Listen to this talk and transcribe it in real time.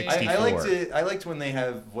I liked when they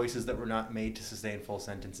have voices that were not made to sustain full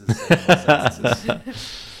sentences.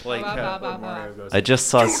 Like when Mario goes, I just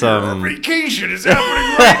saw some vacation is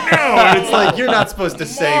happening right now, and it's like you're not supposed to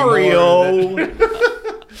say Mario.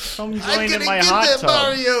 Come join in my hot tub.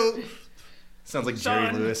 Mario. Sounds like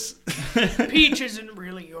Jerry Lewis. Peach isn't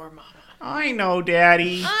really your mama. I know,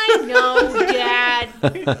 Daddy. I know, Dad.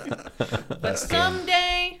 But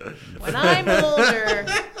someday, when I'm older,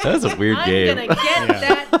 that's a weird game. I'm gonna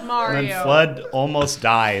get that Mario. And then Flood almost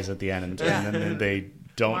dies at the end, and then they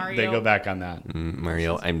don't. Mario. They go back on that.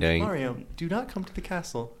 Mario, I'm dying. Mario, do not come to the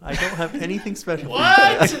castle. I don't have anything special.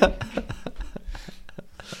 What?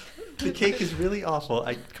 The cake is really awful.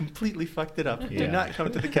 I completely fucked it up. Yeah. Do not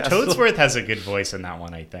come to the castle. Toadsworth has a good voice in that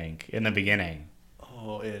one, I think, in the beginning.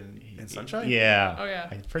 Oh, in Sunshine? Yeah. Oh, yeah.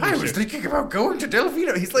 I'm pretty I sure. was thinking about going to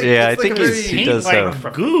Delfino. He's like, Yeah, it's I think like he does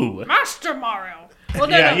have. Goo. Master Mario. Well,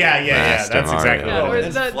 Yeah. Master That's exactly Mario. what it Yeah,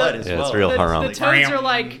 is. And Flood as Yeah, well. it's real The haram. toads are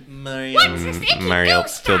like, Mario. Mario,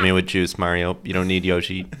 fill me with juice, Mario. You don't need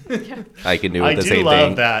Yoshi. I can do I it the do same love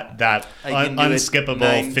thing. that I can do it unskippable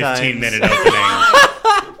 9 15-minute times.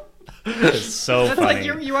 opening. It's so that's funny.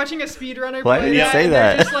 like you're watching a speedrunner Why play did you that, say and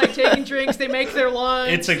that? they're just like taking drinks, they make their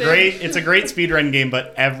lunch. It's a great speedrun game,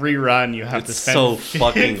 but every run you have to It's spend so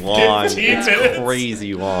fucking long. 15 It's minutes.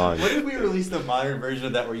 crazy long. What if we released a modern version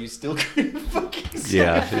of that where you still create fucking songs?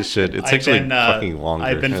 Yeah, it should. It's I've actually been, fucking longer.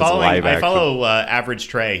 I've been It's following. live I action. follow Average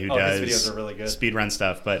Trey, who His does videos are really good. speedrun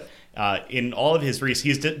stuff. But in all of his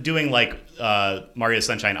he's doing like Mario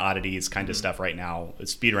Sunshine oddities kind of stuff right now.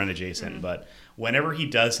 It's speedrun adjacent, but whenever he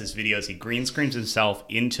does his videos, he green screens himself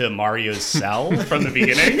into Mario's cell from the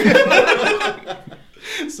beginning.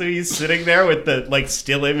 So he's sitting there with the like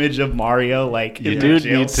still image of Mario, like You in do the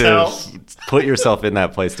jail need cell. to put yourself in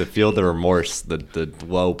that place to feel the remorse, the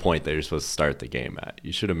low point that you're supposed to start the game at.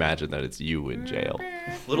 You should imagine that it's you in jail.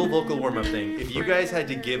 Little vocal warm-up thing. If you guys had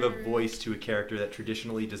to give a voice to a character that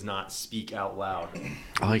traditionally does not speak out loud,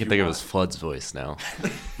 All I can think of is Flood's voice now.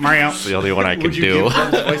 Mario. It's the only one I can would you do. give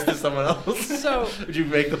that voice to someone else? So Would you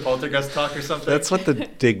make the poltergeist talk or something? That's what the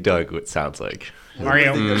Dig Dug sounds like.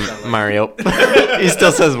 Mario. Mario. He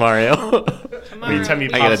still says Mario. tomorrow, Anytime he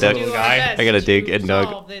I gotta pops a dig. little do our guy, best I gotta dig to and dug.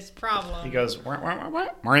 solve this problem. he goes, "Wah, wah, wah, wah,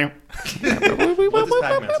 Mario." What does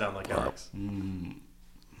Pac-Man sound like, Alex?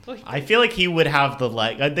 I feel like he would have the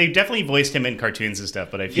like. They definitely voiced him in cartoons and stuff,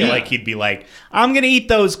 but I feel Yeah. like he'd be like, "I'm gonna eat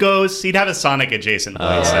those ghosts." He'd have a Sonic adjacent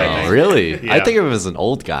voice. I Oh, think. really? I Yeah. think of him as an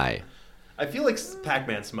old guy. I feel like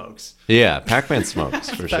Pac-Man smokes. Yeah, Pac-Man smokes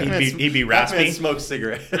for sure. He'd be raspy. Pac-Man smokes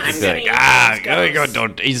cigarettes. He'd be like,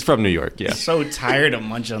 don't. He's from New York, yeah. So tired of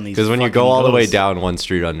munching on these. Because when you go fucking all the way ghosts. down one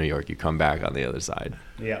street on New York, you come back on the other side.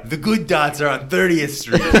 Yeah. The good dots are on 30th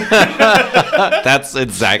Street. That's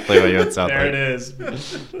exactly what you would sound There like. it is.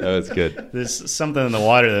 That was good. There's something in the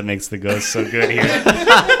water that makes the ghosts so good here.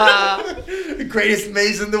 The greatest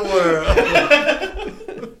maze in the world.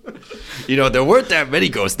 You know, there weren't that many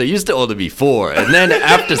ghosts. There used to only be 4. And then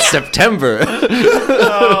after September...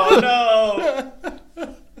 Oh no!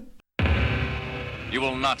 You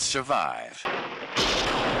will not survive.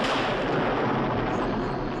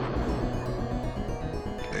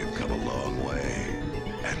 They've come a long way,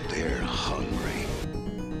 and they're hungry.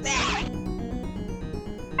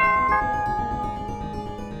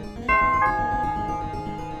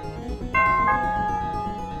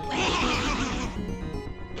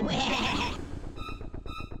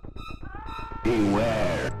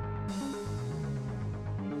 Beware.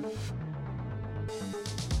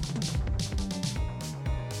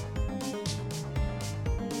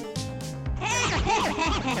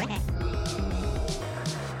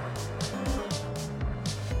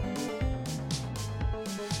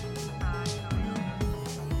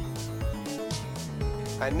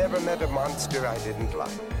 I never met a monster I didn't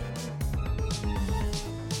like.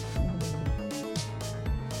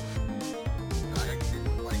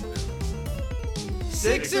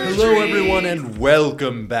 Hello, everyone, and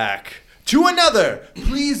welcome back to another.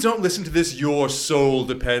 Please don't listen to this. Your soul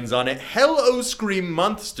depends on it. Hello, Scream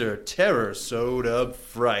Monster Terror Soda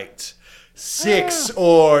Fright. 6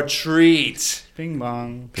 or treat. Bing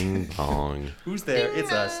bong. Bing bong. Who's there?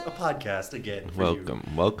 It's us. A podcast again. For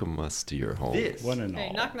Welcome. Welcome us to your home. You. This. One and Hey,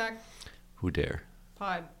 all. knock knock. Who dare?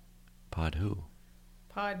 Pod. Pod who?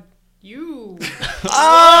 Pod. You. The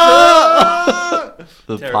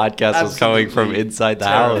Terri- podcast was coming from absolutely inside the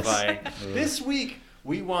house. Terrifying. This week,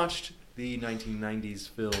 we watched the 1990s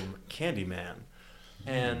film Candyman.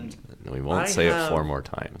 And We won't I say it have- 4 more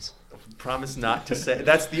times. promise not to say.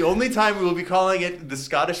 That's the only time we will be calling it the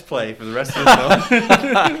Scottish play for the rest of the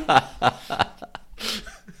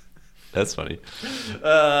film. That's funny.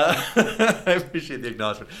 I appreciate the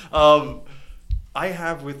acknowledgement. I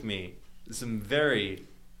have with me some very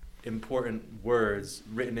important words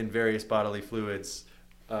written in various bodily fluids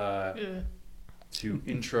to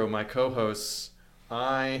intro my co-hosts.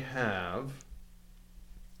 I have...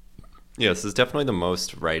 Yeah, this is definitely the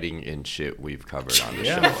most writing in shit we've covered on the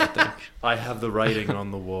show, I think. I have the writing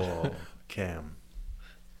on the wall, Cam.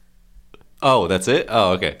 Oh, that's it?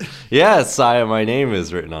 Oh, okay. Yes, my name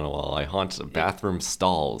is written on a wall. I haunt bathroom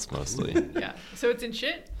stalls mostly. Yeah. So it's in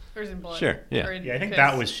shit or is it in blood? Sure, yeah. Or in Yeah, I think piss?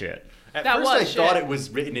 that was shit. At That first was I thought shit. it was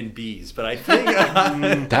written in bees, but I think...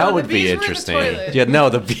 That the would bees be were in the interesting. toilet. Yeah, no,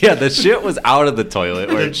 the shit was out of the toilet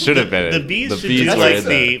where it should have been. The bees should do were like in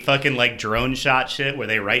there. the fucking like drone shot shit where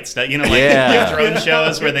they write stuff. You know, like Yeah. drone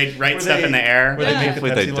shows where they write stuff in the air. Where they make the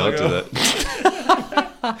Hopefully they Pepsi don't do logo. that.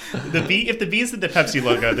 If the bees did the Pepsi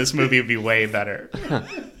logo, this movie would be way better.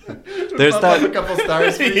 There's Bump up a that. couple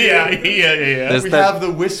stars for you. yeah. There's We that. have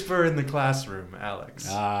the whisper in the classroom, Alex.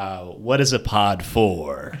 What is a pod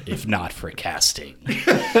for, if not for casting?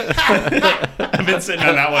 I've been sitting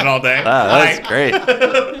on that one all day. That's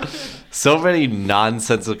great. So many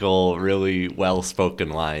nonsensical, really well-spoken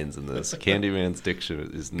lines in this. Candyman's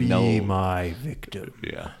diction is my victim.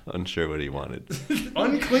 Yeah, unsure what he wanted.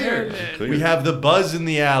 Unclear. We have the buzz in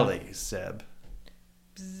the alley, Seb.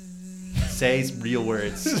 Say real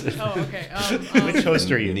words. Oh, okay. Which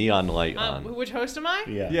host are you? Neon light on. Which host am I?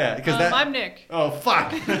 Yeah, because that... I'm Nick. Oh,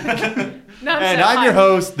 fuck. No, And Seb. I'm your Hi.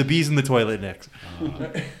 host, the bees in the toilet next.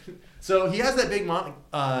 So he has that big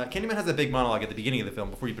Candyman has that big monologue at the beginning of the film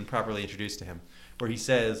before you've been properly introduced to him, where he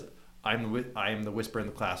says, I am the whisper in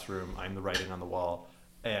the classroom, I'm the writing on the wall.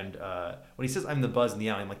 And when he says, I'm the buzz in the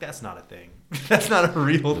alley, I'm like, that's not a thing. That's not a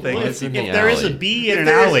real thing. Well, If in the there is a alley. bee in an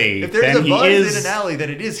alley, if there's then a he buzz is. in an alley, then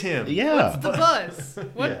it is him. Yeah. What's the buzz?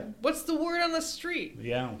 Yeah. What's the word on the street?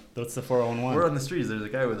 Yeah, that's the 401. We're on the streets. There's a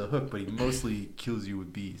guy with a hook, but he mostly kills you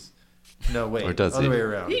with bees. No, wait. Or does other he? way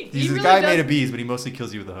around. He He's a really guy does- made of bees, but he mostly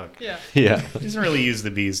kills you with a hook. Yeah. Yeah. He doesn't really use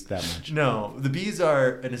the bees that much. No, the bees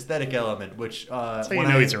are an aesthetic element, which That's how you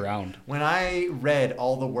know he's around. When I read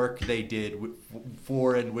all the work they did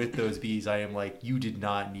for and with those bees, I am like, you did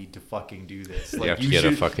not need to fucking do this. Like, have to get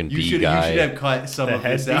a fucking bee guy. You should have cut some The of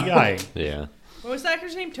head this bee out. guy. Yeah. What was the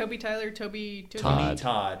actor's name? Toby Tyler? Toby Todd.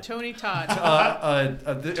 Todd. Tony Todd.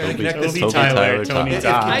 Connect this- Toby Tyler, Todd. Tony If,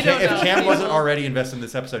 Todd. I don't if know. Cam wasn't already invested in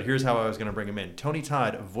this episode, here's how I was going to bring him in. Tony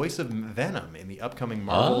Todd, voice of Venom in the upcoming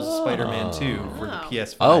Marvel's Oh. Spider-Man 2 for the Wow.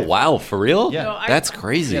 PS5. Oh, wow. For real? Yeah. No, I- That's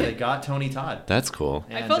crazy. Yeah, they got Tony Todd. That's cool.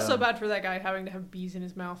 I And, felt so bad for that guy having to have bees in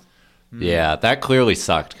his mouth. Yeah, that clearly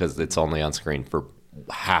sucked because it's only on screen for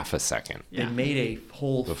half a second. They made a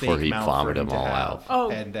whole Before fake he mouth vomited for him them to all have, out.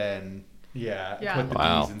 Oh. and then Yeah. put the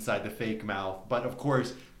Wow. bees inside the fake mouth. But of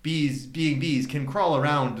course, bees, being bees, can crawl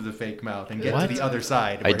around the fake mouth and get What? to the other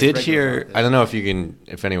side. I where his did regular hear. mouth is. I don't know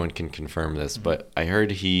if anyone can confirm this, but I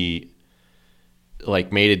heard he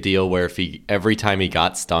like made a deal where if he every time he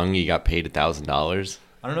got stung, he got paid $1,000.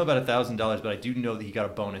 I don't know about $1,000, but I do know that he got a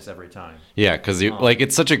bonus every time. Yeah, because like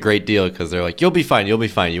it's such a great deal because they're like, you'll be fine, you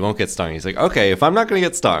won't get stung. He's like, okay, if I'm not gonna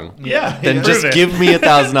get stung, Yeah, then prove just it. give me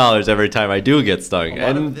 $1,000 every time I do get stung, A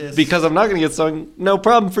lot of and this- because I'm not gonna get stung, no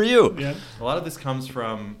problem for you. Yeah. A lot of this comes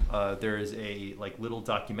from there is a like little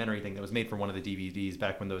documentary thing that was made for one of the DVDs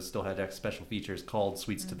back when those still had special features called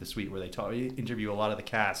Sweets to the Sweet, where they interview a lot of the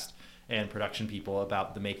cast and production people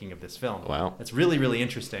about the making of this film. Wow. It's really, really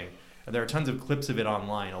interesting. And there are tons of clips of it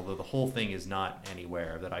online, although the whole thing is not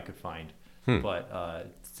anywhere that I could find. But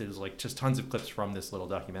there's like just tons of clips from this little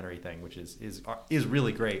documentary thing, which is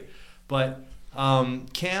really great. But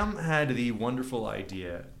Cam had the wonderful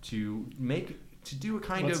idea to do a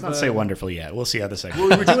kind Let's of not say wonderful yet. We'll see how the second.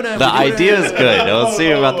 Well, we're doing a, The we're doing idea is good. Let's see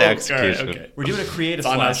about the okay, execution. okay. We're doing a creative It's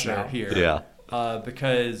on us slasher now. here. Yeah.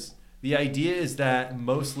 Because the idea is that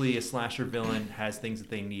mostly a slasher villain has things that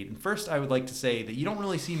they need. And first, I would like to say that you don't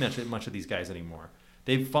really see much of these guys anymore.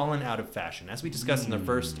 They've fallen out of fashion. As we discussed in the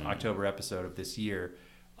first October episode of this year,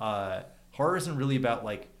 horror isn't really about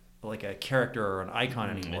like a character or an icon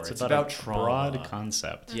anymore. It's about a trauma. broad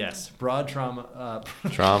concept. Yes, broad trauma.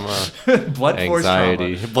 Trauma, Blood force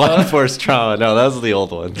anxiety, trauma. blood force trauma. No, those are the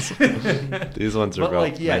old ones. These ones are But about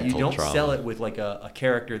like, yeah, you mental don't trauma. sell it with like a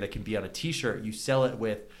character that can be on a T-shirt. You sell it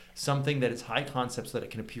with something that is high concept so that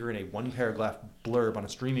it can appear in a one paragraph blurb on a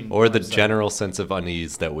streaming Or the website general sense of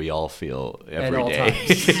unease that we all feel at every all day.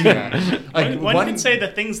 times. Yeah. Like, One could say the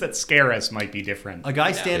things that scare us might be different. a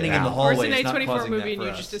guy standing in the Yeah. Or it's hallway an is not A24 causing movie that and for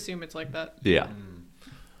you us. just assume it's like that. Yeah.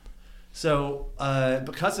 So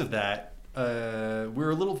because of that,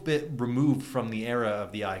 we're a little bit removed from the era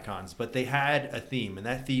of the icons, but they had a theme, and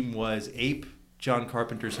that theme was ape John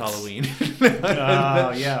Carpenter's Halloween.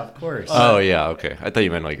 Oh, yeah, of course. Oh yeah, okay. I thought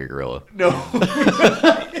you meant like a gorilla. No.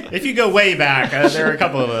 If you go way back, there are a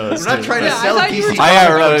couple of those. I'm not trying to Yeah, I sell thought you were DC. talking I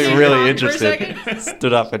got about really, James really Bond for a interested. second.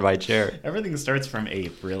 Stood up in my chair. Everything starts from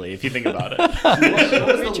ape, really, if you think about it. What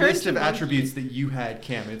was the Return list to of monkey. attributes that you had,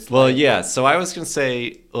 Cam? It's Well, like, yeah. So I was gonna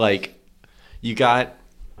say, like, you got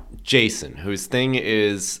Jason, whose thing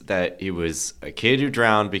is that he was a kid who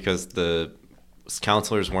drowned because the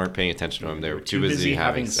counselors weren't paying attention to him. They were too busy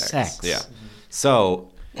having sex. Yeah.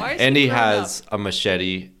 So, Why is and he he grown has a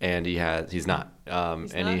machete, and he's not.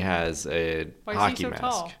 And he not? has a Why is he hockey so mask.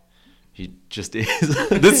 tall? He just is.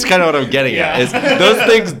 This is kind of what I'm getting Yeah. at. Is those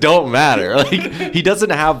things don't matter. Like he doesn't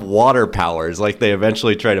have water powers like they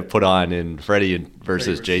eventually try to put on in Freddy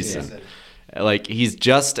versus Jason. Like he's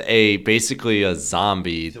just basically a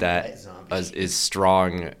zombie a that wet zombie. is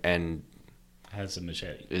strong and Has a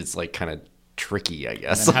machete. is like kind of tricky, I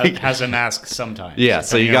guess. And Like, has a mask sometimes. yeah.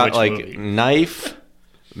 So you depending on got which like movie. knife,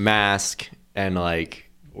 mask, and like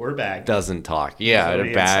Or bag. doesn't talk. Yeah, That's a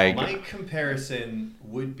what bag. My comparison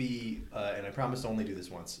would be, and I promise to only do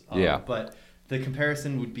this once. Yeah. But the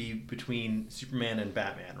comparison would be between Superman and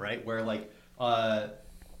Batman, right? Where like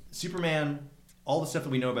Superman, all the stuff that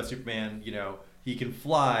we know about Superman, you know, he can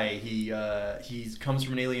fly. He comes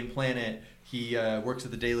from an alien planet. He works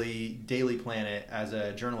at the Daily Planet as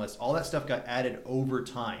a journalist. All that stuff got added over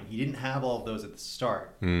time. He didn't have all of those at the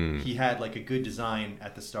start. He had like a good design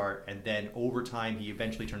at the start, and then over time, he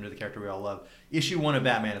eventually turned into the character we all love. Issue 1 of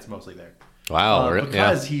Batman, it's mostly there. Wow, really?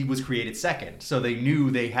 Because he was created second, so they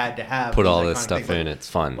knew they had to have Put these all iconic this stuff things. in. It's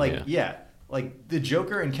fun. Like yeah. like the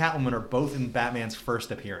Joker and Catwoman are both in Batman's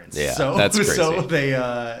first appearance. Yeah, so, that's crazy. So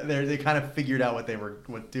they kind of figured out what they were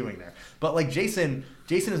doing there. But like Jason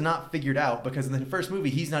is not figured out because in the first movie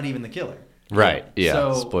he's not even the killer. Right. Yeah.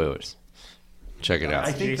 So- Spoilers. Check it out.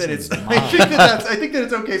 I think that it's Jason's I think that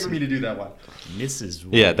it's okay for me to do that one. Mrs.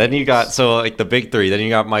 Yeah, then you got like the big three. Then you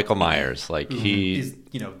got Michael Myers. Like he Is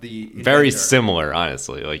the very inventor. similar,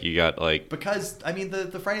 honestly. Like you got like Because I mean the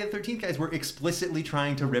Friday the 13th guys were explicitly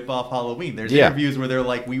trying to rip off Halloween. There's Yeah. interviews where they're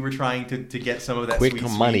like, we were trying to get some of that quick sweet,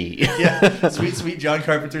 money. sweet John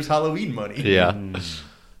Carpenter's Halloween money. Yeah.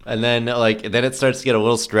 And then then it starts to get a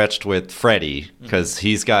little stretched with Freddy because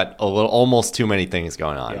he's got almost too many things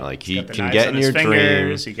going on. Yeah. Like He's he got the can knives get on in his your fingers,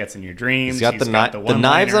 dreams. He gets in your dreams. He's got the knives on his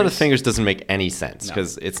one-liners. fingers doesn't make any sense No.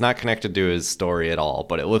 because it's not connected to his story at all,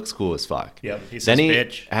 but it looks cool as fuck. Yep, he says, Then he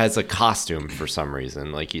 "Bitch." has a costume for some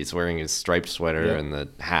reason, like he's wearing his striped sweater Yep. and the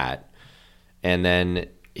hat. And then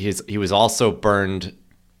he was also burned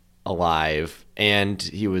alive, and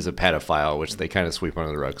he was a pedophile, which they kind of sweep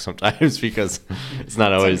under the rug sometimes because it's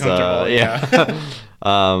not always uncomfortable,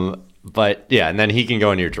 But yeah, and then he can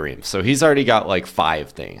go in your dreams. So he's already got like 5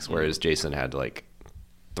 things, whereas Jason had like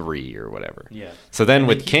 3 or whatever. Yeah. So then And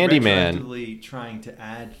with they keep Candyman, retroactively trying to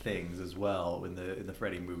add things as well in the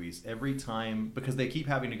Freddy movies every time because they keep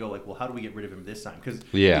having to go like, well, how do we get rid of him this time? Because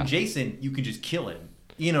Yeah. in Jason, you can just kill him,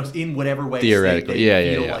 in whatever way Theoretically, they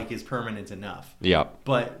yeah, feel yeah. like is permanent enough. yeah,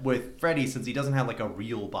 But with Freddy, since he doesn't have like a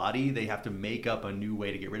real body, they have to make up a new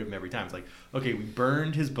way to get rid of him every time. It's like, okay, we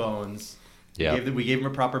burned his bones. Yeah. We gave him a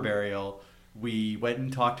proper burial. We went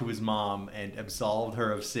and talked to his mom and absolved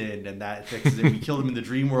her of sin, and that fixes it. We killed him in the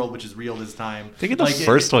dream world, which is real this time. I think in the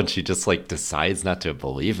first one she just like decides not to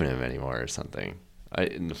believe in him anymore or something.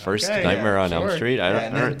 In the first Okay, Nightmare yeah, on Elm sure. Street, I Yeah, don't,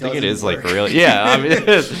 and I then don't it think it doesn't is like work. real. Yeah, I mean, it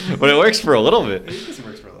is, but it works for a little bit. It just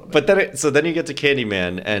works for a little bit. But then you get to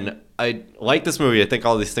Candyman, and I like this movie. I think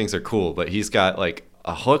all these things are cool, but he's got like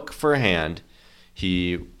a hook for a hand.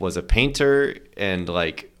 He was a painter and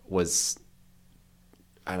like was,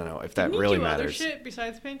 I don't know if that Didn't he really do matters. Other shit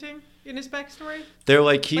besides painting in his backstory. They're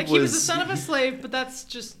like he He was the son of a slave, but that's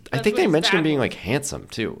just. I that's think what they his mentioned him dad being was. like handsome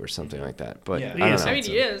too, or something like that. But Yeah. I He don't is know. I mean,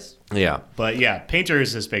 he is. Yeah, But yeah, painter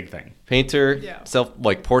is his big thing. painter, Yeah.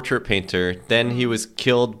 portrait painter. Then he was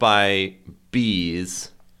killed by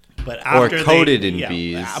bees. But Or after coated in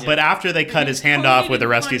bees. But after they cut his hand off with a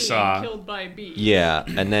rusty saw. Killed by bees. Yeah,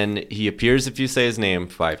 and then he appears if you say his name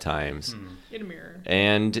 5 times. In a mirror.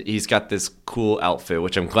 And he's got this cool outfit,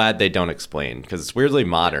 which I'm glad they don't explain because it's weirdly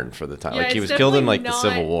modern for the time. Yeah, Like he it's was killed in definitely like the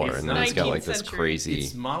Civil not- War, it's and then he's got like 19th this century. crazy.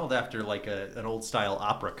 It's modeled after like an old style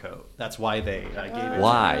opera coat. That's why they gave it.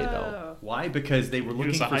 Why though? Why? Because they were He looking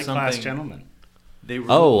was a for high something. class gentleman. They were.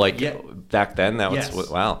 Oh, like yeah, back then that was Yes.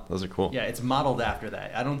 wow. Those are cool. yeah. It's modeled after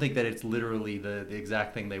that. I don't think that it's literally the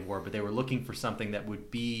exact thing they wore, but they were looking for something that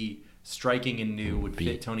would be striking and new, would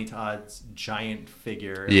fit Tony Todd's giant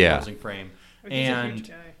figure, Yeah. posing frame, He's a huge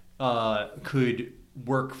and guy. could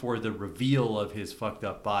work for the reveal of his fucked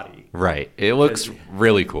up body. Right. It looks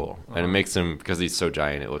really cool, and it makes him, because he's so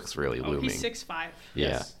giant, it looks really looming. He's 6'5". Yeah,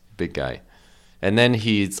 Yes. big guy. And then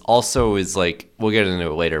he's also is like, we'll get into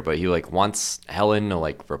it later, but he like wants Helen to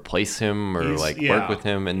like replace him or work with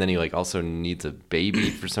him, and then he like also needs a baby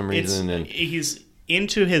for some reason. And he's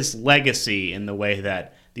into his legacy in the way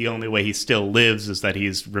that the only way he still lives is that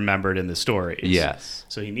he's remembered in the stories. Yes.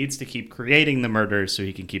 So he needs to keep creating the murders so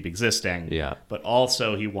he can keep existing. Yeah. But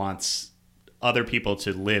also he wants other people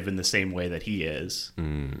to live in the same way that he is.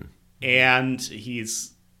 And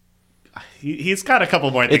he's got a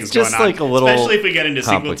couple more things It's just going on. like a little especially if we get into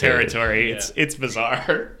sequel complicated. territory. It's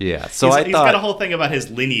bizarre. Yeah. So he's got a whole thing about his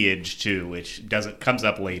lineage too, which comes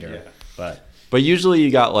up later. Yeah. But usually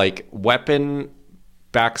you got like weapon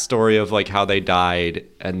backstory of like how they died,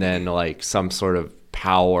 and then like some sort of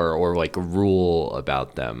power or like rule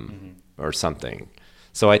about them or something.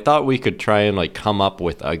 So I thought we could try and like come up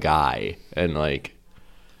with a guy, and like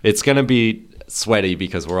it's gonna be sweaty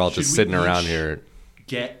because we're all Should just we sitting around each here.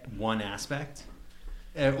 Get one aspect?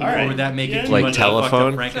 Or right. would that make it too Like much of a fucked up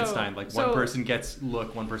telephone? Frankenstein? Like one So- person gets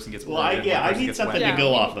look, one person gets Well, murdered, one I person need gets something weapon. to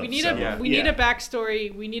go off of. We need so- we need a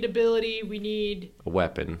backstory. We need ability. We need A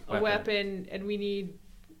weapon, a weapon, and we need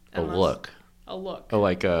I a don't know, look, A look. or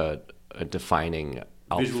like a defining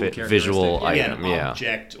outfit, characteristic. visual Yeah, item. an Yeah,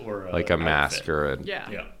 object or like a mask outfit. or Yeah.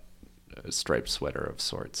 Yeah. a striped sweater of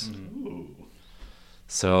sorts. Ooh.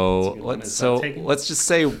 So That's a good one. Is that so taken? let's just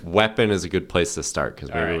say weapon is a good place to start because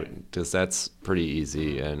right. that's pretty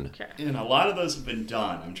easy. And Okay. And a lot of those have been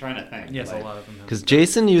done. I'm trying to think. Yes, like, a lot of them. have. because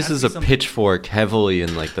Jason uses be a something- pitchfork heavily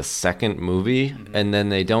in like the second movie, and then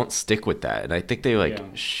they don't stick with that. And I think they like Yeah.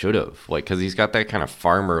 should have, like, because he's got that kind of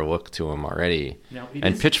farmer look to him already. Now, it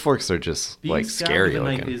And is- pitchforks are just Being like stabbed scary with a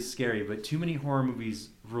knife looking. is scary, but too many horror movies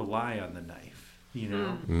rely on the knife. You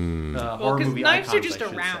know, Mm. horror 'cause movie knives are icons, just I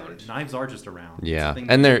should around. say. Knives are just around. It's a Yeah, thing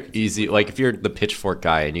and that they're you can easy. see. Like if you're the pitchfork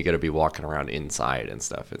guy and you got to be walking around inside and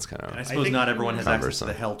stuff, it's kind And I of suppose think- not everyone has access to Cumbersome.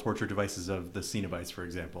 the hell torture devices of the Cenobites, for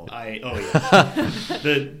example. the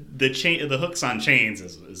chain, the hooks on chains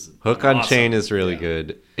is Hook on awesome. Chain is really Yeah.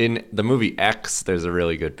 good. In the movie X, there's a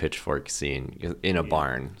really good pitchfork scene in a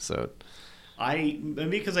barn. So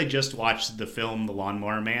Maybe because I just watched the film The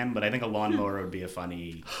Lawnmower Man, but I think a lawnmower would be a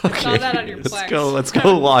funny. I saw that on your let's Plex. let's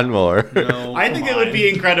go lawnmower. No, I think come it would on. be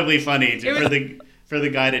incredibly funny It was- for the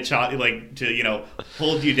guy to chop, like to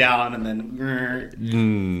hold you down and then.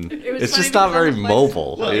 It was It's funny just not because very on the Plex-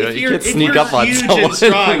 mobile. Well, you know, if you you're, could if sneak you're up on huge someone. and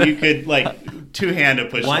strong, you could like two-hand a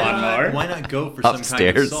push lawnmower. Why not go for some kind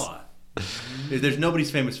Upstairs. of saw? There's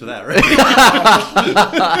nobody's famous for that, right?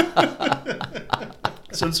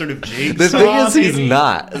 Some sort of jigsaw. The thing is, he's maybe?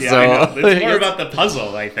 not. Yeah, so I know. It's more it's- about the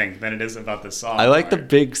puzzle, I think, than it is about the saw. I like the part.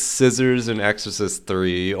 big scissors in Exorcist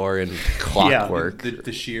 3 or in Clockwork.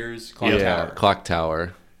 the shears, Yeah, Clock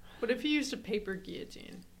Tower. What if you used a paper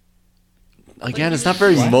guillotine? Again, you it's not just-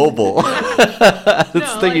 very What? mobile. That's No,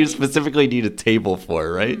 the thing you like- specifically need a table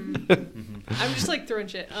for, right? I'm just like throwing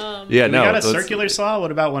shit. Yeah, We no. got a that's- circular saw.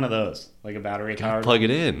 What about one of those, like a battery powered? Plug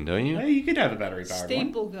it in, don't you? You could have a battery powered one.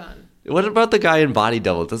 Staple gun. What about the guy in Body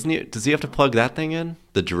Double? Does he have to plug that thing in?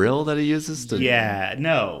 The drill that he uses to? Yeah,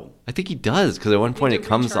 no. I think he does because at one point to it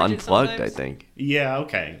comes recharge it unplugged. I sometimes? think. Yeah,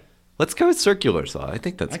 okay. Let's go with circular saw. I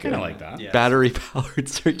think that's I good. kind of like that. Yeah. Battery powered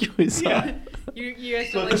circular saw. Yeah. You guys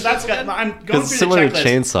So, don't like because that's staple got, gun? I'm going 'Cause through similar the to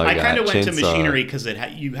checklist. Chainsaw I kind guy, of went to Chainsaw. machinery because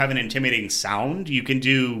you have an intimidating sound. You can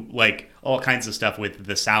do like all kinds of stuff with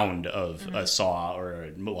the sound of a saw or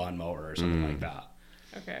a lawnmower or something like that.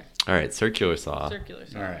 Okay. All right, circular saw. Circular.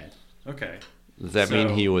 All right. Okay. Does that mean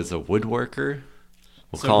So- he was a woodworker?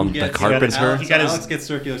 We'll So call who him the gets- carpenter. Alex, He got his- Alex gets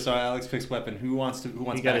circular saw. Alex picks weapon. Who wants He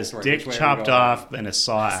got his backstory? dick Which way are we chopped going? off in a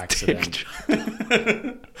saw accident.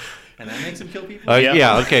 and that makes him kill people. Yeah.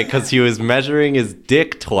 Yeah, okay, because he was measuring his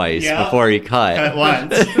dick twice Yeah. before he cut. Cut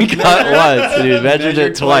once. He cut once, and he measured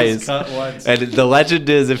it twice. Cut once. And the legend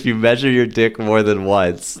is, if you measure your dick more than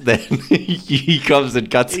once, then he comes and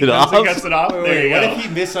cuts He it comes off. and cuts it off. Wait, There you what go. if he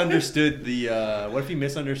misunderstood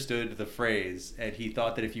the phrase and he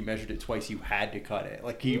thought that if you measured it twice you had to cut it?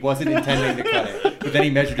 Like he wasn't intending to cut it, but then he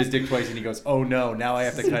measured his dick twice and he goes, "Oh no, now I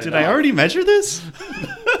have to cut it." Did I already measure this?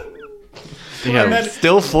 Yeah, And then-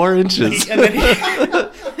 still 4 inches. And then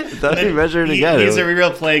Then he measured it again. He's a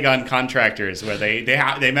real plague on contractors where they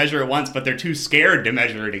measure it once, but they're too scared to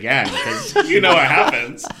measure it again because you know what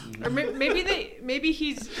happens. Or maybe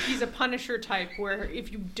he's a Punisher type where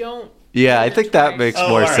if you don't. Yeah, I measure think that twice, makes Oh,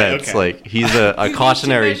 more all right, sense. okay. Like he's you a need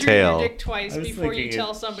cautionary to measure tale. Your dick twice I was before you thinking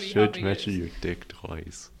tell somebody how Should big measure it is. your dick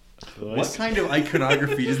twice. What kind of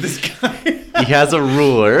iconography is this guy? He has a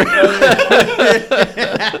ruler.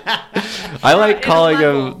 I like in a calling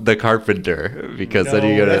level. him the Carpenter because then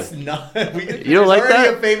you that's gotta. not. You don't like already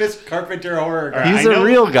that? a famous Carpenter horror guy. All right, He's I a know-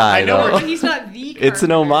 real guy, I know though. But he's not the. It's an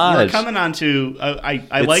Carpenter. We're homage. coming on to I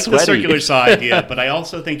It's like the sweaty. circular saw idea, but I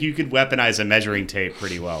also think you could weaponize a measuring tape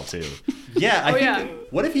pretty well too. Yeah, I Oh, think. yeah.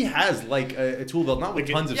 What if he has like a tool belt, not with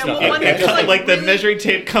tons of Yeah, stuff? well, one It that's, comes- like, like the really- measuring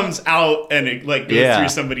tape comes out and it like goes Yeah. through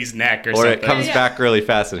somebody's neck or Or something. it comes Yeah. back really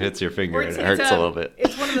fast and hits your finger Or and it hurts a little bit.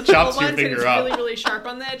 It's one of the metal Chops ones your and finger it's off. really, really sharp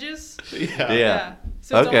on the edges. Yeah.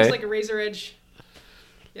 So it's Okay. almost like a razor edge.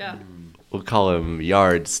 Yeah. We'll call him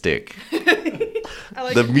Yardstick. I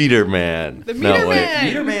like The it. Meter Man. The Meter Man.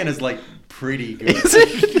 Meter Man is like pretty good.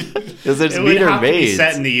 Because there's It would meter have to be maids.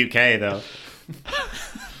 set in the UK though.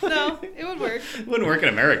 No, it would work. It wouldn't work in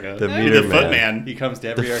America. The Maybe Meter the Man. Footman. He comes to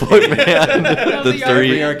every The arcade. Footman. No, the the three,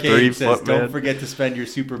 Every arcade three says, footman. "Don't forget to spend your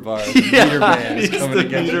super bar." The Meter Man is He's coming the to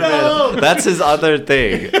get Meter you. Man. That's his other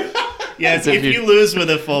thing. Yes, if if you- you lose with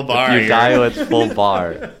a full bar, You you're- die with full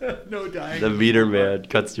bar. No dying. The Meter Man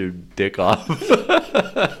cuts your dick off.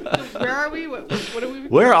 Where are we? What are we?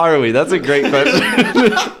 Where are we? That's a great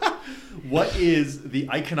question. What is the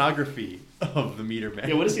iconography of the Meter Man?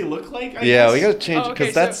 Yeah, what does he look like? I Yeah, guess? we gotta change Oh, because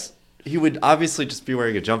okay, so- that's he would obviously just be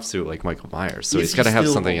wearing a jumpsuit like Michael Myers, so Is he's he got to have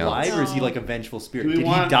still something alive, else. or is he like a vengeful spirit? Do we Did he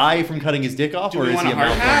want- die from cutting his dick off, Do or we is want he a a hard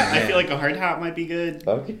malformed hat? man? I feel like a hard hat might be good.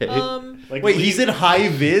 Okay. Like Wait, we- he's in high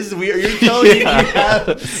vis. You're telling me you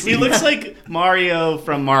have? He looks like Mario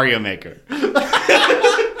from Mario Maker.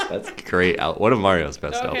 That's great. One of Mario's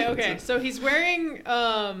best Okay, outfits. okay. So he's wearing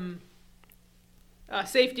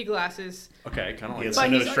safety glasses. Okay, kind of like Yes, But I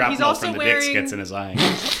know he's shrapnel also from the wearing- dick gets in his eye.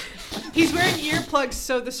 He's wearing earplugs,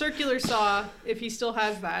 so the circular saw, if he still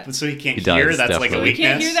has that. But so he can't He does, hear. That's like a definitely. He weakness.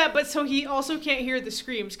 can't hear that, but so he also can't hear the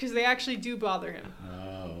screams because they actually do bother him.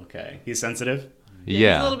 Oh, okay. He's sensitive. He's a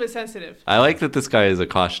Yeah. little bit sensitive. I like that this guy is a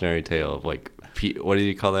cautionary tale of like, what do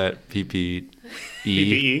you call that? PPE?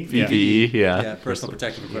 PPE, yeah. PPE, yeah. yeah, personal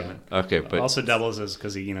protective equipment. Okay, but. Also doubles as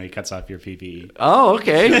because he cuts off your PPE. Oh,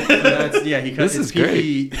 okay. He cuts This is his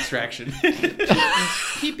PP extraction.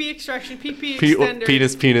 PP extraction, PP extender.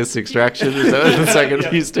 Penis extraction. Is that what the second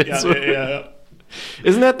piece stands for? yeah.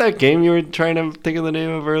 Isn't that game you were trying to think of the name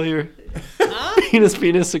of earlier?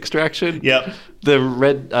 Penis extraction. Yep. The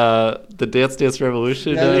red, the Dance Dance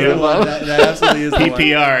Revolution. That is the one. That absolutely is the one.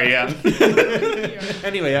 PPR. Yeah.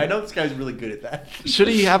 Anyway, I know this guy's really good at that. Should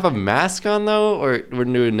he have a mask on though, or we're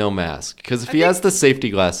doing no mask? Because if I he think has the safety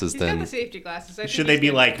glasses, He's then got the safety glasses. I think Should they he's be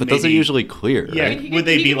good. like? but those are maybe- usually clear, Yeah. right? He Would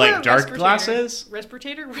they he be could like wear a dark respirator. glasses?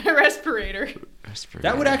 Respirator.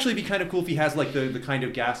 That would actually be kind of cool if he has like the kind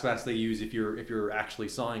of gas mask they use if you're actually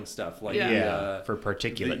sawing stuff like Yeah. Yeah. For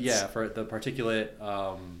particulates. for the particulate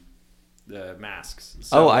the masks.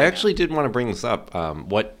 Oh, I actually did want to bring this up.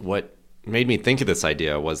 What made me think of this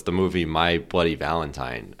idea was the movie My Bloody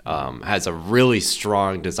Valentine. Has a really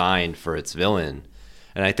strong design for its villain,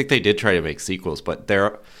 and I think they did try to make sequels, but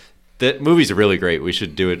the movies are really great. We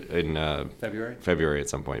should do it in February at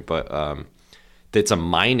some point. But it's a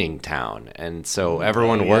mining town, and so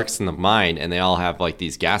everyone works in the mine, and they all have like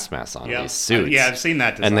these gas masks on, these suits. Yeah, I've seen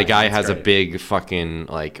that. And the design. guy That's has a great. big fucking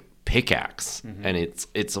like pickaxe, and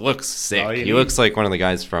it looks sick. All you He need. looks like one of the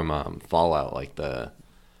guys from Fallout, like the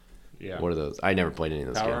Yeah. what are those? I never played any of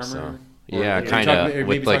those Power games, armor? so Or yeah, are you kind talking- of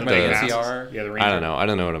maybe with like talking about the. ACR? Yeah, the I Ranger.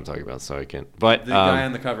 don't know what I'm talking about, so I can't. But The guy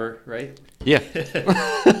on the cover, right? yeah,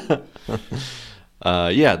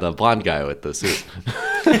 yeah, the blonde guy with the suit.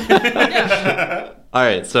 All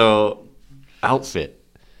right, so outfit.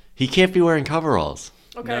 He can't be wearing coveralls.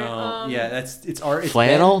 Okay. No, yeah, it's art. It's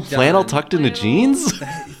Flannel, been flannel done. tucked into Flannel. jeans.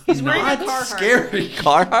 He's wearing a Not Carhartt. scary.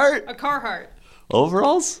 Carhartt A Carhartt.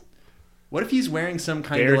 overalls. What if he's wearing some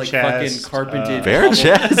kind Bare of like chest, fucking carpented Bare cobbled-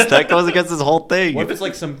 chest. That goes against his whole thing. What if it's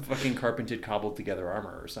like some fucking carpented cobbled together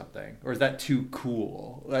armor or something? Or is that too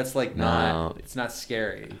cool? That's like No. not. It's not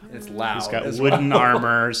scary. It's loud. He's got as wooden well.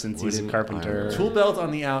 armor since he's a Wooden carpenter. armor. Tool belt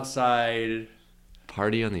on the outside.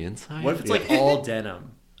 Party on the inside? What if it's like all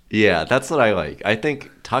denim? Yeah, that's what I like. I think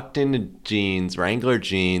tucked into jeans, Wrangler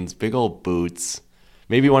jeans, big old boots,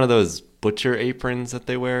 maybe one of those butcher aprons that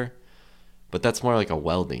they wear, but that's more like a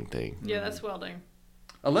welding thing. Yeah, that's welding.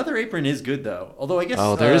 A leather apron is good though. Although I guess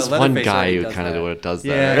Oh, there is one Leatherface guy already who does kind that. of does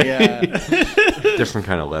Yeah, that. yeah. Different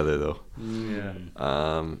kind of leather though. Yeah.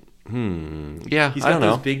 Yeah, He's I got don't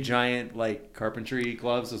those know. big giant like carpentry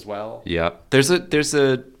gloves as well. Yeah, there's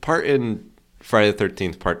a part in Friday the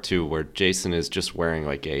 13th Part 2 where Jason is just wearing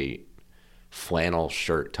like a flannel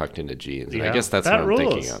shirt tucked into jeans. And I Yeah, guess that's that what I'm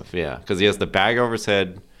thinking rules. of. Yeah, because he has the bag over his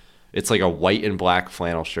head. It's like a white and black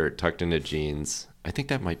flannel shirt tucked into jeans, I think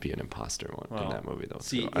that might be an imposter one in Well, that movie, though.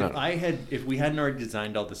 See, so, I don't know. if we hadn't already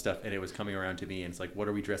designed all this stuff and it was coming around to me and it's like, what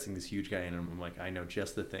are we dressing this huge guy in? And I'm like, I know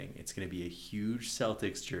just the thing. It's going to be a huge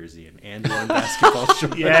Celtics jersey and one basketball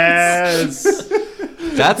shorts. Yes.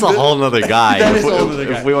 That's a whole nother guy. That if, is a whole other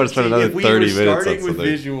guy. if we want to spend another if we 30 were minutes on starting with something.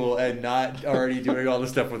 visual and not already doing all the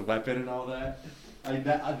stuff with weapon and all that,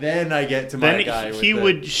 then I get to my Then guy. he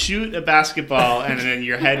would shoot a basketball, and then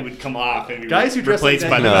your head would come off, and be Guys who dress like replaced that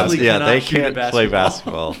by the No, probably yeah, cannot they shoot a can't play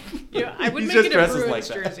basketball. basketball. Yeah, I would He make just it a dresses Bruins like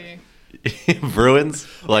that. jersey. Bruins,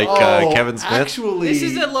 like Kevin Smith. Actually, This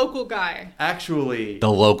is a local guy. actually,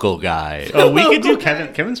 The local guy. Oh, we could do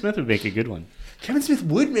Okay. Kevin Smith would make a good one. Kevin Smith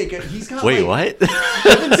would make it. He's got Wait, like, what?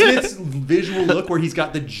 Kevin Smith's visual look where he's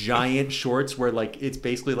got the giant shorts where like it's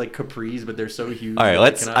basically like capris, but they're so huge. All right, that they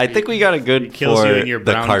let's. cannot I be- think we got a good kills for you in your the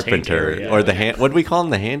brown taint carpenter area. or the hand. What do we call him?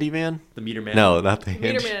 The handyman? the meter man. No, not the hand.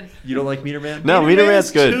 Meter man. You don't like meter man? No, Meter Man's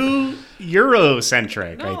good. Too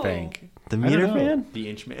Eurocentric, No. I think. The I don't Meter know. Man? The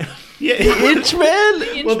inch man. Yeah. Inch Man?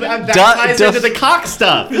 Inch Well, man. that Duh, ties duh. into the cock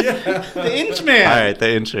stuff. The Inch Man. All right, the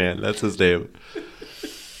Inch Man. That's his name.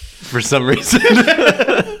 For some reason.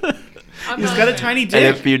 I'm He's not got a saying. tiny And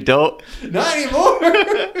dick. if you don't. Not anymore.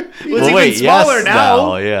 He's Well, even wait, smaller yes,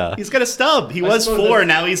 now. yeah. He's got a stub. He was suppose 4, that's-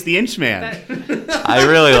 now he's the Inch Man. That- I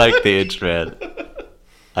really like the Inch Man.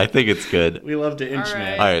 I think it's good. We love the Inch All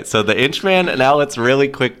Man. All right, so the Inch Man. Now let's really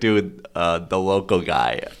quick do the local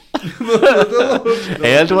guy.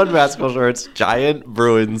 And one basketball shorts, giant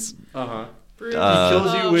Bruins. Uh-huh. Bruins.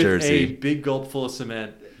 Kills you with Jersey. a big gulp full of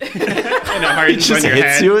cement. And it hardens Just on your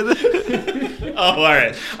hits head. you with it. Oh, all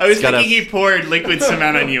right. I was got thinking a- he poured liquid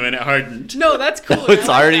cement on you and it hardened. No, that's cool. It's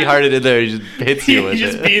I like already that. hardened in there. He just hits you with He's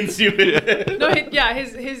just it. being stupid. No,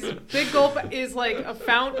 his big gulp is like a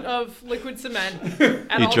fount of liquid cement.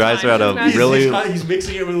 At He all drives times. around a It's massive. really- He's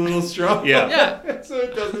mixing it with a little straw. Yeah. Yeah. So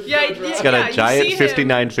it doesn't Yeah, go dry. He's got Yeah, a you giant see him.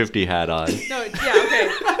 5950 hat on. No, yeah, okay.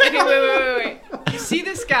 Okay, wait. You see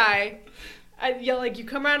this guy, like you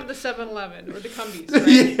come out of the 7-Eleven or the Cumbies, right?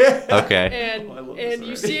 Yeah. Okay. I love And this you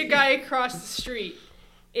already. see a guy across the street,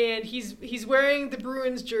 and he's wearing the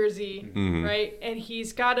Bruins jersey, Mhm. right? And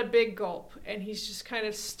he's got a big gulp, and he's just kind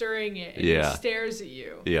of stirring it, and Yeah. he stares at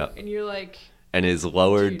you. Yeah. And you're like, And his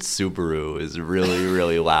lowered Dude. Subaru is really,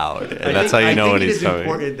 really loud. And I that's think- how you know I when think he's it is coming.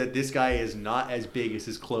 important that this guy is not as big as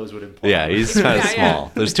his clothes would imply. Yeah, he's kind of Yeah, yeah.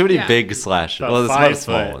 small. There's too many Yeah. big slashes. About Well, there's a lot 5 of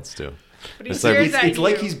small foot. ones too. but he It's like- stares at It's you.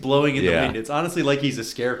 like he's blowing in the Yeah. wind. It's honestly like he's a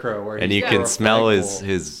scarecrow. Where And he's you got can a smell flagpole.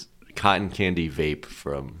 his cotton candy vape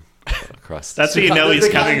from across the That's what you know The he's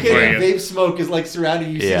cotton coming for candy you. Vape smoke is like surrounding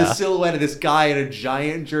you. You see Yeah. the silhouette of this guy in a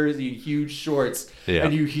giant jersey and huge shorts, Yeah.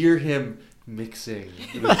 and you hear him mixing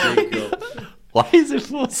with a big gulp. Why is it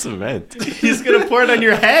full of cement? He's going to pour it on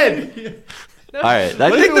your head. No, All right, I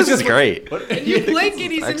What if think it was this is just- great. and you blink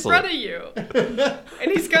and he's in Excellent. front of you.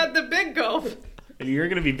 And he's got the big gulp. And you're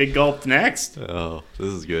going to be big gulped next. Oh, this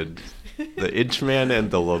is good. The Inchman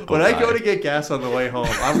and the local When I guy. go to get gas on the way home,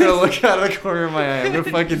 I'm gonna look out of the corner of my eye. I'm gonna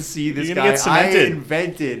fucking see this You're gonna guy get I cemented.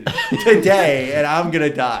 invented today, and I'm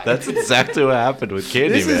gonna die. That's exactly what happened with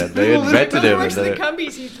This is- Candyman. They well, invented When he him. works And at the then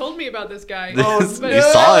Cumbies, he told me about this guy. This- But you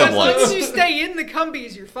saw him as long as once. you stay in the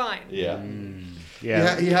Cumbies, you're fine. Yeah.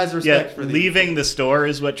 Yeah. he has respect for the leaving the store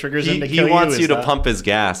is what triggers him to He kill you. wants is you to that- pump his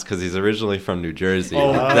gas because he's originally from New Jersey.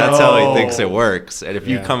 Oh, That's how he no. thinks it works. And if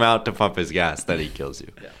you Yeah. come out to pump his gas, then he kills you.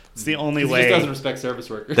 It's the only He just way. doesn't respect service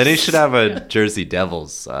workers. Then he should have a Jersey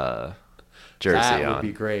Devils jersey that on. would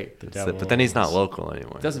be great. But then he's not local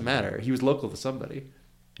anymore. Doesn't matter. He was local to somebody.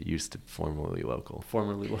 He used to formerly local.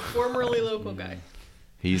 Formerly local. Formerly local guy.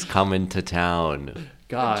 He's coming to town.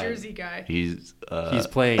 God, A Jersey guy. He's he's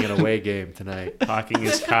playing an away game tonight. Talking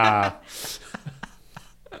his car.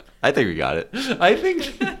 I think we got it. I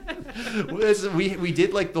think we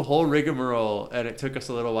did like the whole rigmarole, and it took us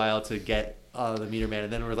a little while to get the meter man,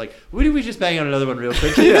 and then we're like, "What did we just bang on another one real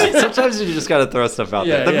quick?" Yeah, sometimes you just gotta throw stuff out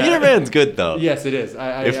Yeah, there. The yeah. meter man's good though. Yes, it is. If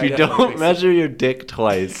I you definitely don't think so. measure your dick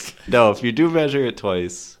twice, no. If you do measure it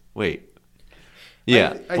twice, wait.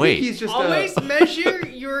 Yeah, I wait. think he's just Always measure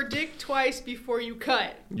your dick twice before you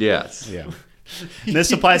cut. Yes. Yeah. And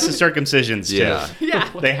this applies to circumcisions too. Yeah.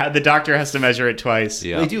 Yeah. The doctor has to measure it twice.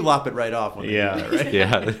 Yeah. They do lop it right off. When they Yeah. do that, right?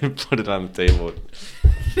 Yeah. Put it on the table.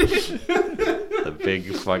 The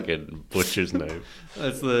big fucking butcher's knife.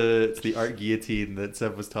 It's the art guillotine that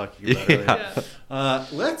Seb was talking about Yeah. earlier. Yeah.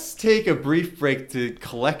 Let's take a brief break to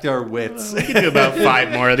collect our wits. We can do about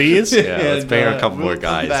 5 more of these. Yeah, let's And, bang on a couple we'll more come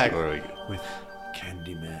guys. back before we- with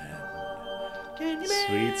Candyman.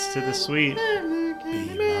 Sweets to the sweet.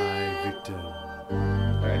 Be my victim.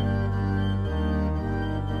 All right.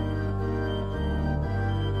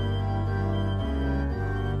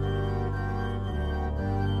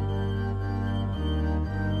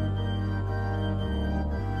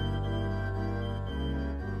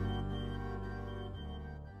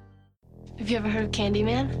 Have you ever heard of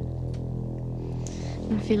Candyman?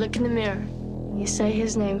 And if you look in the mirror, you say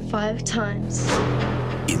his name 5 times.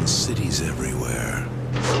 In cities everywhere,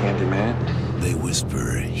 Candyman? they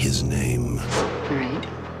whisper his name. Right.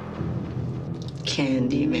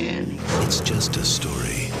 Candyman. It's just a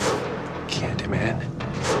story. Candyman?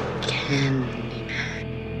 Candyman.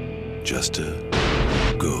 Just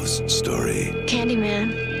a ghost story.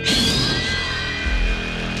 Candyman.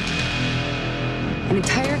 An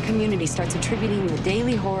entire community starts attributing the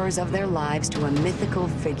daily horrors of their lives to a mythical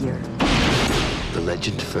figure. The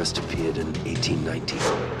legend first appeared in 1890.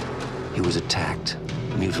 He was attacked,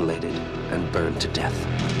 mutilated, and burned to death.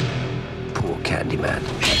 Poor Candyman.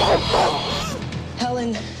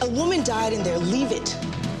 Helen, a woman died in there. Leave it.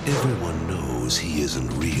 Everyone knows he isn't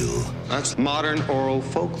real. That's modern oral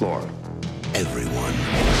folklore. Everyone.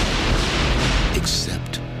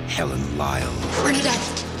 Except Helen Lyle.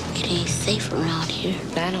 Bernadette. It ain't safe around here.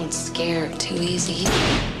 I don't scare too easy.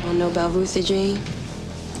 Wanna know about Ruthie Jean?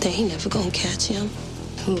 They ain't never gonna catch him.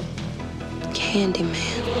 Who? Candyman.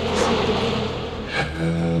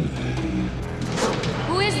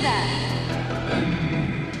 Who is that?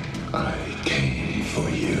 I came for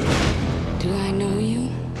you. Do I know you?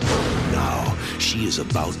 Now she is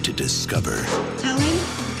about to discover Helen?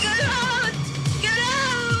 Get out! Get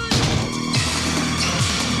out!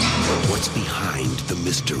 what's behind the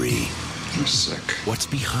mystery. I'm sick. What's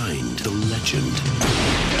behind the legend.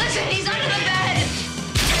 Listen, he's under the bed!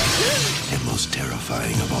 And most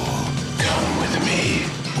terrifying of all, Come with me.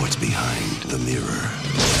 what's behind the mirror.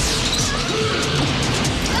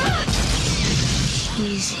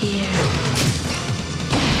 He's here.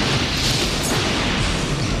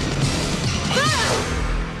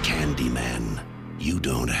 Candyman. You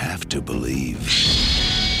don't have to believe.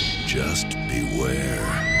 Just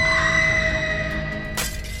beware.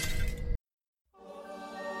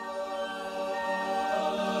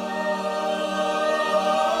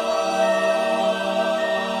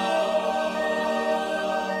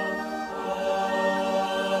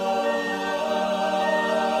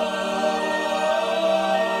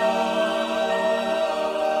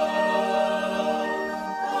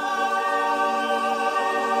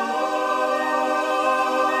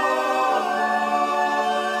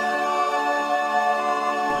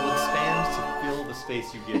 Will expand to fill the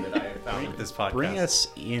space you give it. I have found with this podcast. Bring us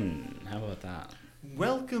in. How about that?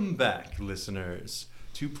 Welcome back, listeners,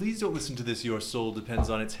 to Please Don't Listen to This, Your Soul Depends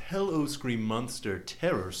on Its Hello Scream Monster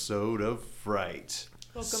Terror Sode of Fright.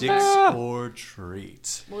 Welcome 6 back. or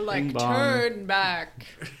treat. More like Bing bong. turn back.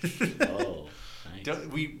 Oh, nice.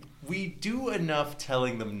 Don't, we do enough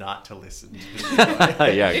telling them not to listen to this.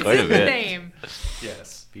 Yeah, It's quite a in the bit. name.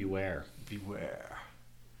 Yes. Beware. Beware.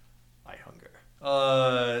 I hunger.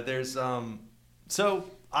 So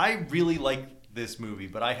I really like this movie,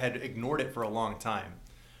 but I had ignored it for a long time.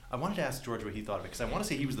 I wanted to ask George what he thought of it, because I want to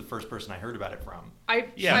say he was the first person I heard about it from. I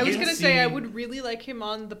Yeah, was he's going to say I seen- would really like him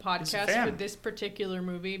on the podcast fan. for this particular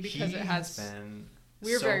movie because it has. been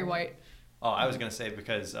We're so- very white. Oh, I was gonna say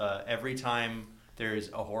because every time there's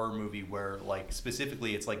a horror movie where, like,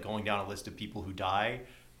 specifically it's like going down a list of people who die,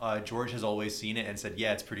 George has always seen it and said,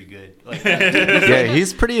 "Yeah, it's pretty good." Like, Yeah,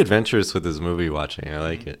 he's pretty adventurous with his movie watching. I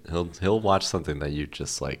like it. He'll watch something that you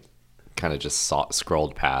just like kind of just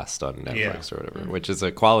scrolled past on Netflix or whatever, which is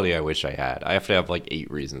a quality I wish I had. I have to have like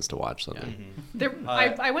 8 reasons to watch something. There,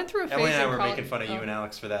 I went through a phase Emily and I in were college. making fun of you and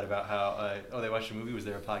Alex for that about how they watched a movie. Was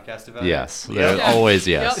there a podcast about Yes, it? there's always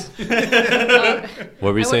yes.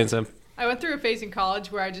 What were you saying, Sam? I went through a phase in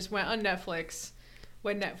college where I just went on Netflix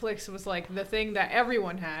when Netflix was like the thing that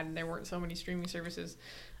everyone had and there weren't so many streaming services.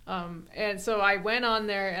 And so I went on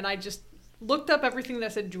there and I just looked up everything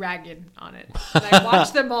that said dragon on it. And I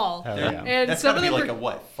watched them all. Hell yeah. And That's some gotta of be them like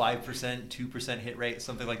were, a what, 5%, 2% hit rate,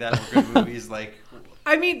 something like that for good movies. Like,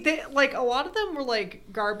 I mean, they, like a lot of them were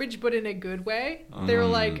like garbage, but in a good way. They were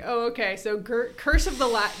like, oh, okay, so Curse of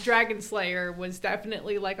the Dragon Slayer was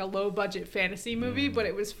definitely like a low budget fantasy movie, but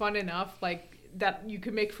it was fun enough, like that you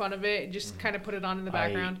could make fun of it and just kind of put it on in the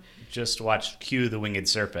background. I just watched Q the Winged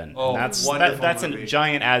Serpent. Oh, that's wonderful that's movie. a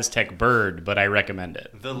giant Aztec bird, but I recommend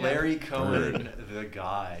it. the Larry Cohen, the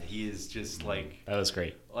god, he is just like That was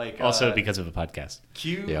great. Like, Also because of a podcast.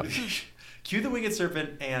 Q. Yep. Q the Winged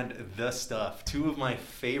Serpent and The Stuff, 2 of my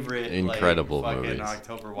favorite Incredible like, fucking movies.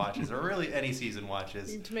 October watches, or really any season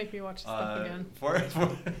watches. To make me watch stuff again.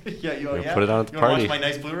 Yeah, you Yeah, put it on at the you wanna party. Watch my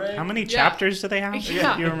nice Blu-ray? How many chapters do they have?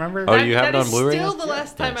 Yeah. Do you remember? Oh, you have it that on is Blu-ray still now? the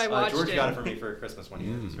last time I watched George it. got it for me for Christmas one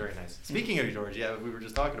year. It was very nice. Speaking of George, yeah, we were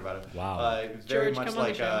just talking about it. Wow. Very George, much come on the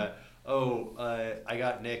like show. I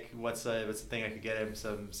got Nick. What's the thing I could get him?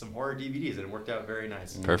 Some horror DVDs, and it worked out very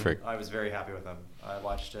nice. Perfect. I was very happy with them. I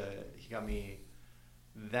watched. He got me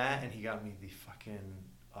that, and he got me the fucking.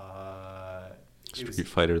 Street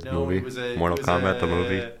Fighter the movie. Mortal Kombat the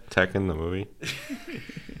movie. Tekken the movie.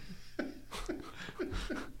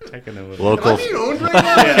 Tekken the movie. Local. Am I being owned right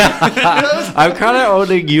now? Yeah. I'm kind of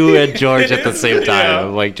owning you and George at the same time. Yeah.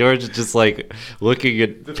 I'm like, George is just like looking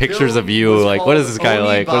at pictures of you. Like, what is this guy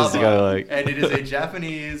like? What is this guy like? And it is a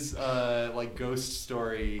Japanese like ghost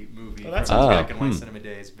story movie from that's back in my cinema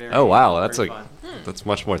days. Very, Oh wow, that's very like fun. that's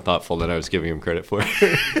much more thoughtful than I was giving him credit for.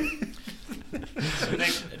 So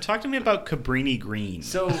Nick, talk to me about Cabrini Green.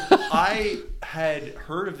 So I had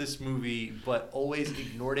heard of this movie, but always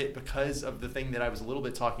ignored it because of the thing that I was a little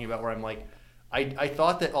bit talking about, where I'm like, I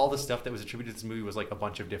thought that all the stuff that was attributed to this movie was like a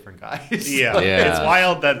bunch of different guys. Yeah, it's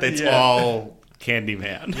wild that it's all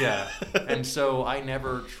Candyman. Yeah, and so I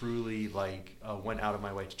never truly like went out of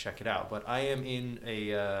my way to check it out. But I am in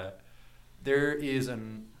a there is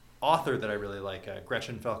an author that I really like,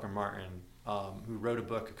 Gretchen Felker Martin, who wrote a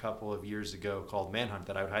book a couple of years ago called Manhunt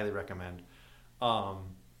that I would highly recommend.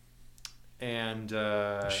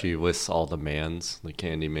 She lists all the mans, the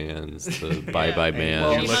Candymans, the Bye-Bye Man,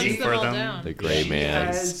 Well, looking for them. the Gray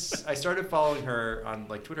Mans. I started following her on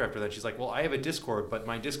like Twitter after that. She's like, well, I have a Discord, but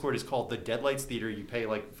my Discord is called the Deadlights Theater. You pay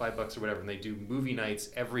like $5 or whatever, and they do movie nights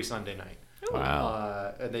every Sunday night.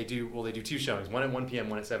 Wow. And they do two showings, one at 1 p.m.,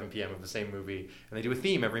 one at 7 p.m. of the same movie, and they do a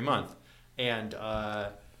theme every month. And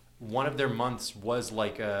one of their months was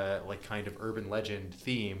like a kind of urban legend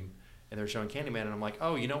theme, and they were showing Candyman, and I'm like,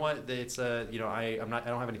 oh, you know what? It's I don't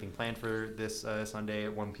have anything planned for this Sunday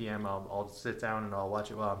at 1 p.m. I'll sit down and I'll watch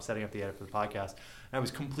it while I'm setting up the edit for the podcast. And I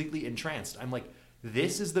was completely entranced. I'm like,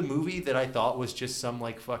 this is the movie that I thought was just some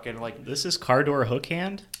like fucking like. This is Car Door Hook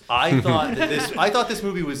Hand. I thought this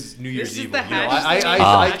movie was New Year's Eve.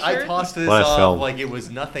 I tossed this What a off film. like it was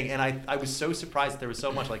nothing, and I was so surprised that there was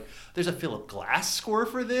so much like. There's a Philip Glass score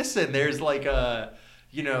for this, and there's like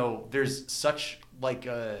there's such like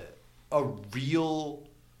a real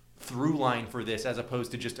through line for this as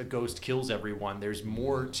opposed to just a ghost kills everyone. There's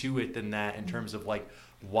more to it than that in terms of like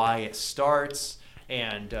why it starts.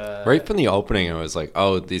 And Right from the opening, I was like,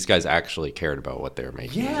 "Oh, these guys actually cared about what they were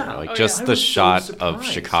making." Yeah. Like Oh, just yeah, I the was so shot of surprised.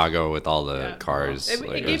 Chicago with all the cars. It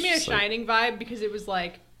like, gave was me a just like- Shining vibe because it was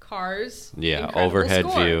like cars. Yeah, incredible overhead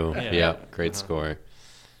score. view. Yeah. Yeah, great score.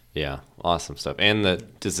 Yeah, awesome stuff. And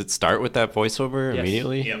does it start with that voiceover Yes.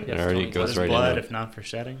 immediately? Yep. It already What goes is right blood into if not for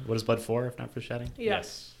shedding? What is blood for if not for shedding?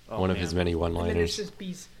 Yes. Oh, one of man. his many And then it's one-liners. just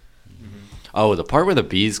bees. Oh, the part where the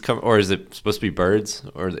bees come, or is it supposed to be birds,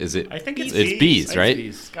 or is it? I think it's bees, right?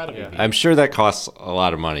 It's gotta be Yeah. bees. I'm sure that costs a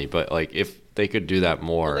lot of money, but like if they could do that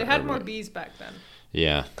more, They had or- more bees back then.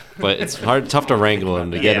 Yeah, but it's tough to wrangle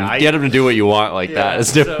them to get Yeah, get them to do what you want like Yeah, that. It's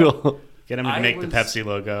so- difficult. Get him to I make the was- Pepsi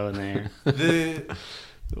logo in there.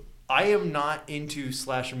 I am not into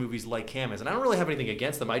slasher movies like Cam is, and I don't really have anything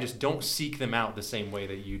against them. I just don't seek them out the same way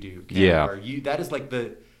that you do. Cam, Yeah. where that is like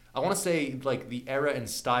I want to say like the era and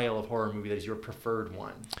style of horror movie that is your preferred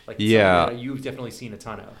one. Like Yeah. something that you've definitely seen a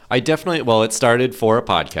ton of. It started for a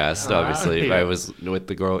podcast, obviously. yeah. I was with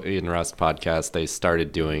the Girl Eating Rust podcast. They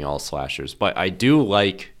started doing all slashers, but I do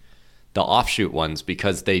like the offshoot ones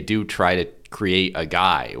because they do try to create a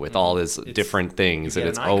guy with all his different things, You and get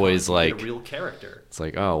it's an icon, always you get like a real character. it's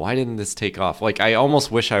like, oh, why didn't this take off? Like I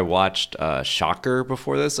almost wish I watched Shocker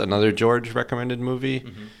before this, another George recommended movie.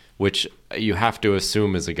 Which you have to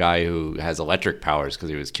assume is a guy who has electric powers because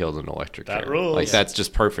he was killed in an electric That chair. rules. Like that's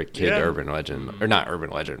just perfect kid Yeah. urban legend, or not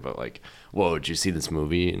urban legend, but like, whoa, did you see this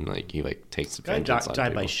movie? And like he like takes Guy vengeance on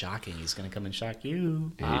died by people. shocking. He's gonna come and shock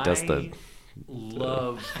you. Yeah, he does the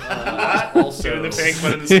Love also. Doing the pig,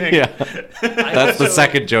 one in the sink. yeah. That's the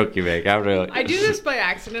second joke you make. I'm really. I do this by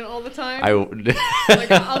accident all the time. I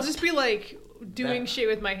Like I'll just be like doing shit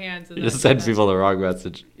with my hands. And just then- send people the wrong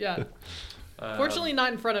message. Yeah. Fortunately,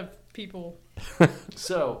 not in front of people.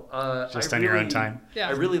 So Just I on your own really- time. Yeah.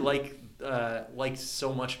 I really liked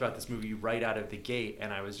so much about this movie right out of the gate,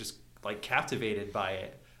 and I was just like captivated by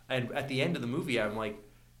it. And at the end of the movie, I'm like,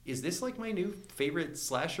 is this like my new favorite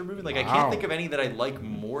slasher movie? Like I Wow. can't think of any that I like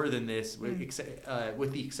more than this, with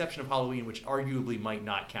the exception of Halloween, which arguably might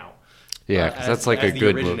not count. Yeah, because as- that's like as a the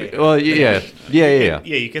good movie. originator. Well, yeah.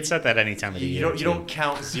 Yeah, you can set that any time of the You year. don't too.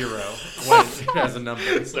 count 0 when it has a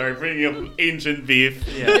number. Sorry, bringing up ancient beef.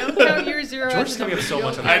 Yeah. Don't count your zero. George as is a coming up so number.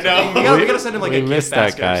 much on I that. know. We gotta send him like We a gift missed that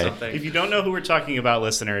basket guy. or something. If you don't know who we're talking about,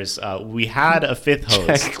 listeners, we had a fifth host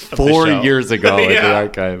Like of the 4 show. years ago in the Yeah.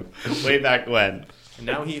 archive. Way back when. And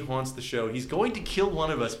now he haunts the show. He's going to kill one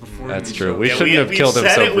of us before. That's we true. show We up. shouldn't have killed him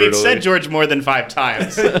so brutally. We've said George more than 5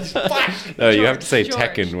 times. No, you have to say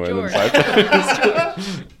Tekken more than 5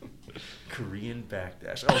 times. Korean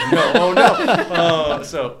backdash. Oh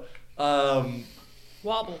no!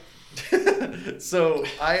 Wobble. So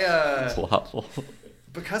I Wobble.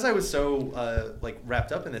 because I was so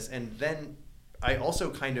wrapped up in this, and then I also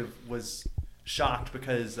kind of was shocked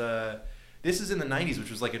because this is in the 90s, which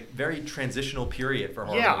was like a very transitional period for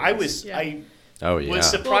horror movies. I Oh yeah. was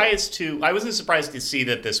surprised to. I wasn't surprised to see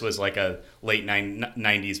that this was like a late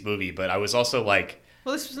 90s movie, but I was also like,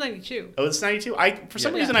 well, this was 92. oh, it's 92. For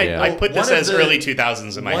some reason, Yeah. I put this One of as the- early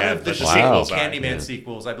 2000s in my head. One of the but sequels, are. Candyman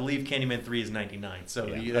sequels, I believe Candyman 3 is 99. So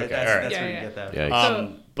Yeah. that's Okay, all right. where Yeah, you yeah. get that. Yeah.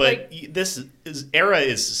 But this era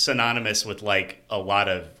is synonymous with like a lot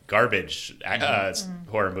of garbage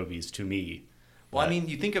horror movies to me. Well, I mean,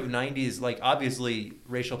 you think of 90s, like obviously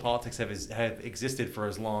racial politics have existed for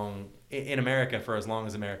as long in America for as long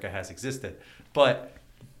as America has existed. But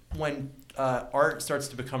when art starts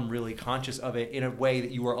to become really conscious of it in a way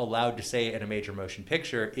that you are allowed to say it in a major motion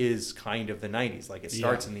picture is kind of the 90s. Like it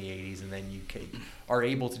starts in the 80s and then you are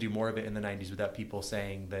able to do more of it in the 90s without people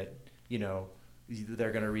saying that, you know,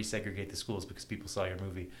 they're going to resegregate the schools because people saw your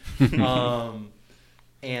movie.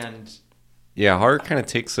 And Yeah, horror kind of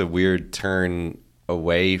takes a weird turn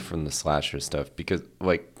away from the slasher stuff because,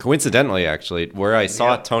 like, coincidentally, actually, where I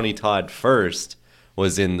saw Tony Todd first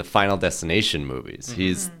was in the Final Destination movies. Mm-hmm.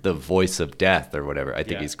 He's the voice of death or whatever I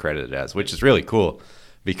think he's credited as, which is really cool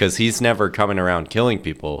because he's never coming around killing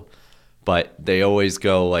people, but they always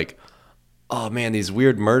go like, oh man, these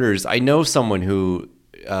weird murders. I know someone who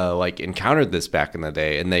encountered this back in the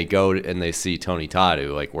day, and they go and they see Tony Todd,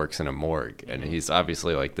 who like works in a morgue, and he's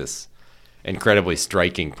obviously like this incredibly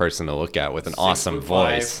striking person to look at with an awesome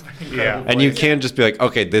voice. And you can't just be like,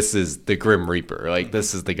 okay, this is the Grim Reaper, like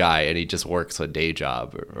this is the guy, and he just works a day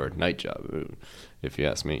job or night job, if you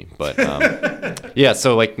ask me. But yeah,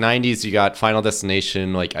 so like 90s, you got Final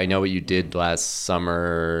Destination, like I Know What You Did Last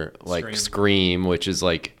Summer, like Scream, which is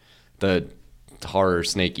like the horror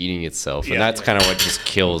snake eating itself, and that's kind of what just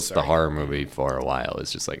kills the horror movie for a while.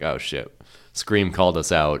 It's just like, oh shit, Scream called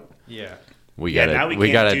us out. We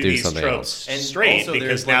gotta do these something tropes else. And straight also because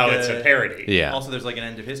there's now like it's a parody. Yeah. Also, there's like an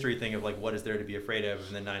end of history thing of like, what is there to be afraid of?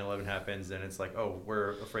 And then 9/11 happens, and it's like, oh,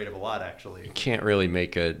 we're afraid of a lot, actually. You can't really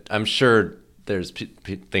make I'm sure there's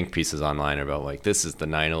think pieces online about like this is the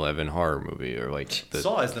 9/11 horror movie or like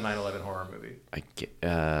Saw is the 9/11 horror movie.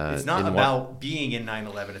 It's not about being in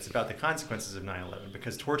 9/11. It's about the consequences of 9/11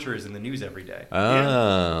 because torture is in the news every day.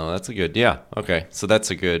 Oh, that's a good. Yeah. Okay. So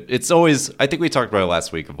that's a good. It's always. I think we talked about it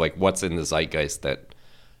last week of like what's in the zeitgeist that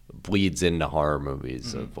bleeds into horror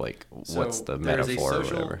movies of like what's the metaphor or there's a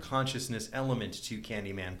social whatever. consciousness element to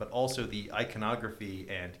Candyman, but also the iconography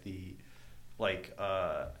and the like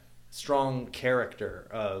strong character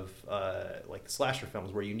of like the slasher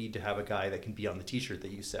films where you need to have a guy that can be on the t-shirt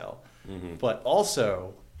that you sell. But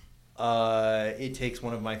also it takes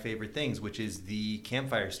one of my favorite things, which is the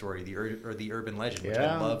campfire story, the urban legend, which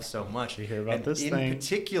I love so much. You hear about and this in thing?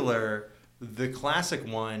 particular, the classic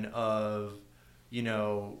one of, you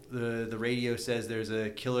know, the radio says there's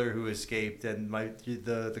a killer who escaped, and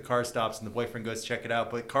the car stops, and the boyfriend goes to check it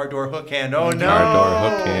out, but car door hook hand. Oh no! Car door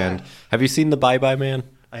hook hand. Have you seen the Bye Bye Man?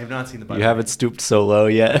 I have not seen the Bye You Bye haven't stooped so low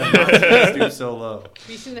yet. I have not seen Stoop so low. Have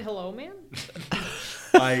you seen the Hello Man?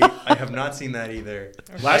 I have not seen that either.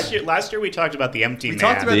 Last year we talked about the Empty Man.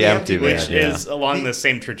 Talked about the Empty Man, which is along the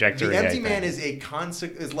same trajectory. The Empty Man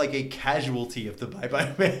is like a casualty of the Bye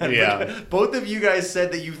Bye Man. Yeah. Both of you guys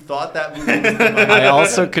said that you thought that movie was the Bye Bye I Man.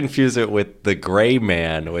 also confuse it with The Gray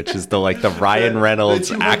Man, which is the Ryan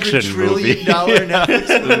Reynolds $200 action movie. trillion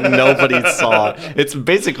Netflix movie. Nobody saw. It's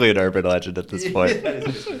basically an urban legend at this point. It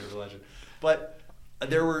is an urban legend. But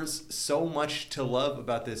there was so much to love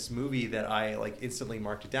about this movie that I like instantly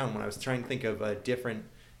marked it down when I was trying to think of different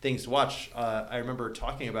things to watch. I remember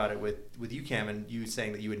talking about it with you, Cam, and you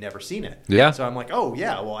saying that you had never seen it. Yeah. So I'm like, oh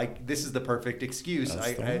yeah, well this is the perfect excuse.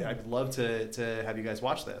 I'd love to have you guys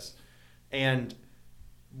watch this. And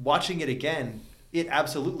watching it again, it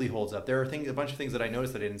absolutely holds up. There are a bunch of things that I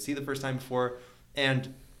noticed that I didn't see the first time before,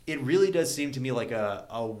 and it really does seem to me like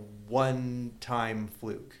a one-time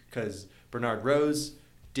fluke because Bernard Rose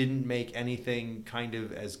didn't make anything kind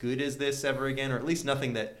of as good as this ever again, or at least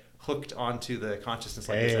nothing that hooked onto the consciousness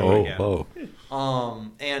like this ever again.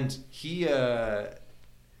 And he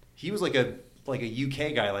was like like a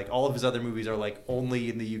UK guy. Like all of his other movies are like only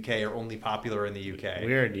in the UK or only popular in the UK.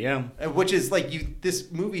 Weird, yeah. Which is like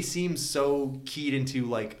this movie seems so keyed into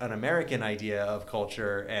like an American idea of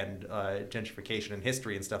culture and gentrification and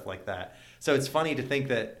history and stuff like that. So it's funny to think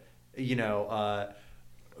that, you know,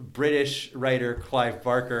 British writer Clive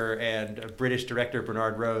Barker and British director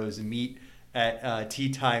Bernard Rose meet at tea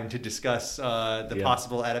time to discuss the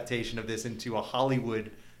possible adaptation of this into a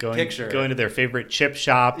Hollywood picture. Going to their favorite chip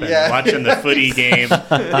shop and watching the footy game.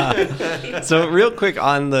 So real quick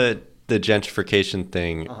on the gentrification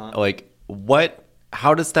thing, like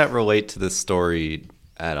how does that relate to the story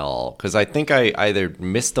at all? Because I think I either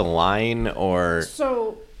missed a line or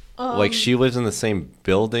like she lives in the same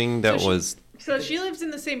building that So she lives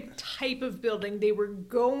in the same type of building. They were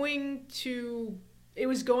going to... It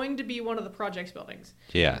was going to be one of the projects buildings.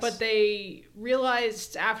 Yes. But they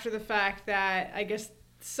realized after the fact that, I guess,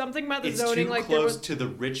 something about the zoning... It's too close to the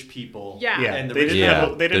rich people. Yeah. And the they didn't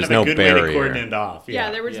have a good way to coordinate it off.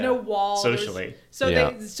 Yeah, there was no wall. Socially. So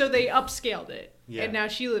they upscaled it. Yeah. And now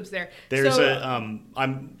she lives there. There's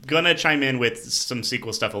I'm going to chime in with some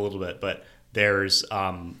sequel stuff a little bit, but there's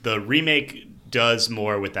the remake does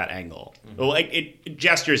more with that angle. Well, like it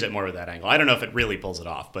gestures it more with that angle. I don't know if it really pulls it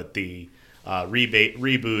off, but the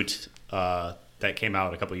reboot that came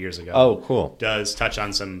out a couple years ago. Oh, cool. Does touch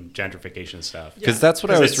on some gentrification stuff. Because that's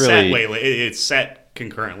what I was it's set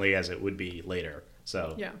concurrently as it would be later.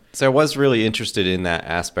 So I was really interested in that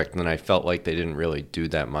aspect, and then I felt like they didn't really do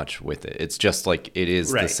that much with it. It's just like it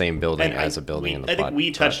is the same building as a building in the plot. I think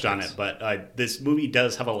we touched on it, but this movie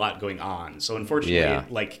does have a lot going on. So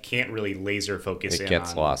unfortunately, it can't really laser focus in on... It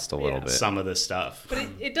gets lost a little bit. Some of the stuff. But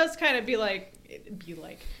it does kind of be like...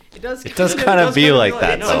 It does kind of be like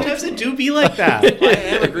that. No. Sometimes it do be like that. I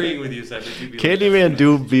am agreeing with you, Seth. Candyman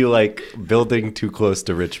do be like building too close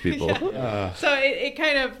to rich people. So it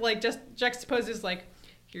kind of like just juxtaposes like,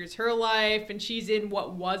 here's her life, and she's in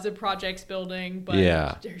what was a projects building, but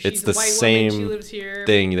she's it's the a white same woman, she lives here.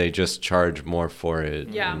 thing. They just charge more for it.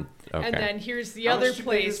 Yeah. And then here's the other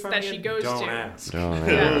place that she goes Don't to. ask.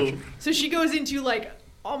 So she goes into like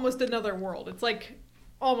almost another world. It's like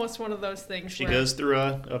almost one of those things. She goes through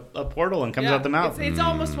a portal and comes out the mouth. It's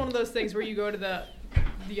almost one of those things where you go to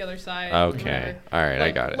the other side. Okay. All right,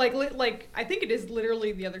 I got it. Like I think it is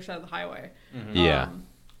literally the other side of the highway. Yeah.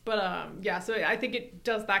 So I think it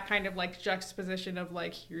does that kind of like juxtaposition of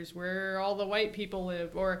like, here's where all the white people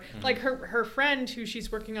live, or like her friend who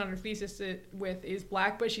she's working on her thesis with is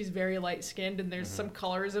black, but she's very light skinned, and there's some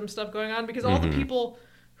colorism stuff going on because all the people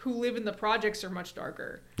who live in the projects are much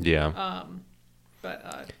darker. Yeah.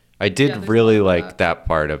 I did really like that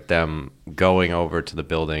part of them going over to the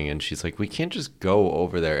building, and she's like, we can't just go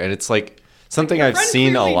over there. And it's like something I've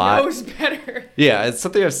seen a lot. Knows better. Yeah, it's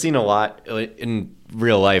something I've seen a lot in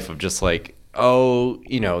real life of just like, oh,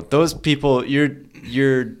 you know, those people, you're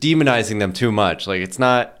demonizing them too much. Like it's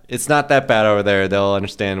not that bad over there. They'll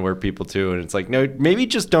understand we're people too. And it's like, no, maybe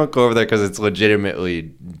just don't go over there because it's legitimately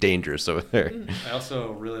dangerous over there. I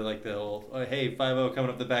also really like the whole, hey, 5-0 coming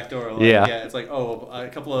up the back door. Like, yeah, it's like, oh, a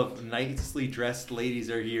couple of nicely dressed ladies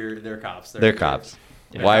are here. They're cops. They're cops.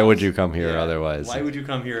 Why would you come here otherwise? Why would you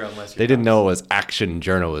come here unless you're They didn't know it was action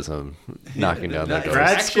journalism knocking down their doors.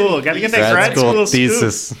 Grad school. Got to get that grad school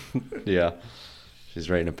thesis. Yeah. She's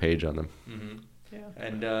writing a page on them.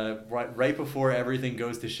 And right before everything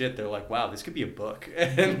goes to shit, they're like, wow, this could be a book.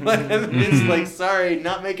 And it's like, sorry,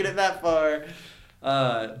 not making it that far.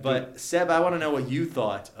 But Seb, I want to know what you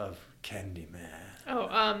thought of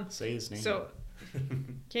Candyman. Say his name. So,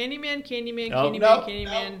 Candyman.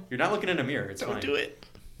 You're not looking in a mirror. It's fine. Don't do it.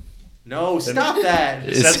 No, stop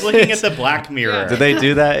that. Seb's looking at the black mirror. Did they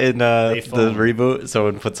do that in the reboot?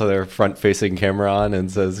 Someone puts their front-facing camera on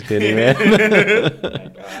and says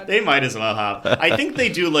Candyman. They might as well have. I think they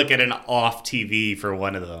do look at an off TV for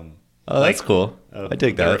one of them. Oh, that's cool. I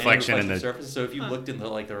dig that. Reflection in the surface. So if you looked in the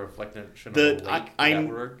reflection of the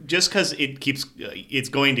lake, just because it's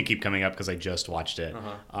going to keep coming up because I just watched it.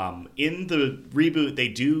 In the reboot, they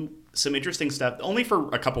do some interesting stuff. Only for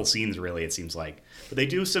a couple scenes, really. It seems like, but they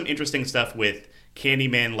do some interesting stuff with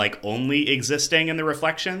Candyman, like only existing in the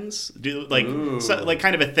reflections. Do like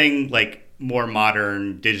kind of a thing like more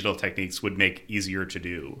modern digital techniques would make easier to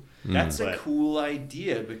do. That's a cool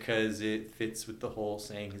idea because it fits with the whole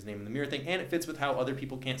saying his name in the mirror thing, and it fits with how other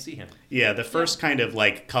people can't see him. Yeah, the first kind of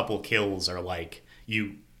like couple kills are like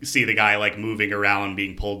you see the guy like moving around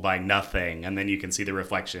being pulled by nothing, and then you can see the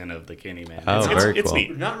reflection of the Candyman. It's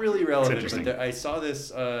neat. Not really relevant, but I saw this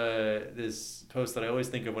this post that I always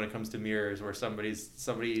think of when it comes to mirrors, where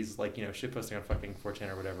somebody's like, you know, shitposting on fucking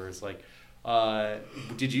 4chan or whatever. Is like,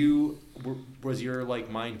 Was your like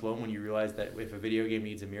mind blown when you realized that if a video game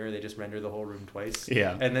needs a mirror, they just render the whole room twice?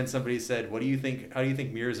 Yeah. And then somebody said, "What do you think? How do you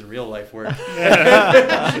think mirrors in real life work?"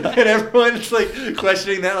 And everyone's like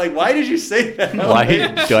questioning that. Like, why did you say that?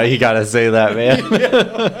 Why you gotta say that,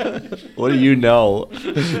 man? What do you know?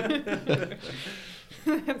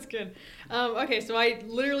 That's good. Okay, so I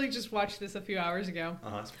literally just watched this a few hours ago.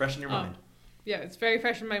 It's fresh in your mind. Yeah, it's very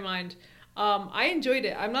fresh in my mind. I enjoyed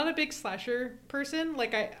it. I'm not a big slasher person.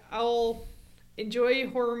 Like I'll enjoy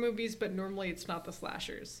horror movies, but normally it's not the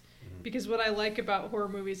slashers. Because what I like about horror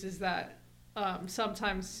movies is that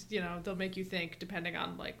sometimes, they'll make you think depending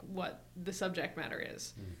on like what the subject matter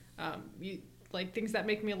is. Like things that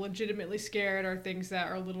make me legitimately scared are things that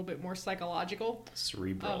are a little bit more psychological.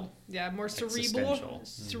 Cerebral. More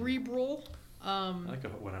cerebral. I like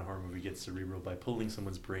when a horror movie gets cerebral by pulling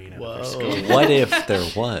someone's brain out Whoa. of their skull. What if there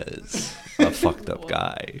was a fucked up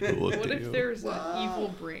guy? What if there's an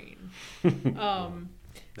evil brain? Now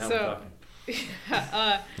we're talking.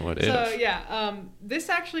 What if? So yeah, this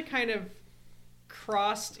actually kind of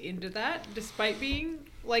crossed into that, despite being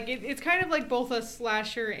like it's kind of like both a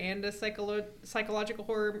slasher and a psychological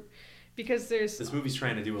horror. Because this movie's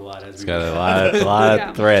trying to do a lot. It's got a lot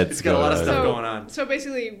of threads. It's got a lot of stuff going on. So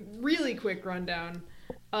basically, really quick rundown.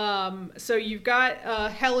 So you've got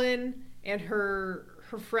Helen and her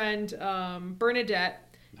friend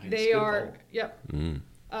Bernadette. Nice, They good are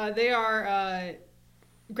poll. they are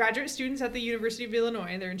graduate students at the University of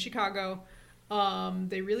Illinois. They're in Chicago.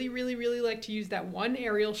 They really, really, really like to use that one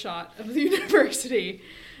aerial shot of the university.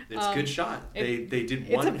 It's a good shot. They did it's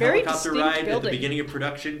one a very helicopter distinct ride at the building. beginning of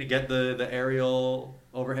production to get the aerial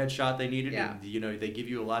overhead shot they needed. Yeah. And, they give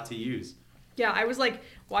you a lot to use. Yeah, I was like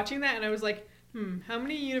watching that and I was like, how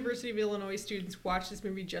many University of Illinois students watch this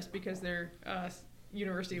movie just because their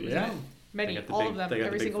university was in it? Many, all of them, They got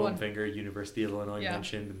every the big single foam one. finger, University of Illinois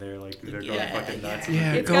mentioned, and they're going fucking nuts.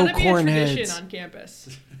 Yeah, It's go gotta be a Cornheads. tradition on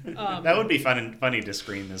campus. That would be fun and funny to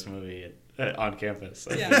screen this movie on campus.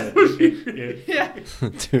 Yeah. Yeah.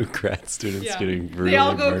 Two grad students Yeah. getting brutally They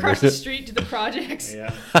all go across the murdered. street to the projects.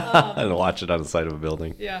 Yeah. And watch it on the side of a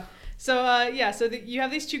building. Yeah. So you have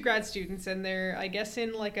these two grad students, and they're, I guess,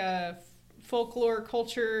 in like a folklore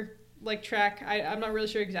culture like track. I'm not really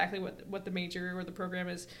sure exactly what the major or the program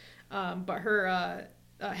is, but her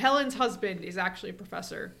Helen's husband is actually a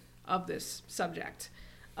professor of this subject,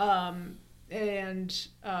 and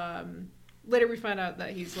later we find out that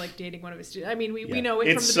he's like dating one of his students. I mean, we know it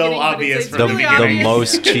It's from so the beginning, obvious but it's from really the The obvious.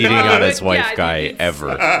 most cheating on his wife Yeah, guy it's-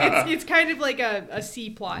 ever. It's kind of like a C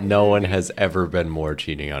plot. No one has ever been more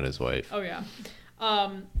cheating on his wife. Oh yeah,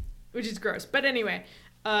 which is gross. But anyway,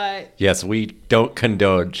 Yes, we don't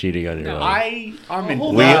condone cheating on your No. wife. I'm in.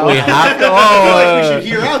 We have to. I feel like we should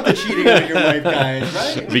hear out the cheating on your wife,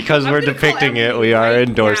 guys, right? Because I'm we're gonna call depicting it, everything we are right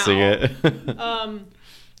endorsing now. it.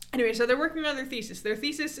 Anyway, so they're working on their thesis. Their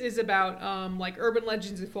thesis is about like urban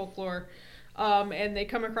legends and folklore. And they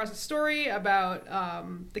come across a story about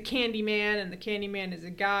the Candyman, and the Candyman is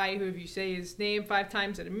a guy who, if you say his name 5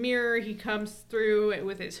 times in a mirror, he comes through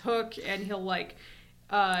with his hook, and he'll like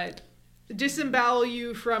disembowel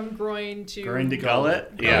you from groin to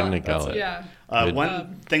gullet. Yeah. Groin to gullet. Yeah.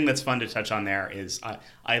 One thing that's fun to touch on there is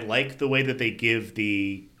I like the way that they give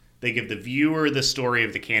the viewer the story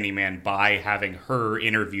of the Candyman by having her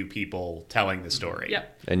interview people telling the story.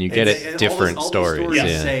 Yep. And you get it different all stories. All the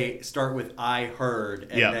stories Yeah. say start with "I heard"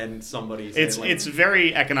 and Yeah. then somebody. Say, It's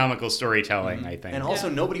very economical storytelling, I think. and also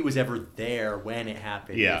nobody was ever there when it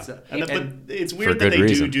happened. Yeah, It's, but it's weird For that good they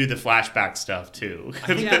reason. do the flashback stuff too.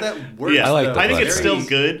 I think that works. Yeah, I like the I think it's flashbacks. still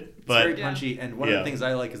good, It's but very punchy. And one of Yeah. the things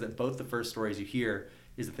I like is that both the first stories you hear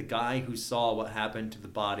is that the guy who saw what happened to the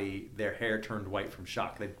body, their hair turned white from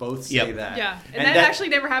shock. They both say Yep. that. Yeah. And that actually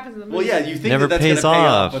never happens in the movie. Well, yeah, you think Never that's pays gonna pay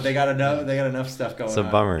off. but they got enough stuff going on. It's a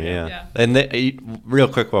bummer, yeah. Yeah. And real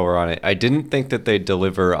quick while we're on it, I didn't think that they'd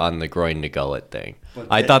deliver on the groin to gullet thing. But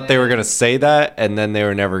I they- thought they were going to say that, and then they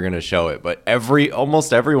were never going to show it. But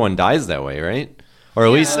almost everyone dies that way, right? Or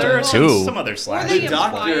at least there are two. some other Or slash. they The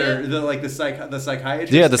imply doctor, it. the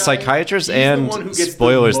psychiatrist. Yeah, the guy, psychiatrist he's the and one who gets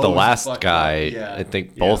spoilers, the most last fucked guy, up. Yeah. I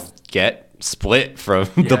think Yeah. both get split from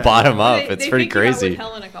the Yeah. bottom up. They It's pretty figured out crazy. with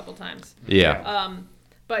Helen a couple times. Yeah.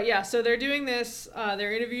 But yeah, so they're doing this.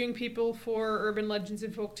 They're interviewing people for urban legends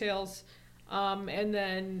and folktales. And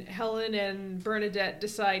then Helen and Bernadette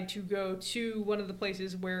decide to go to one of the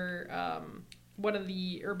places where one of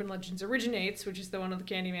the urban legends originates, which is the one of the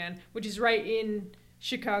Candyman, which is right in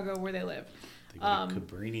Chicago where they live.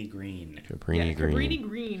 Cabrini Green. Cabrini Green. Cabrini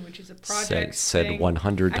Green, which is a project Said thing.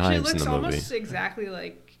 100 Actually, times it in looks the movie. almost exactly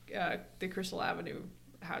like the Crystal Avenue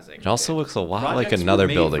housing. It also looks a lot like Projects another were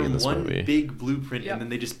made building from in this one movie. big blueprint, Yep. and then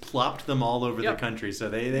they just plopped them all over Yep. the country. So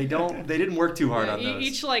they didn't work too hard on those.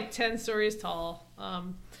 Each like 10 stories tall. What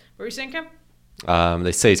were you saying, Kim?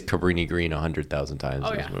 They say Cabrini Green 100,000 times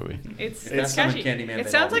in this movie. It's That's catchy. Candyman It they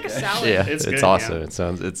sounds all like a do that. salad. Yeah, It's it's good, awesome. yeah. It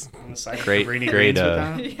sounds it's It's like great. Cabrini Great. Greens with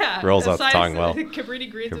that. Yeah, rolls off the besides tongue well. Cabrini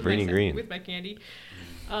Greens Cabrini Green. with my candy.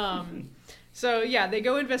 So yeah, they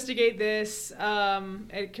go investigate this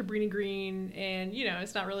at Cabrini Green, and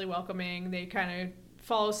it's not really welcoming. They kind of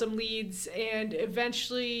follow some leads, and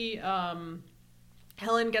eventually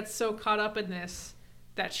Helen gets so caught up in this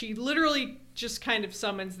that she literally just kind of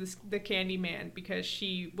summons the Candyman, because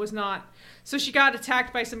she was not. So she got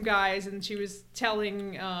attacked by some guys, and she was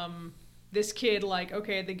telling this kid, like,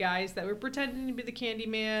 okay, the guys that were pretending to be the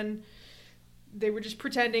Candyman, they were just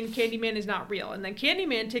pretending. Candyman is not real. And then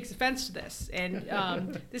Candyman takes offense to this. And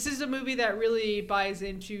this is a movie that really buys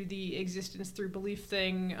into the existence through belief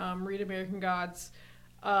thing. Read American Gods.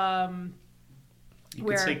 You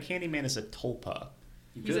could say Candyman is a tulpa.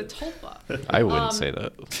 He's a tulpa. I wouldn't say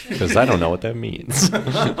that, because I don't know what that means.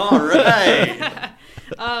 All right.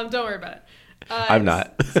 Don't worry about it. I'm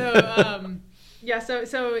not.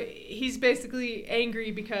 So he's basically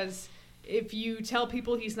angry because if you tell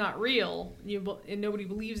people he's not real and nobody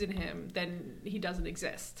believes in him, then he doesn't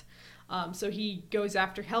exist. So he goes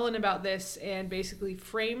after Helen about this and basically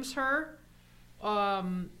frames her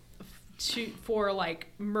for like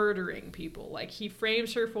murdering people. Like he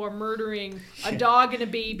frames her for murdering a dog and a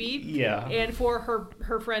baby, and for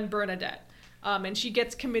her friend Bernadette. And she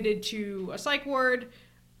gets committed to a psych ward.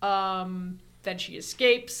 Then she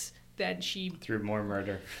escapes. Then she through more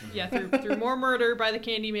murder. Yeah, through more murder by the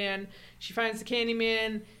Candyman. She finds the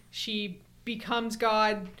Candyman. She becomes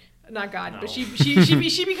God. Not God, but she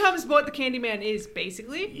becomes what the Candyman is,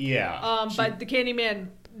 basically. Yeah. But the Candyman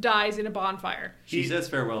dies in a bonfire. She says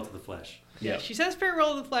farewell to the flesh. Yeah, she says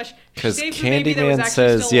farewell to the flesh. Because Candyman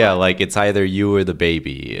says, like it's either you or the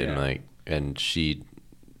baby, and and she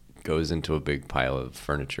goes into a big pile of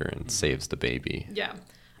furniture and saves the baby. Yeah.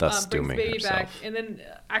 Thus brings dooming the baby herself. back. And then,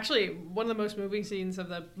 actually, one of the most moving scenes of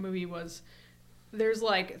the movie was there's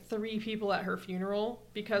like 3 people at her funeral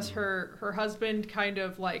because her husband kind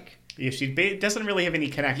of like. Yeah, she doesn't really have any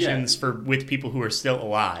connections with people who are still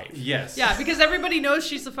alive. Yes. Yeah, because everybody knows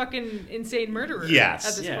she's a fucking insane murderer. Yes.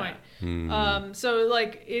 At this point. Hmm. So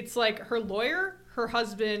like it's like her lawyer, her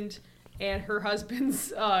husband, and her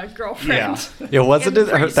husband's girlfriend. Yeah, wasn't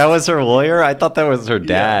it? That was her lawyer. I thought that was her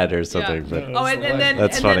dad or something. Yeah. But and then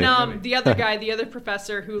funny. the other guy, the other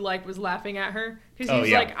professor who like was laughing at her because he was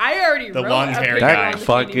yeah. like, I already The wrote long-haired a guy. That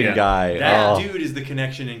fucking guy. That Oh. dude is the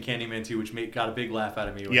connection in Candyman 2, which got a big laugh out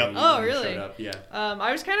of me when he really? showed up. Yeah.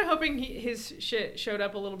 I was kind of hoping his shit showed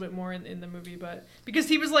up a little bit more in the movie, but because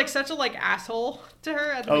he was like such a like asshole to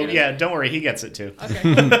her at the beginning. Yeah, don't worry, he gets it too.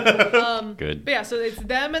 Okay. Good. But yeah, so it's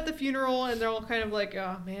them at the funeral, and they're all kind of like,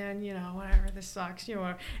 oh man, whatever, this sucks,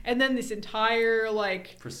 whatever. And then this entire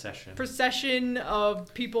like procession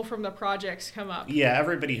of people from the projects come up. Yeah,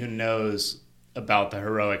 everybody who knows about the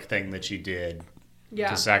heroic thing that she did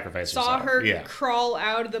to sacrifice herself. Saw her crawl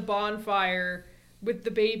out of the bonfire with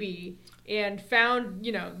the baby and found,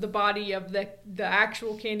 the body of the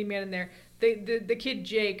actual Candyman in there. The kid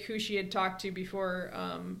Jake, who she had talked to before,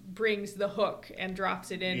 brings the hook and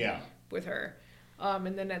drops it in with her.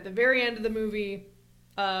 And then at the very end of the movie,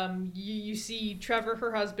 you see Trevor,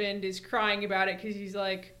 her husband, is crying about it because he's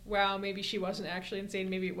like, wow, maybe she wasn't actually insane.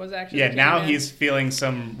 Maybe it was actually the now Candyman. he's feeling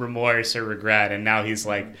some remorse or regret, and now he's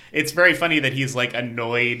like, it's very funny that he's like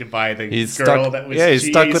annoyed by the girl that was he's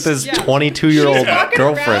stuck with his 22-year-old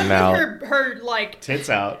girlfriend now. Her like tits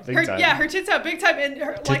out big time. Yeah, her tits out big time, and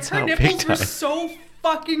her out big nipples were time. so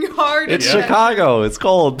fucking hard. It's Chicago. It's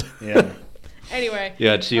cold. Yeah. Anyway.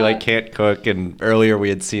 Yeah, she can't cook, and earlier we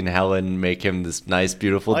had seen Helen make him this nice,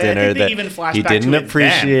 beautiful I dinner think they that even flashed he back to didn't it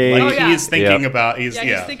appreciate. then. Like, he's thinking about. He's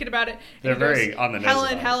thinking about it. They're And he very goes, on the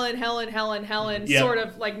nose. Helen, Yep. sort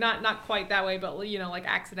of like not quite that way, but like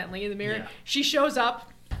accidentally in the mirror. Yeah. She shows up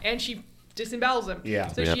and she disembowels him. Yeah.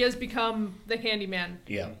 So she has become the Candyman.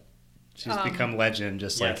 Yeah. She's become legend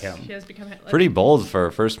just like him. She has become legend. Pretty bold for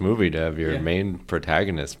a first movie to have your main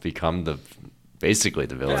protagonist become basically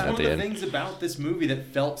the villain at the end. One of the things about this movie that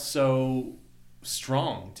felt so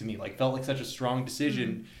strong to me, felt like such a strong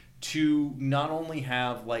decision to not only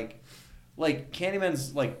have like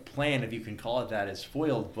Candyman's plan, if you can call it that, is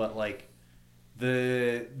foiled, but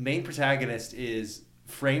the main protagonist is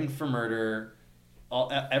framed for murder.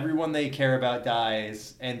 Everyone they care about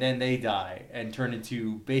dies, and then they die and turn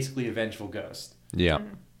into basically a vengeful ghost. Yeah.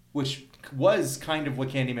 which was kind of what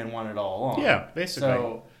Candyman wanted all along. Yeah, basically.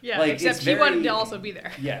 So, Yeah, like, except it's he wanted very- to also be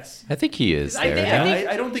there. Yes. I think he is there.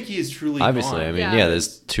 I don't think he is truly Obviously, gone. I mean,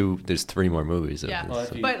 there's 3 more movies. Yeah, Of this,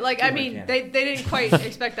 so. but like, I mean, they didn't quite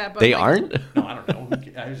expect that. But They like, aren't? No, I don't know.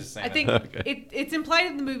 I was just saying. I think Okay. it's implied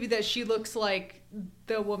in the movie that she looks like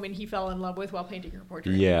the woman he fell in love with while painting her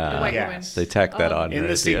portrait. Yeah. the white Yes. woman. They tack that on. In right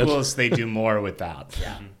the at the end. sequels, they do more with that.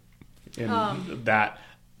 Yeah. In that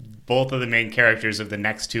both of the main characters of the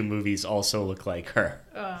next 2 movies also look like her.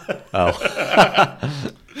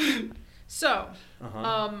 So,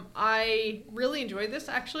 I really enjoyed this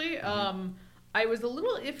actually. I was a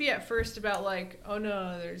little iffy at first about like, oh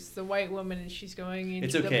no, there's the white woman and she's going into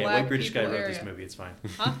It's okay. the A black white British guy people wrote area. this movie. It's fine.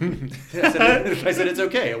 Huh? I said it's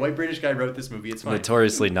okay. A white British guy wrote this movie. It's fine.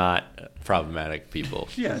 Notoriously not problematic people.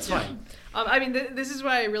 Yeah, it's fine. I mean, this is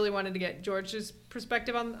why I really wanted to get George's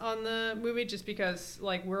perspective on the movie, just because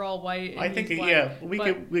like we're all white. And I think he's black. we But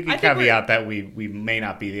could I think caveat that we may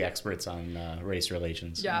not be the experts on race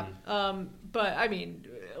relations. Yeah, but I mean,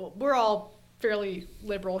 we're all fairly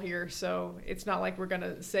liberal here, so it's not like we're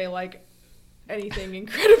gonna say like anything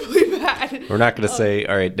incredibly bad. We're not going to say,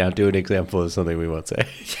 all right, now do an example of something we won't say.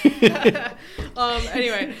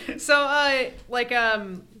 Anyway, so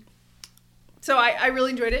so I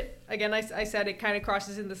really enjoyed it. Again, I said it kind of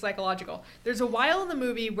crosses into psychological. There's a while in the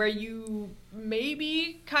movie where you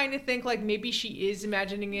maybe kind of think like maybe she is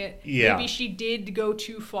imagining it. Yeah. Maybe she did go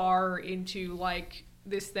too far into like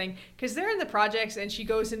this thing, because they're in the projects and she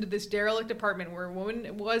goes into this derelict apartment where a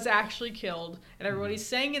woman was actually killed and everybody's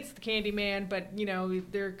saying it's the Candyman, but you know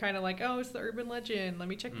they're kind of like, oh, it's the urban legend, let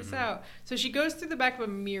me check this out. So she goes through the back of a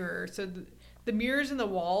mirror. So the mirrors in the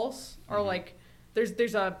walls are like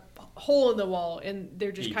there's a hole in the wall and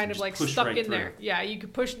they're just You kind can of just like push stuck right in there. through. Yeah, you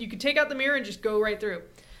could take out the mirror and just go right through.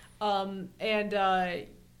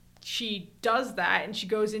 She does that and she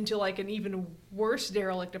goes into like an even worse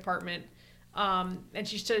derelict apartment. And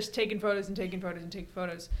she's just taking photos and taking photos and taking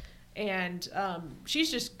photos. And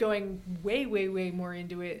she's just going way, way, way more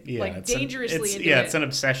into it. Yeah, like dangerously into it. Yeah, it's an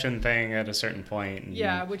obsession thing at a certain point. And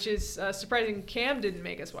Yeah, which is surprising. Cam didn't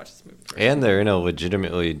make us watch this movie first. And they're in a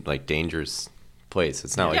legitimately like dangerous place.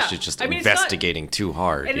 It's not like Yeah. she's just I mean, it's not- investigating too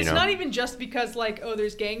hard. And you it's know? not even just because like, oh,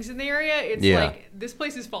 there's gangs in the area. It's Yeah. like this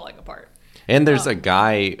place is falling apart. And there's a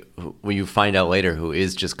guy who you find out later who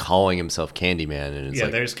is just calling himself Candyman, and it's yeah,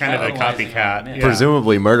 like there's kind of a Catalyzing copycat. on it. Yeah.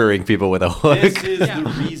 presumably murdering people with a hook. This is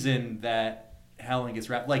the reason that Helen gets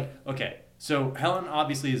wrapped. Like, okay, so Helen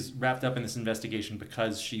obviously is wrapped up in this investigation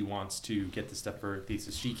because she wants to get this stuff for her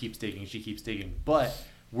thesis. She keeps digging. But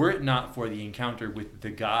were it not for the encounter with the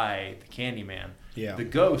guy, the Candyman, the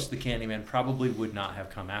ghost, the Candyman, probably would not have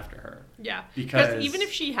come after her. Yeah, Because even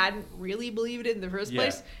if she hadn't really believed it in the first Yeah.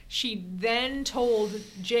 place, she then told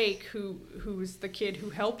Jake, who's the kid who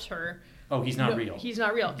helped her. Oh, he's not no, real. He's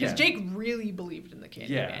not real. Because Yeah. Jake really believed in the Candyman.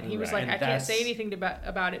 Yeah, He was right. like, And I can't that's- say anything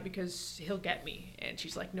about it because he'll get me. And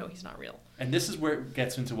she's like, no, he's not real. And this is where it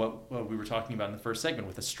gets into what we were talking about in the first segment,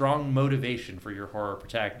 with a strong motivation for your horror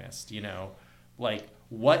protagonist. You know, like,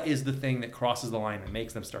 what is the thing that crosses the line that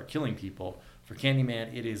makes them start killing people? For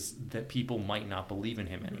Candyman, it is that people might not believe in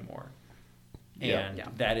him anymore. And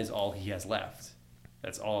that is all he has left.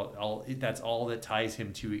 That's all that tethers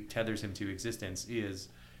him to existence, is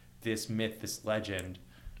this myth, this legend.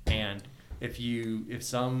 And if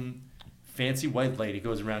some fancy white lady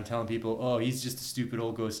goes around telling people, oh, he's just a stupid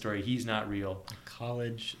old ghost story, he's not real.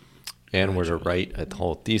 College. And were to write a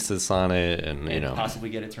whole thesis on it, and you know, possibly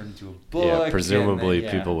get it turned into a book. Yeah, presumably and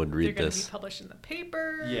then, people would read They're going to this. be published in the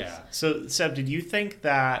papers. Yeah. So, Seb, did you think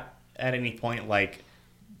that at any point, like,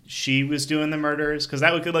 she was doing the murders? Because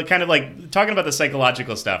that would like, kind of like talking about the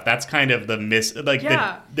psychological stuff. That's kind of the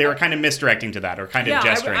they were kind of misdirecting to that, or kind of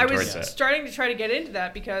gesturing I towards was it. starting to try to get into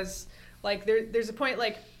that because, like, there's a point,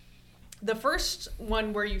 like, the first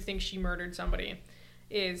one where you think she murdered somebody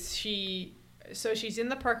is she's in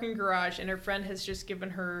the parking garage and her friend has just given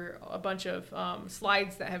her a bunch of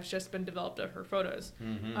slides that have just been developed of her photos,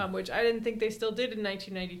 which I didn't think they still did in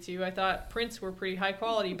 1992. I thought prints were pretty high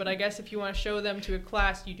quality, but I guess if you want to show them to a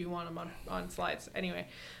class, you do want them on slides. Anyway,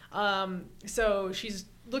 so she's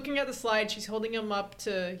looking at the slide, she's holding them up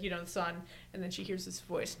to, the sun, and then she hears this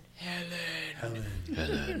voice, Helen.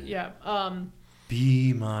 Yeah.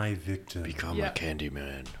 Be my victim. Become a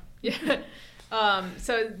Candyman. Yeah.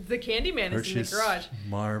 So the Candyman is in the garage.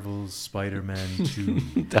 Marvel's Spider-Man 2.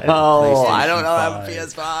 Oh, I don't know. I have a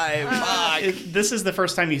PS5. Fuck. This is the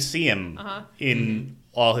first time you see him in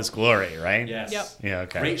all his glory, right? Yes. Yep. Yeah.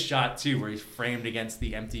 Okay. Great shot too, where he's framed against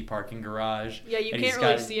the empty parking garage. Yeah, you and can't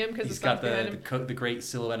really see him 'cause he's the got sun's behind him. the great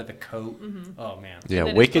silhouette of the coat. Oh man. Yeah, then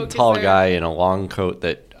his wicked focus tall there. guy in a long coat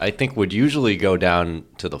that I think would usually go down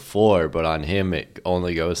to the floor, but on him it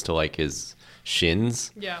only goes to like his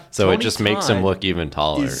shins. Yeah. So Tony it just makes him Todd look even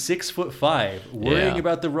taller. He's 6'5", worrying Yeah.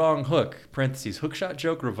 about the wrong hook. Parentheses, hook shot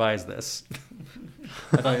joke, revise this.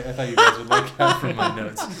 I thought you guys would like that from my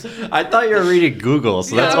notes. I thought you were reading Google,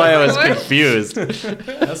 so that's Yeah, why I I was was like, confused.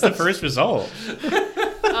 That's the first result.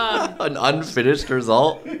 An unfinished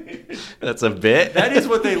result? That's a bit? That is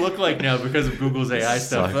what they look like now because of Google's AI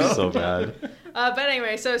stuff. Sucks so bad. But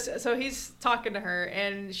anyway, so he's talking to her,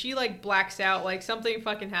 and she like blacks out. Like something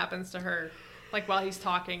fucking happens to her, like while he's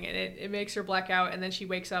talking, and it makes her black out. And then she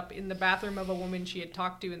wakes up in the bathroom of a woman she had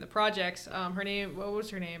talked to in the projects. Her name, what was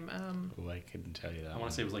her name? Oh, I couldn't tell you that. I want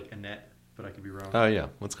to say it was like Annette, but I could be wrong. Oh, yeah.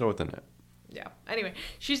 Let's go with the net. Yeah. Anyway,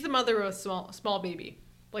 she's the mother of a small baby,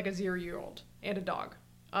 like a 0-year-old, and a dog,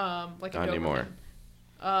 like a Not anymore.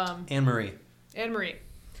 Doberman. Anne-Marie. Anne-Marie.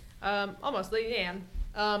 Almost, like Anne.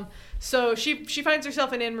 So she finds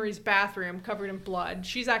herself in Anne-Marie's bathroom covered in blood.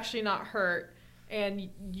 She's actually not hurt. And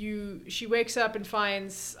she wakes up and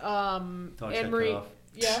finds Anne-Marie.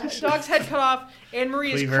 Yeah, dog's head cut off.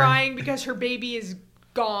 Anne-Marie is Cleaver. crying because her baby is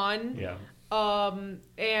gone. Yeah.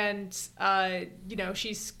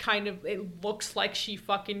 She's kind of, it looks like she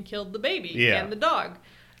fucking killed the baby Yeah. and the dog.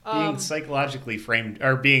 Being psychologically framed,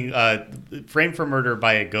 or being framed for murder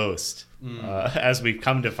by a ghost, as we've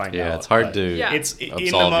come to find out. Yeah, it's hard But to Yeah. It's in the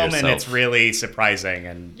absolve moment. yourself. It's really surprising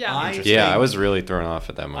and Yeah. interesting. Yeah, I was really thrown off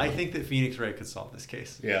at that I moment. think that Phoenix Wright could solve this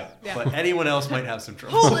case. Yeah. Yeah. But anyone else might have some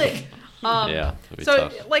trouble. Hold it! Yeah, it'd be So,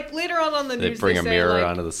 tough. like, later on the They news, bring a say, mirror like,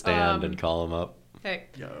 onto the stand and call him up. Hey.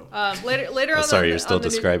 Yo. Later Oh, on. sorry, on you're the- still on the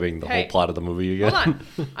describing the Hey, whole plot of the movie again? Hold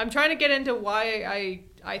on. I'm trying to get into why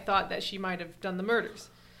I thought that she might have done the murders.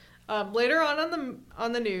 Later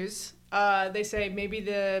on the news, they say maybe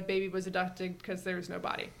the baby was abducted because there was no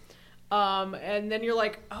body. And then you're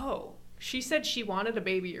like, oh, she said she wanted a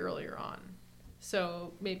baby earlier on.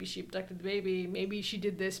 So maybe she abducted the baby. Maybe she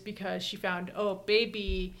did this because she found, oh,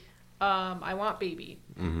 baby, I want baby.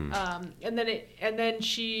 Mm-hmm. And then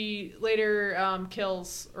she later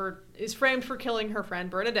kills or is framed for killing her friend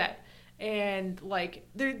Bernadette. And like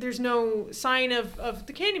there's no sign of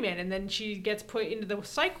the Candyman. And then she gets put into the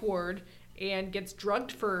psych ward and gets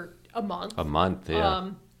drugged for a month. A month,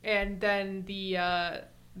 yeah. And then the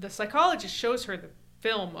psychologist shows her the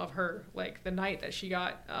film of her, like the night that she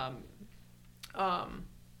got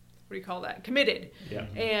what do you call that? Committed. Yeah.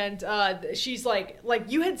 And she's like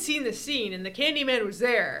you had seen the scene, and the Candyman was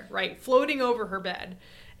there, right, floating over her bed,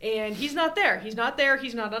 and he's not there. He's not there.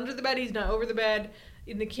 He's not under the bed. He's not over the bed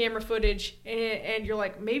in the camera footage. And you're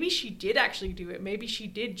like, maybe she did actually do it. Maybe she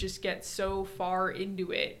did just get so far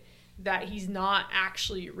into it that he's not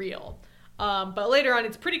actually real. But later on,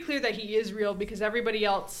 it's pretty clear that he is real because everybody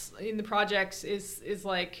else in the projects is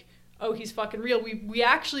like, oh, he's fucking real. We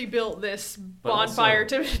actually built this bonfire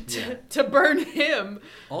to burn him.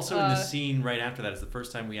 Also, in the scene right after that is the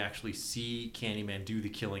first time we actually see Candyman do the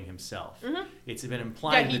killing himself. Mhm. It's been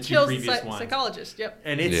implied in he the two kills previous the ones. psychologist. Yep.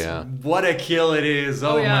 And it's Yeah. what a kill it is.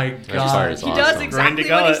 Oh, yeah. my That god. part is He does awesome. exactly Grind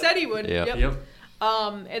to what he gut. said he would. Yep. Yep.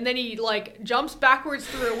 And then he like jumps backwards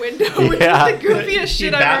through a window, which Yeah. is the goofiest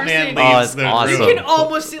shit I've ever Batman seen. Oh, leaves it's the awesome. room. You can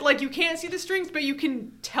almost see, like, you can't see the strings, but you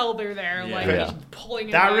can tell they're there. Yeah. Like, Yeah. he's pulling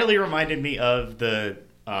it That back. really reminded me of the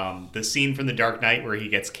scene from The Dark Knight where he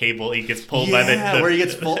gets pulled by the where he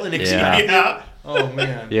gets Fulton Yeah. Yeah. Oh,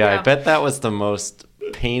 man. Yeah, Yeah. I bet that was the most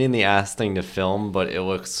pain in the ass thing to film, but it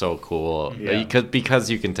looks so cool. Yeah. Because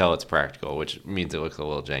you can tell it's practical, which means it looks a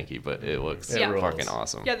little janky, but it looks Yeah. fucking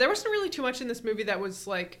awesome. Yeah, there wasn't really too much in this movie that was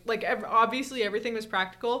obviously everything was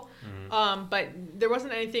practical, but there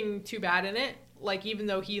wasn't anything too bad in it. Like, even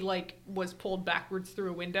though he was pulled backwards through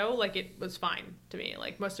a window, like, it was fine to me.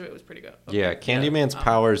 Like, most of it was pretty good. Yeah, Candyman's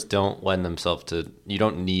powers don't lend themselves to. You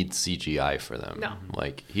don't need CGI for them. No.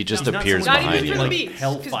 Like he just He's not appears someone Not behind even you. for the like bees,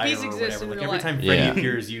 Hellfire 'cause bees or exist whatever. in Like real every life. time Freddy Yeah.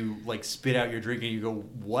 appears, you like spit out your drink and you go,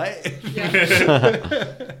 "What?" Yeah.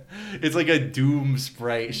 It's like a Doom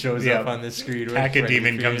sprite shows Yeah. up on the screen. when Pack a Freddy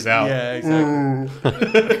demon appears. comes out. Yeah, exactly.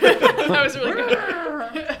 That was really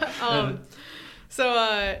good.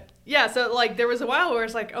 So like there was a while where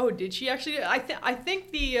it's like, oh, did she actually? I think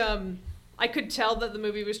I could tell that the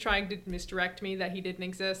movie was trying to misdirect me that he didn't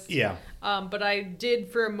exist. Yeah. But I did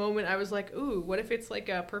for a moment. I was like, ooh, what if it's like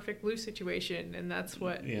a Perfect Blue situation, and that's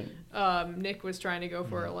what Nick was trying to go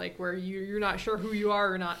for, like where you're not sure who you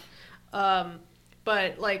are or not.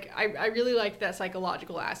 But like I really liked that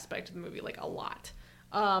psychological aspect of the movie, like a lot.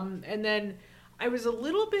 And then I was a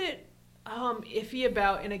little bit iffy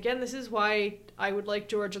about, and again, this is why I would like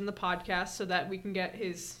George on the podcast so that we can get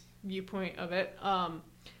his viewpoint of it.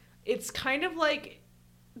 It's kind of like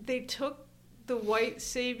they took the white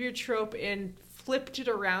savior trope and flipped it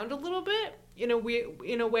around a little bit in a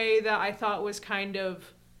way that I thought was kind of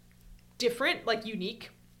different, like unique.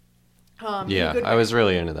 I was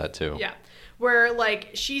really into that too. Yeah, where like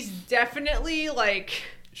she's definitely like.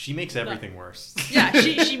 She makes everything worse. Yeah,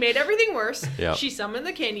 she made everything worse. Yep. She summoned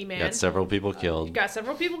the Candyman. Got several people killed.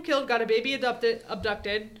 Got a baby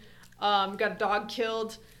abducted. Got a dog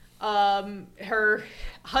killed. Her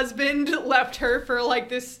husband left her for like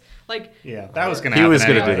this, like. Yeah, that was gonna happen. He was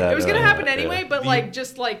gonna anyway. do that. It was gonna happen anyway, but like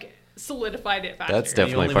just like solidified it faster. That's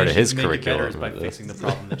definitely part of his curriculum. Is by fixing the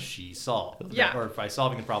problem that she solved. Yeah. Or by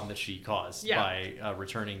solving the problem that she caused by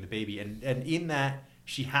returning the baby, and in that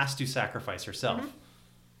she has to sacrifice herself. Mm-hmm.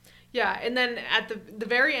 Yeah, and then at the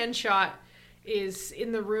very end shot is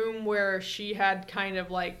in the room where she had kind of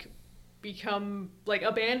like become like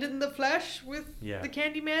abandoned the flesh with the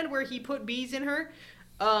Candyman, where he put bees in her.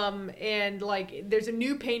 And like there's a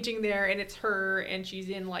new painting there, and it's her, and she's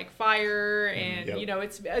in like fire, and you know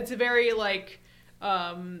it's a very like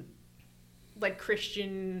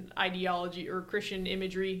Christian ideology or Christian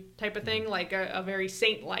imagery type of thing, like a very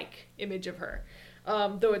saint-like image of her.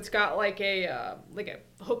 Though it's got like a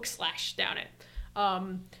hook slash down it.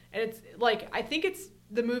 And it's like, I think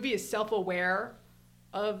the movie is self-aware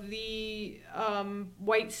of the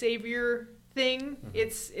white savior thing. Mm-hmm.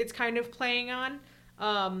 It's kind of playing on.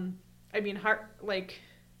 I mean,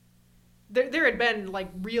 there had been like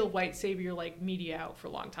real white savior like media out for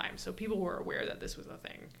a long time, so people were aware that this was a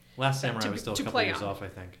thing. Last Samurai was still a couple years off, I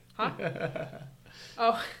think.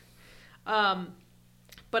 Huh?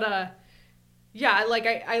 Yeah, like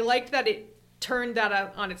I liked that it turned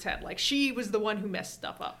that on its head. Like she was the one who messed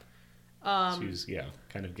stuff up. She was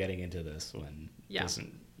kind of getting into this when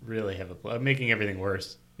doesn't really have making everything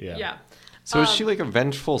worse. Yeah. So is she like a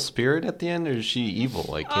vengeful spirit at the end, or is she evil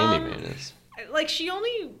like Candyman is? Like she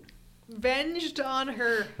only venged on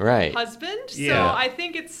her husband, so I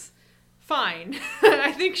think it's fine.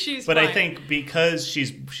 I think she's fine. I think because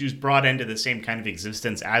she's brought into the same kind of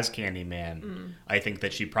existence as Candyman, I think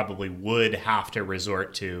that she probably would have to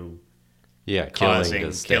resort to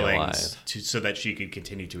causing killings so that she could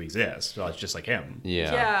continue to exist. Well, it's just like him.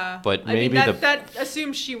 Yeah. But maybe that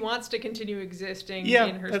assumes she wants to continue existing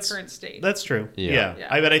in her current state. That's true. Yeah.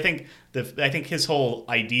 But I think his whole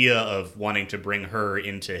idea of wanting to bring her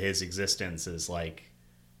into his existence is like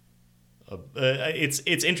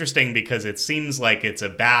it's interesting because it seems like it's a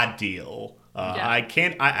bad deal.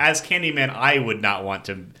 As Candyman, I would not want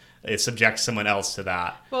to subject someone else to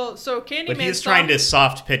that. Well, so Candyman, but he's trying to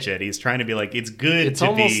soft pitch it. He's trying to be like, it's good. It's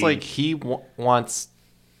almost like he wants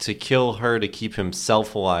to kill her to keep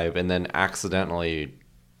himself alive, and then accidentally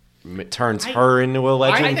turns her into a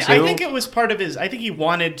legend too. I think it was part of his. I think he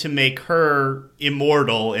wanted to make her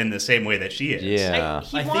immortal in the same way that she is. Yeah,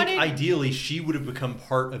 I think ideally she would have become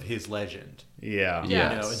part of his legend. Yeah. You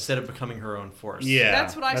know, instead of becoming her own force. Yeah.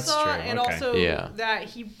 That's what I saw. True. And also that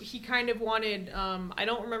he kind of wanted, I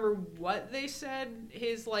don't remember what they said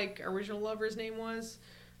his like original lover's name was.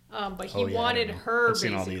 But he wanted her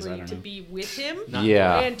basically to be with him.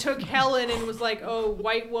 And took Helen and was like, oh,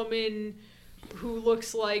 white woman who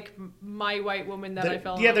looks like my white woman that I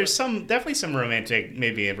fell in love there's with. definitely some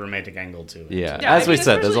romantic angle to it. Yeah, as we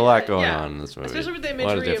said, there's a lot going on in this movie. Especially with the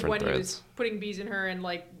imagery of when he was putting bees in her and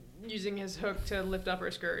like using his hook to lift up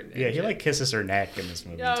her skirt. Yeah, he like kisses her neck in this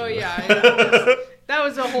movie. Oh too. that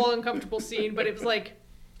was a whole uncomfortable scene, but it was like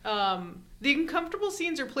the uncomfortable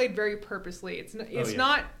scenes are played very purposely. It's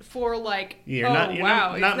not for like you're not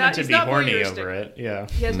meant to be horny over it. Yeah,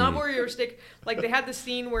 it's not voyeuristic. Like they had the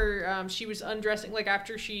scene where she was undressing, like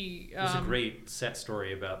after she. There's a great set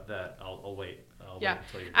story about that. I'll wait. Wait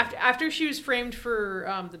until you're after she was framed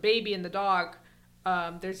for the baby and the dog.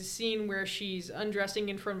 There's a scene where she's undressing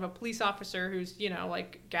in front of a police officer who's,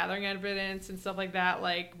 like gathering evidence and stuff like that.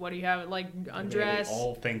 Like, what do you have? Like, undress. They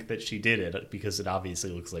all think that she did it because it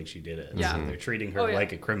obviously looks like she did it. Yeah. So they're treating her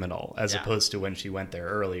like a criminal as opposed to when she went there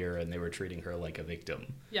earlier and they were treating her like a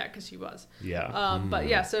victim. Yeah, because she was. Yeah. But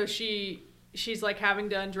yeah, so she's like having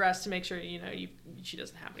to undress to make sure, she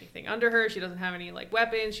doesn't have anything under her. She doesn't have any like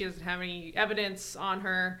weapons. She doesn't have any evidence on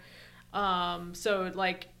her. So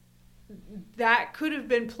like, that could have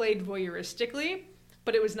been played voyeuristically,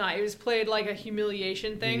 but it was not. It was played like a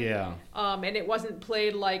humiliation thing. Yeah. And it wasn't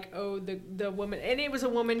played like, oh, the woman, and it was a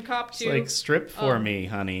woman cop too. It's like, strip for me,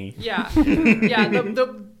 honey. Yeah. Yeah.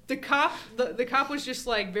 The cop was just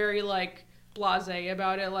like very like blasé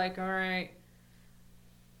about it. Like, all right,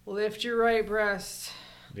 lift your right breast,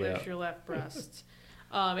 lift your left breast.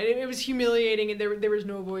 It was humiliating, and there was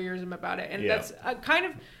no voyeurism about it. And that's kind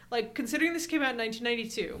of like, considering this came out in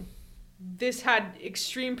 1992, this had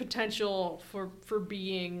extreme potential for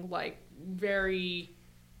being like very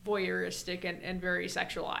voyeuristic and very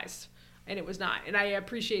sexualized, and it was not. And I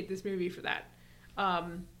appreciate this movie for that.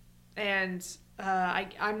 I'm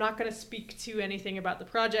not going to speak to anything about the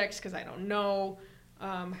projects because I don't know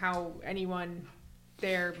how anyone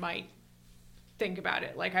there might think about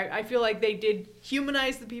it. Like, I feel like they did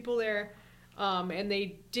humanize the people there, and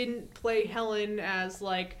they didn't play Helen as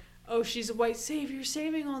like, oh, she's a white savior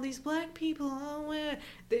saving all these black people. Oh,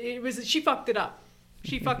 she fucked it up.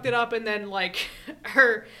 She fucked it up, and then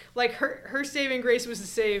her saving grace was to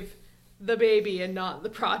save the baby and not the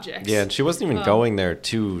projects. Yeah, and she wasn't even going there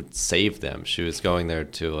to save them. She was going there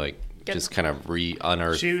to just kind of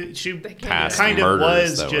unearth. She past kind of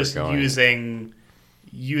murders was just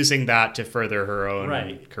using that to further her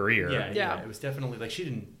own career. Yeah, it was definitely like she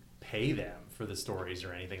didn't pay them for the stories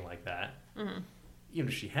or anything like that. Mm-hmm. Even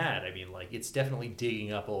if she had, I mean, like, it's definitely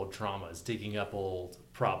digging up old traumas, digging up old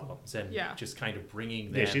problems, and just kind of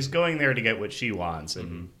bringing them. Yeah, she's going there to get what she wants,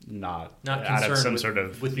 and not out of some sort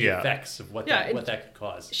of with the effects of what that could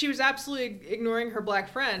cause. She was absolutely ignoring her black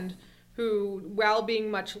friend, who, while being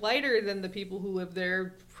much lighter than the people who lived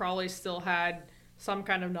there, probably still had some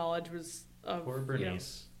kind of knowledge of Poor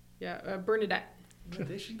Bernice. Bernadette.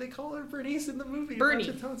 They call her Bernice in the movie Bernie.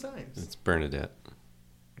 a bunch of times. It's Bernadette.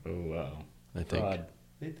 Oh wow. I think.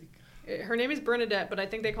 Her name is Bernadette, but I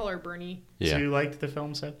think they call her Bernie. Yeah. So you liked the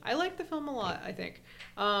film, Seth? I liked the film a lot, I think.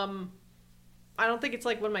 I don't think it's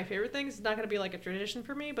like one of my favorite things. It's not going to be like a tradition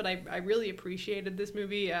for me, but I really appreciated this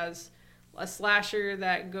movie as a slasher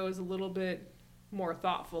that goes a little bit more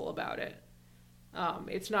thoughtful about it.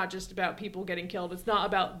 It's not just about people getting killed. It's not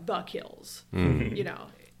about the kills, you know.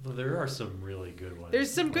 Well, there are some really good ones.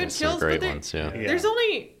 There's some good kills, some great ones, there's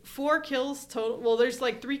only 4 kills total. Well, there's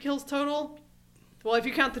like 3 kills total. Well, if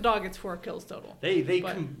you count the dog, it's 4 kills total.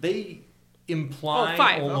 They imply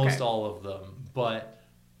 5, almost all of them, but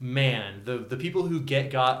man, the people who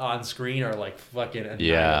got on screen are like fucking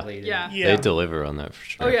annihilated. Yeah. They deliver on that for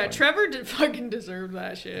sure. Oh yeah, Trevor fucking deserved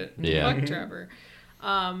that shit. Yeah. Fuck Trevor.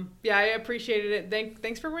 I appreciated it.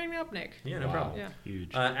 Thanks for bringing me up, Nick. Yeah, no problem. Yeah. Huge.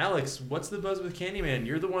 Alex, what's the buzz with Candyman?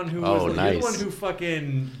 You're the one who nice. You're the one who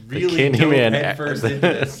fucking really dove Candyman headfirst into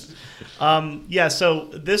this. So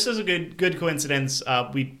this is a good coincidence.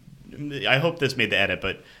 I hope this made the edit,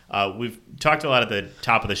 but we've talked a lot at the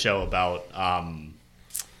top of the show about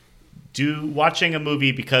watching a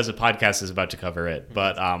movie because a podcast is about to cover it.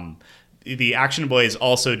 But the Action Boys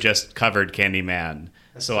also just covered Candyman.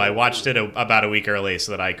 So I watched it about a week early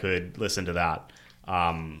so that I could listen to that.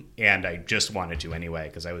 And I just wanted to anyway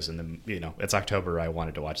because I was in it's October. I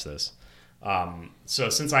wanted to watch this. So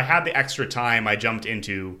since I had the extra time, I jumped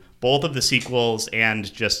into both of the sequels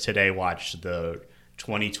and just today watched the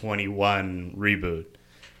 2021 reboot.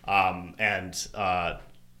 I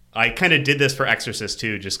kind of did this for Exorcist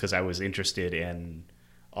too, just because I was interested in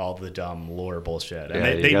all the dumb lore bullshit.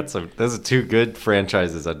 And you got some. Those are 2 good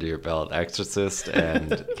franchises under your belt: Exorcist and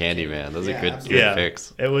Candyman. Those are good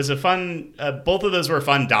picks. It was a fun. Both of those were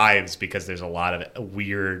fun dives because there's a lot of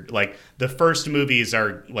weird. Like the first movies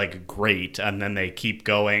are like great, and then they keep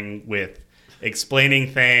going with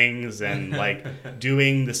explaining things and like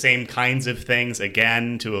doing the same kinds of things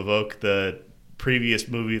again to evoke the previous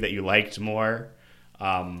movie that you liked more.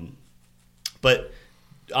 But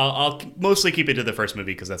I'll mostly keep it to the first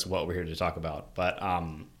movie because that's what we're here to talk about. But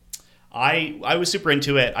I was super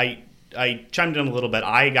into it. I chimed in a little bit.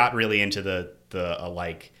 I got really into the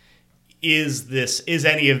is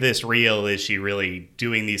any of this real? Is she really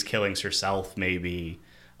doing these killings herself? Maybe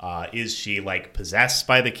is she like possessed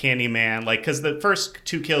by the Candyman? Like because the first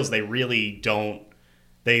 2 kills they really don't.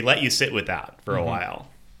 They let you sit with that for a while.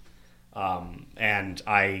 And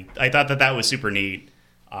I thought that was super neat.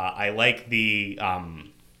 I like the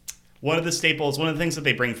one of the staples, one of the things that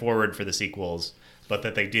they bring forward for the sequels, but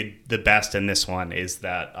that they did the best in this one is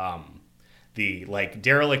that the like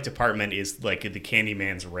derelict apartment is like the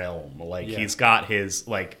Candyman's realm. Like he's got his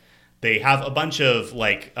like they have a bunch of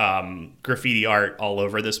like graffiti art all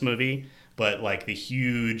over this movie, but like the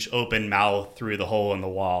huge open mouth through the hole in the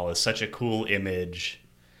wall is such a cool image,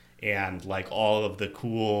 and like all of the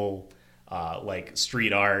cool like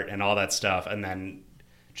street art and all that stuff, and then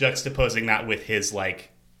juxtaposing that with his like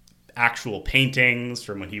actual paintings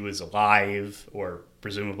from when he was alive or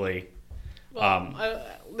presumably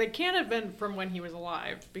They can't have been from when he was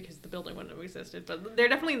alive because the building wouldn't have existed, but they're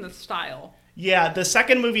definitely in the style. Yeah, the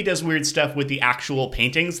second movie does weird stuff with the actual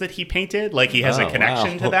paintings that he painted. Like, he has a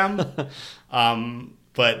connection to them.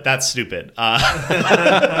 But that's stupid. But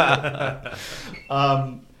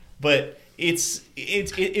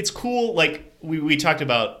it's cool. Like, we talked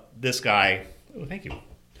about this guy. Oh, thank you.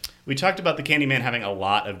 We talked about the Candyman having a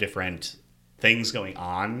lot of different things going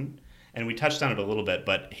on, and we touched on it a little bit,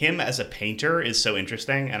 but him as a painter is so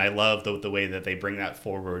interesting, and I love the way that they bring that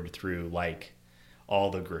forward through, like,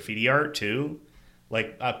 all the graffiti art, too.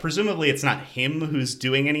 Like, presumably it's not him who's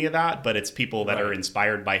doing any of that, but it's people that are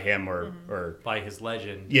inspired by him or by his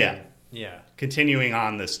legend. Yeah. Yeah. Continuing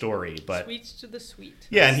on the story, but Sweets to the sweet.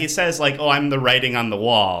 yeah, and he says, like, "Oh, I'm the writing on the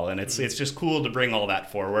wall," and it's just cool to bring all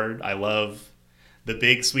that forward. I love the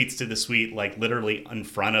big sweets to the sweet, like, literally in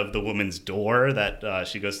front of the woman's door that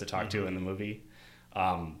she goes to talk to in the movie.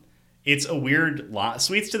 It's a weird line.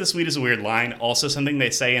 Sweets to the sweet is a weird line. Also something they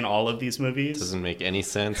say in all of these movies. Doesn't make any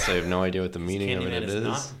sense. I have no idea what the meaning of it Candyman is. is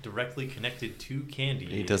not directly connected to candy.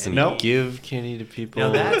 He doesn't give candy to people.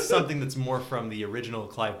 Now that's something that's more from the original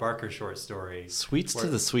Clive Barker short story. Sweets to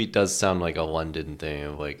the sweet does sound like a London thing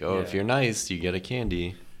of like, oh, if you're nice, you get a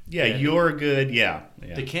candy. Yeah, you're good. Yeah.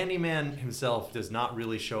 The Candyman himself does not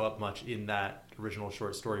really show up much in that original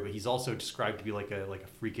short story, but he's also described to be like a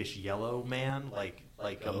freakish yellow man, like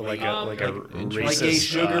a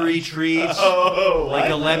sugary treat, like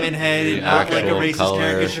a lemon head, not like a racist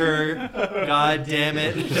caricature. God damn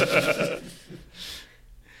it.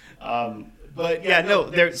 But yeah, no,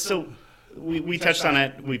 there. So we touched on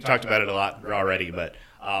it. We've talked about it a lot already, but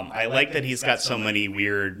I like that he's got so many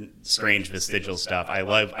weird, strange vestigial stuff. I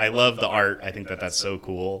love the art. I think that's so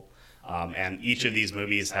cool. And each of these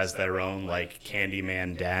movies has their own, like,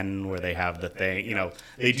 Candyman den where they have the thing. You know,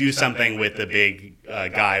 they do something with the big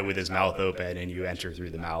guy with his mouth open, and you enter through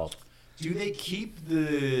the mouth. Do they keep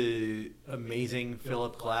the amazing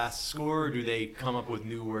Philip Glass score, or do they come up with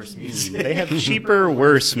new, worse music? They have cheaper,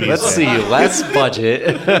 worse music. Let's see, less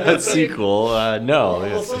budget sequel. No.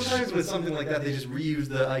 Well, sometimes with something like that, they just reuse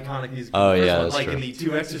the iconic music. Oh, yeah, that's like true. in the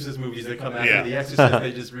two Exorcist movies that come after The Exorcist,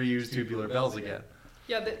 they just reuse Tubular Bells again.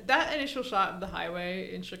 Yeah, that initial shot of the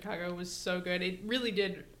highway in Chicago was so good. It really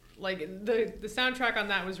did, like, the soundtrack on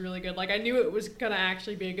that was really good. Like, I knew it was going to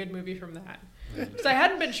actually be a good movie from that. Because I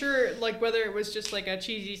hadn't been sure, like, whether it was just, like, a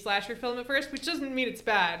cheesy slasher film at first, which doesn't mean it's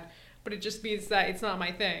bad, but it just means that it's not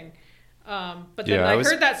my thing. But then I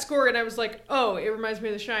heard that score, and I was like, oh, it reminds me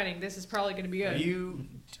of The Shining. This is probably going to be good. Do you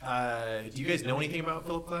guys know anything about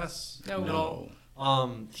Philip Glass? No.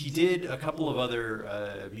 He did a couple of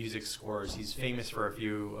other music scores. He's famous for a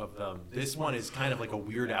few of them. This one is kind of like a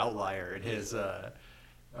weird outlier in his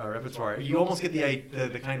repertoire. You almost get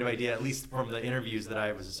the kind of idea, at least from the interviews that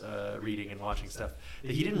I was reading and watching stuff,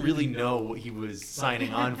 that he didn't really know what he was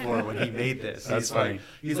signing on for when he made this. That's funny.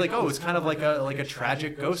 He's like, oh, it's kind of like a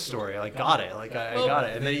tragic ghost story. I got it. Like I got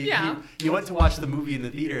it. And then he went to watch the movie in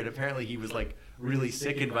the theater, and apparently he was like really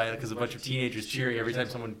sickened by it because a bunch of teenagers cheering every time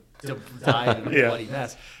someone died in a bloody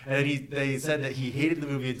mess. And they said that he hated the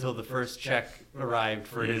movie until the first check arrived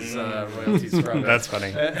for his royalties from it. That's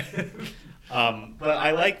funny. But I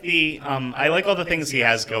like I like all the things he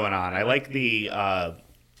has going on. I like pretty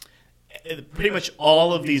much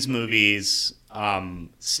all of these movies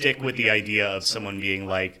stick with the idea of someone being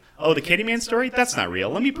like, oh, the Candyman story? That's not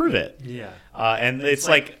real. Let me prove it. Yeah. And it's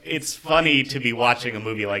like, it's funny to be watching a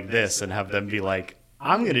movie like this and have them be like,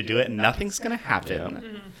 I'm going to do it and nothing's going to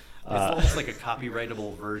happen. It's almost like a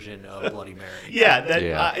copyrightable version of Bloody Mary.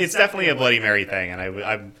 Yeah, it's definitely a Bloody Mary thing,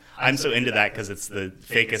 and I'm so into that because it's the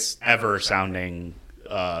fakest ever sounding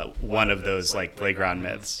one of those, like, playground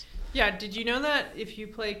myths. Yeah, did you know that if you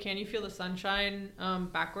play Can You Feel the Sunshine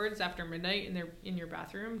backwards after midnight in your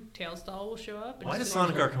bathroom, Tails doll will show up? Why does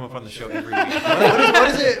Sonic come up on the show every week?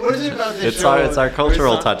 What is it about this show? It's our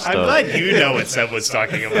cultural touch, though. I'm glad you know what Seb was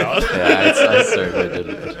talking about. Yeah, I certainly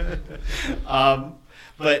didn't.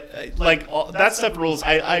 But like that stuff rules.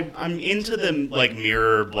 I'm into the like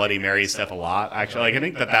mirror Bloody Mary stuff a lot. Actually, like I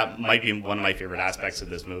think that might be one of my favorite aspects of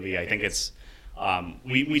this movie. I think it's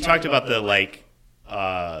we talked about the like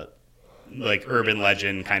urban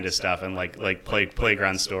legend kind of stuff and like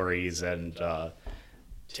playground stories and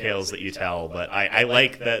tales that you tell. But I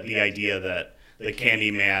like the idea that the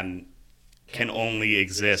Candyman can only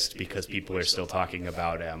exist because people are still talking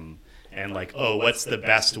about him and like, oh, what's the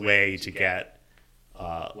best way to get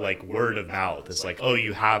like word of mouth? It's like, oh,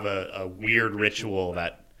 you have a weird ritual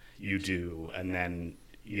that you do, and then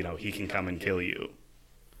he can come and kill you.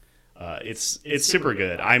 It's super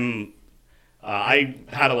good. I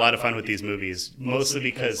had a lot of fun with these movies, mostly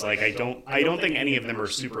because like I don't think any of them are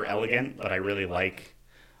super elegant, but I really like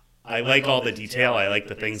all the detail. I like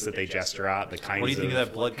the things that they gesture at, the kinds of... What do you think of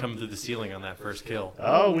that blood coming through the ceiling on that first kill?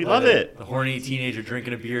 Oh, we love it. The horny teenager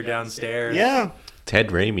drinking a beer downstairs. Yeah. Ted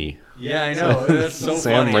Raimi. Yeah, I know. That's so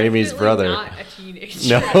Sam funny. Raimi's brother. Not a teenager.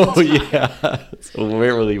 No, yeah. It's a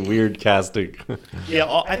really weird casting.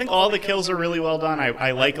 Yeah, I think all the kills are really well done.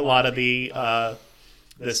 I like a lot of the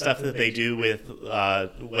stuff that they do with,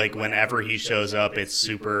 like, whenever he shows up, it's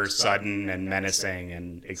super sudden and menacing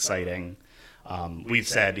and exciting. We've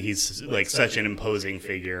said he's, like, such an imposing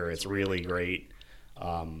figure. It's really great.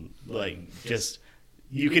 Like, just...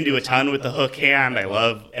 You can do a ton with the hook hand. I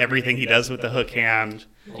love everything he does with the hook hand.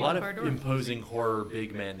 A lot of imposing horror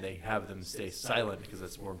big men, they have them stay silent because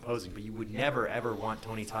that's more imposing. But you would never, ever want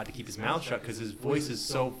Tony Todd to keep his mouth shut because his voice is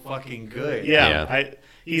so fucking good. Yeah.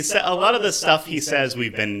 He said a lot of the stuff he says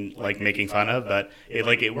we've been like making fun of, but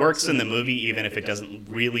it works in the movie even if it doesn't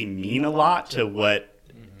really mean a lot to what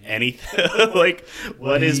anything like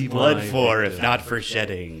what is blood for if not for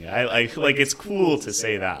shedding. I like it's cool to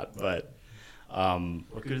say that, but.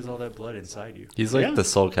 What good is all that blood inside you? He's like the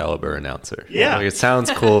Soul Calibur announcer. Yeah. Like, it sounds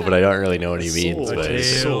cool, but I don't really know what he means. A But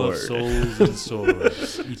tale of souls and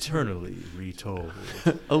swords, eternally retold.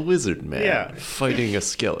 A wizard man fighting a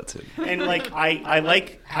skeleton. And like I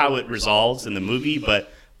like how it resolves in the movie,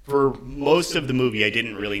 but for most of the movie I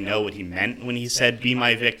didn't really know what he meant when he said "be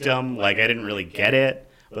my victim." Like I didn't really get it.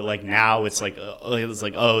 But like now it's like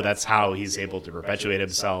oh, that's how he's able to perpetuate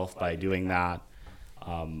himself by doing that.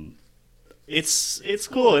 It's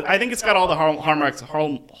cool. I think it's got all the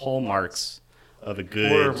hallmarks of a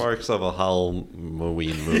good... Hallmarks of a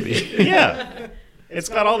Halloween movie. Yeah. It's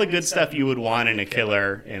got all the good stuff you would want in a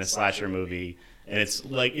killer in a slasher movie. And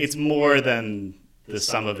it's more than the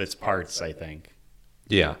sum of its parts, I think.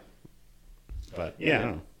 Yeah. But,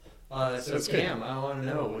 yeah. So Cam, I want to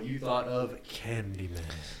know what you thought of Candyman.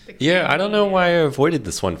 Yeah, I don't know why I avoided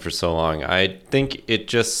this one for so long. I think it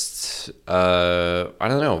just, I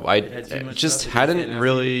don't know. I just hadn't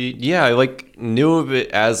really, I like knew of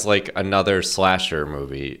it as like another slasher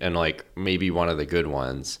movie and like maybe one of the good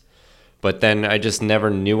ones. But then I just never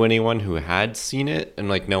knew anyone who had seen it and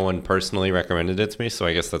like no one personally recommended it to me. So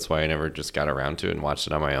I guess that's why I never just got around to it and watched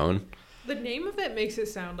it on my own. The name of it makes it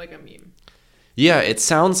sound like a meme. Yeah, it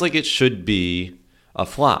sounds like it should be a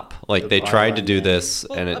flop. Like they tried to do this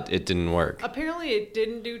and it didn't work. Apparently it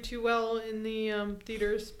didn't do too well in the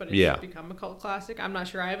theaters, but it's become a cult classic. I'm not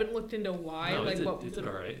sure. I haven't looked into why. No, it did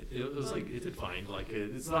all right. It was like it did fine. Like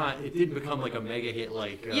it's not. It didn't become like a mega hit.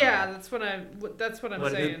 Like that's what I'm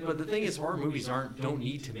saying. But the thing is, horror movies don't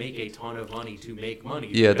need to make a ton of money to make money.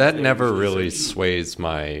 Yeah, that never really sways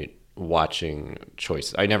my watching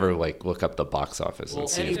choice. I never like look up the box office and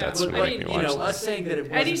see if that's what make me watch. Us saying that it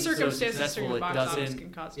wasn't any circumstances so successful, box office can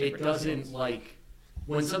cause it doesn't like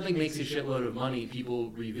when something makes a shitload of money, people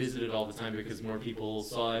revisit it all the time because more people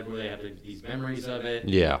saw it, where they have these memories of it.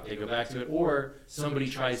 Yeah, they go back to it, or somebody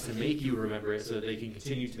tries to make you remember it so that they can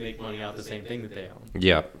continue to make money out the same thing that they own.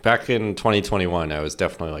 Yeah, back in 2021, I was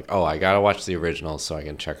definitely like, oh, I gotta watch the original so I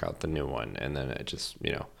can check out the new one, and then it just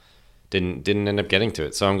didn't end up getting to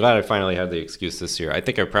it. So I'm glad I finally had the excuse this year. I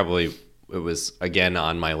think it was again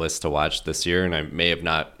on my list to watch this year, and I may have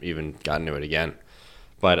not even gotten to it again.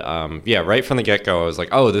 But right from the get-go, I was like,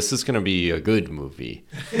 oh, this is going to be a good movie.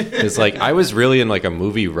 It's like I was really in like a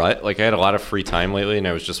movie rut. Like I had a lot of free time lately, and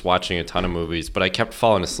I was just watching a ton of movies, but I kept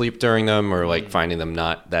falling asleep during them or like finding them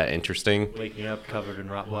not that interesting. Waking up covered in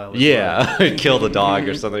Rottweiler. Yeah, kill the dog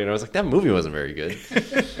or something. And I was like, that movie wasn't very good.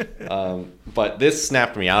 But this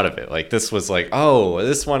snapped me out of it. Like this was like, oh,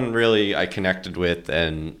 this one really I connected with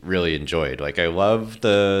and really enjoyed. Like I love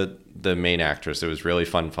the main actress. It was really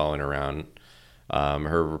fun following around.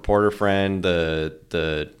 Her reporter friend,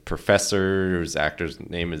 the professor, whose actor's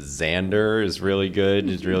name is Xander, is really good.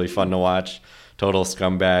 It's really fun to watch. Total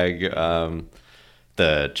scumbag.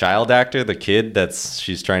 The child actor, the kid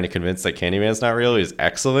she's trying to convince that Candyman's not real, is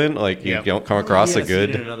excellent. Like you don't come across a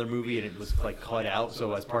good. Seen in another movie and it was like cut out,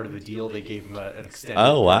 so as part of the deal, they gave him an extended.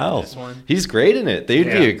 Oh wow, this one. He's great in it. They'd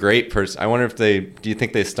be a great person. I wonder if do you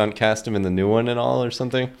think they stunt cast him in the new one at all or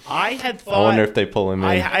something? I had thought. I wonder if they pull him in.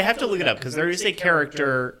 I have to look it up because there is a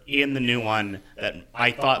character in the new one that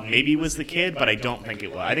I thought maybe was the kid, but I don't think it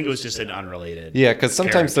was. I think it was just an unrelated. Yeah, because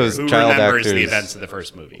sometimes those who child remembers actors, the events of the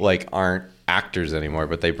first movie, like aren't actors anymore,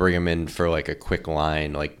 but they bring him in for like a quick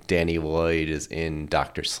line. Like Danny Lloyd is in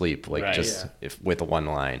Dr. Sleep, like with one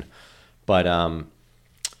line. But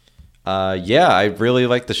I really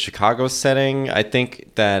like the Chicago setting. I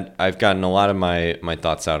think that I've gotten a lot of my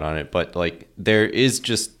thoughts out on it, but like there is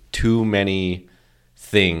just too many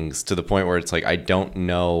things to the point where it's like I don't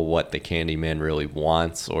know what the Candyman really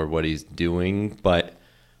wants or what he's doing, but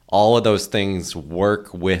all of those things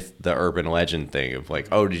work with the urban legend thing of like,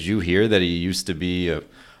 oh, did you hear that he used to be a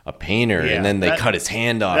painter and then they cut his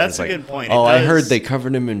hand off? That's it's a like, good point. Oh, I heard they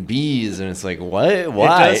covered him in bees, and it's like, what?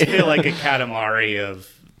 Why? It does feel like a Katamari of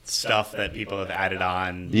stuff that people have added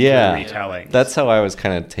on yeah, retelling. That's how I was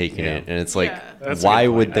kind of taking it, and it's like, why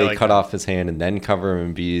would they cut off his hand and then cover him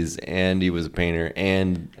in bees? And he was a painter,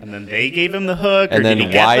 and then they gave him the hook. And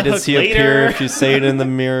then why does he appear if you say it in the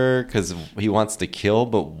mirror? mirror? Because he wants to kill,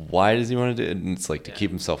 but why does he want to do it? And it's like to keep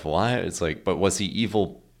himself alive. It's like, but was he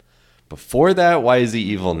evil before that? Why is he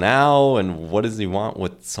evil now? And what does he want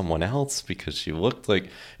with someone else? Because she looked like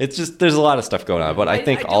it's just there's a lot of stuff going on, but I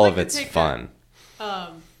think all of it's fun.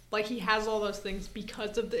 Like he has all those things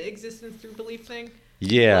because of the existence through belief thing.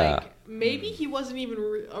 Yeah. Like maybe he wasn't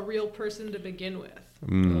even a real person to begin with.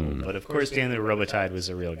 But of course, Daniel Robitaille was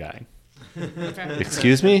a real guy. Okay.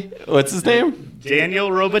 Excuse me? What's his name? Daniel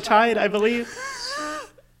Robitaille, I believe.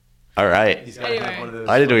 All right. He's got to have one of those.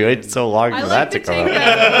 Why did we wait so long for that to come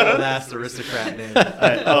out? That's aristocrat name.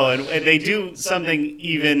 And they do something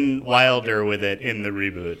even wilder with it in the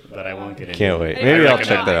reboot, but I won't get into it. Can't wait. Maybe I'll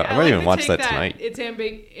check that out. I might even watch that tonight. It's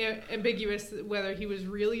ambiguous whether he was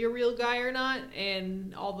really a real guy or not,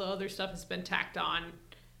 and all the other stuff has been tacked on,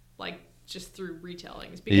 like just through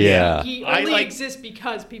retellings. Because he only exists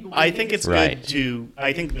because people. I think it's good to.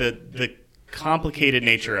 I think the complicated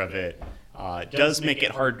nature of it. Does make it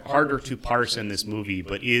harder to parse in this movie,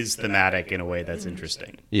 but is thematic in a way that's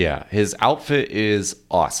interesting. Yeah, his outfit is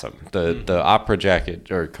awesome. The opera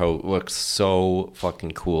jacket or coat looks so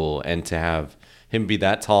fucking cool, and to have him be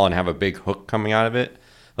that tall and have a big hook coming out of it,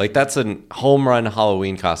 like that's a home run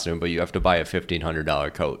Halloween costume, but you have to buy a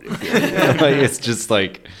 $1,500 coat. Like, it's just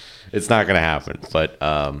like it's not gonna happen. But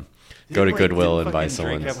go to Goodwill and buy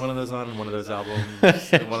someone's. Have one of those on one of those albums, one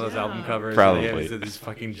of those album covers. Probably this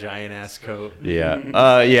fucking giant ass coat.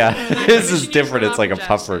 Yeah, yeah. This is different. It's like a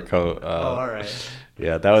puffer coat. All right.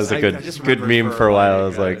 Yeah, that was a good meme for a while. I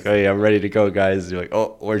was like, "Oh yeah, I'm ready to go, guys." You're like,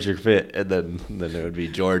 "Oh, where's your fit?" And then it would be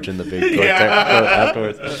George in the big coat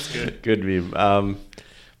afterwards. That's good. Good meme.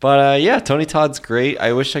 But yeah, Tony Todd's great.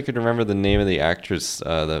 I wish I could remember the name of the actress,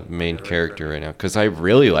 the main character right now, because I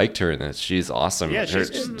really liked her in this. She's awesome. Yeah,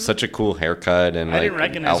 she's such a cool haircut and I didn't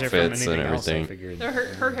recognize outfits her from and anything everything. Else,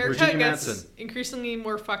 her haircut Virginia gets Madsen. increasingly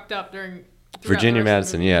more fucked up during. Virginia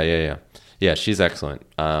Madsen, yeah, she's excellent.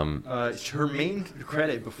 Her main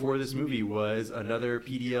credit before this movie was another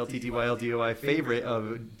PDL TTYL DOI favorite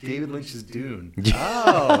of David Lynch's Dune.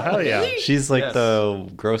 Oh, hell yeah! She's like the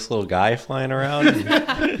gross little guy flying around.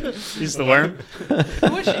 She's the worm.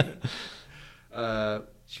 Who was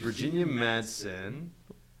she? Virginia Madsen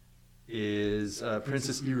is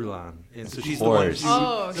Princess Irulan, and so she's the one.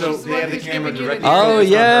 Oh, so she's the they one have the who's camera giving you the directly. Oh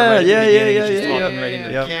yeah. She's talking right into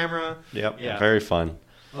the camera. Yep. Yeah. Very fun.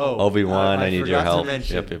 Oh, Obi-Wan, I need your forgot to help.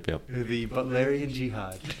 mention Yep. The Butlerian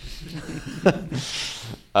Jihad.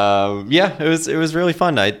 Yeah, it was really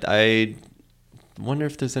fun. I wonder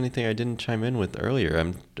if there's anything I didn't chime in with earlier.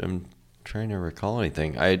 I'm trying to recall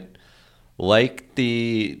anything. I like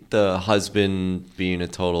the husband being a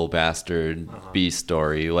total bastard B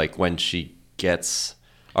story. Like when she gets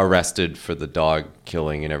arrested for the dog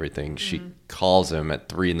killing and everything, she calls him at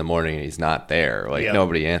 3 a.m. and he's not there. Like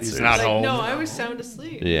nobody answers. He's not home. No, I was sound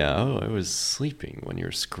asleep. Yeah. Oh, I was sleeping when you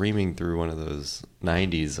were screaming through one of those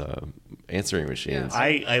 90s answering machines.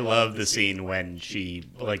 I love the scene when she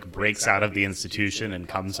like breaks out of the institution and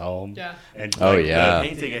comes home. Yeah. And, Oh, like, yeah.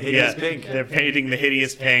 Painting a hideous pink. They're painting the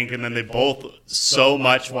hideous pink, and then they both so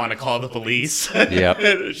much want to call the police. Yep.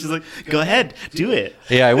 She's like, "Go ahead, do it."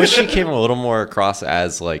 Yeah, I wish she came a little more across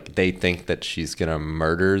as like they think that she's gonna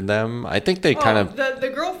murder them. I think they kind of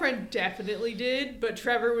the girlfriend definitely did, but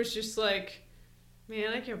Trevor was just like,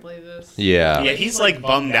 man, I can't believe this. yeah. Yeah, he's like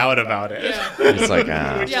bummed out about it. Yeah. It's like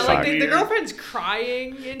Yeah, like the girlfriend's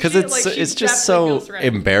crying because because it's just so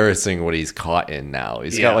embarrassing what he's caught in now.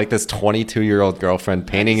 He's got like this 22-year-old girlfend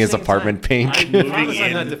painting his apartment pink.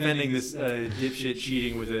 I'm not defending this dipshit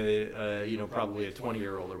cheating with a probably a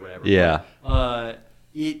 20-year-old or whatever. Yeah.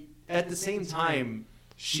 At the same time,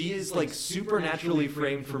 she is like supernaturally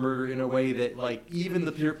framed for murder in a way that like even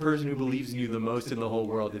the person who believes in you the most in the whole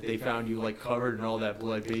world, if they found you like covered in all that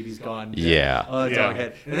blood, baby's gone. Dog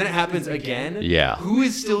head, and then it happens again. Yeah. Who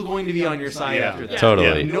is still going to be on your side after that?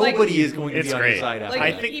 Totally. Nobody is going to be on your side after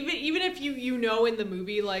like, that. even if you know in the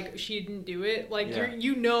movie like she didn't do it, like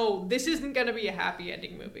you know this isn't gonna be a happy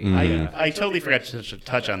ending movie. I totally forgot to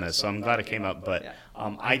touch on this, so I'm glad it came up. But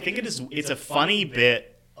I think it's a funny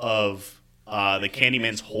bit of the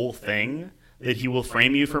Candyman's whole thing that he will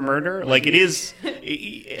frame you for murder. Like it is,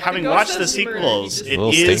 having watched the sequels, it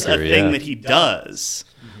is a thing that he does.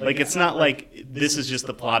 Like it's not like this is just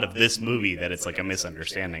the plot of this movie that it's like a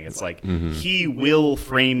misunderstanding. It's like he will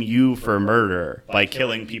frame you for murder by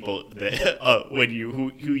killing people that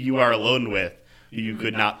who you are alone with, who you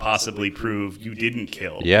could not possibly prove you didn't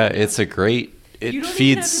kill. Yeah, it's a great. It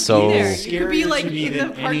feeds so. You could be like in the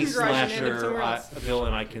any parking garage and end up somewhere slasher else.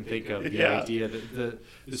 villain I can think of. The idea that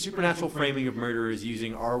the supernatural framing of murder is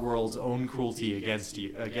using our world's own cruelty against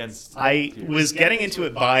you. I was getting into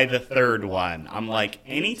it by the third one. I'm like,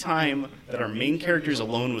 anytime that our main character's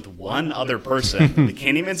alone with one other person, the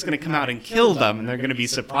Candyman's going to come out and kill them, and they're going to be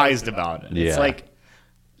surprised about it. It's like,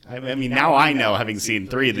 I mean, now I know, having seen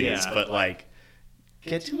 3 of these, but like,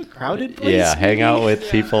 get to a crowded place. Yeah, hang out with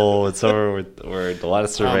people. It's over with a lot of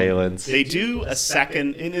surveillance. They do a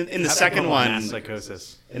second in the second one.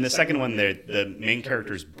 Psychosis. In the second one, the main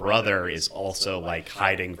character's brother is also like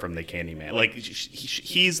hiding from the Candyman. Like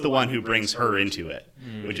he's the one who brings her into it,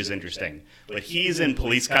 which is interesting. But he's in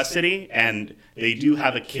police custody, and they do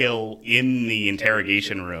have a kill in the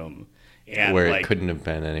interrogation room, and where like, it couldn't have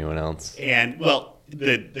been anyone else. And well,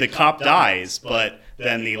 the cop dies, but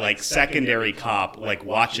then the like secondary cop like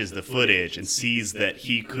watches the footage and sees that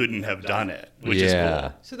he couldn't have done it, which is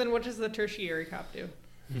cool. So then what does the tertiary cop do?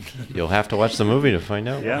 You'll have to watch the movie to find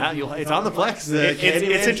out. Yeah, it's on the Plex.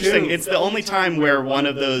 It's interesting. It's the only time where one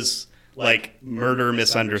of those like murder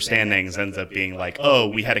misunderstandings ends up being like, oh,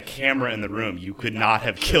 we had a camera in the room. You could not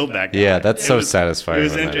have killed that guy. Yeah, that's satisfying. It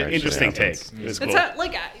was an interesting take. It was cool. How,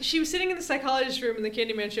 like she was sitting in the psychologist room and the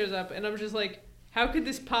Candyman shows up, and I'm just like, how could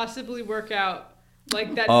this possibly work out?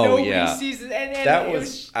 Like that nobody sees it. And that it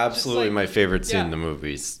was absolutely like, my favorite scene in the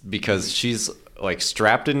movies, because she's like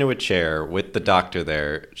strapped into a chair with the doctor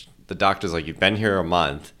there. The doctor's like, you've been here a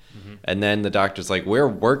month. And then the doctor's like,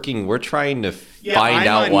 we're trying to find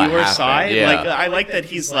out what happened. Side. Yeah. Like, I like that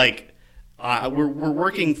he's like, we're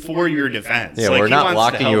working for your defense. Yeah, like, we're not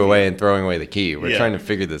locking you away and throwing away the key. We're trying to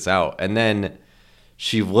figure this out. And then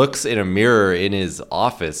she looks in a mirror in his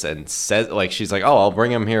office and says, like, she's like, oh, I'll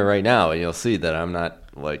bring him here right now, and you'll see that I'm not,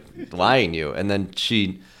 like, lying to you. And then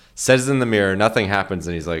she says in the mirror, nothing happens,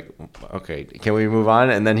 and he's like, okay, can we move on?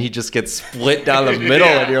 And then he just gets split down the middle,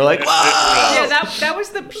 and you're like, wow! Yeah, that was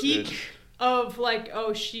the peak of, like,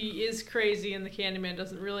 oh, she is crazy, and the Candyman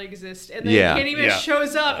doesn't really exist. And then Candyman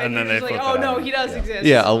shows up, and then he's like, oh, no, he does exist.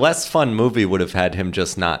 Yeah, a less fun movie would have had him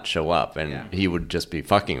just not show up, and he would just be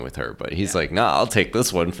fucking with her. But he's like, nah, I'll take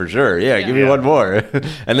this one for sure. Yeah, give me one more.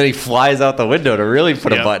 And then he flies out the window to really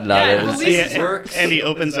put a button on it. And he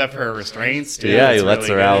opens up her restraints, too. Yeah, he lets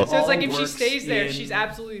her out. So it's like if she stays there, she's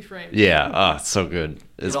absolutely framed. Yeah, it's so good.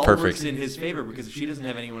 It's all perfect. Works in his favor, because if she doesn't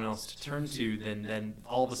have anyone else to turn to, then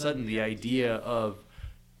all of a sudden the idea of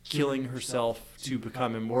killing herself to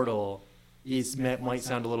become immortal might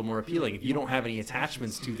sound a little more appealing. If you don't have any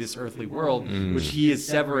attachments to this earthly world, which he is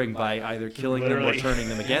severing by either killing them or turning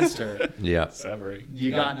them against her. Severing.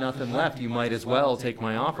 You got nothing left. You might as well take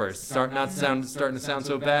my offer. Starting to sound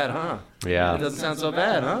so bad, huh? Yeah. It doesn't sound so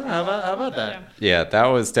bad, huh? How about that? Yeah, that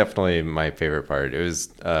was definitely my favorite part. It was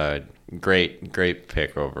great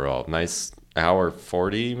pick overall. Nice hour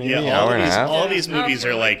 40, maybe hour and a half. All these movies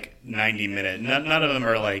are like 90 minutes. None of them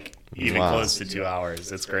are like even close to 2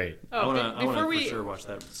 hours. It's great. I want to for sure watch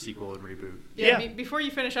that sequel and reboot. Yeah. Before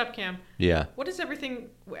you finish up, Cam. Yeah. What does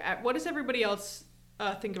everybody else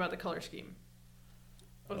think about the color scheme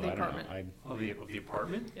of the apartment? Of the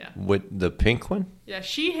apartment? Yeah. With the pink one? Yeah,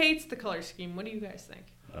 she hates the color scheme. What do you guys think?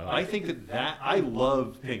 I think that I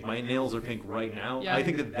love pink. My nails are pink right now. Yeah. I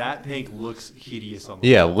think that pink looks hideous on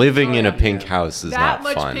the wall. Living in a pink house is that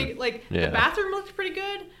not fun. Pink, like the bathroom looked pretty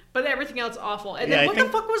good, but everything else awful. And then the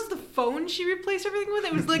fuck was the phone she replaced everything with?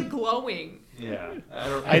 It was like glowing.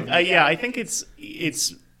 I think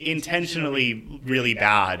it's intentionally really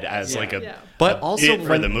bad as like a but also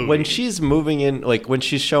for the movie. When she's moving in, like when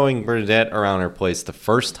she's showing Bernadette around her place the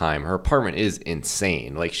first time, her apartment is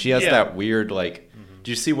insane. Like she has that weird like. Do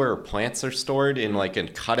you see where her plants are stored in like a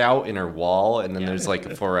cutout in her wall, and then there's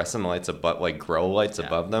like fluorescent lights above, like grow lights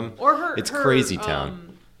above them? Or it's crazy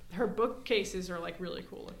town. Her bookcases are like really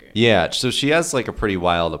cool looking. Yeah, so she has like a pretty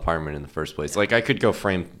wild apartment in the first place. Like I could go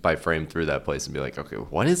frame by frame through that place and be like, okay,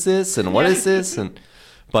 what is this and what is this, and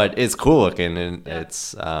but it's cool looking and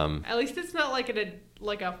it's. At least it's not like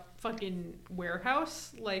a fucking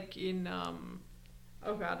warehouse like in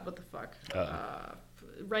oh god, what the fuck.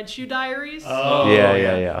 Red Shoe Diaries. Oh,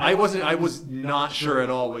 yeah. I was not sure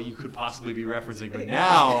at all what you could possibly be referencing, but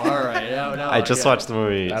now, all right. Now, I just watched the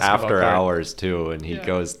movie After Hours too, and he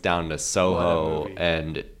goes down to Soho,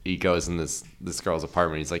 and he goes in this girl's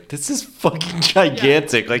apartment. He's like, "This is fucking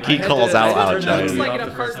gigantic!" Like he calls out how giant. like an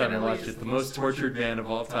the first time I apartment, watched it. The most tortured man of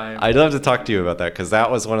all time. I'd love to talk to you about that because that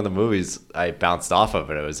was one of the movies I bounced off of,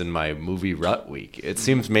 and it was in my movie rut week. It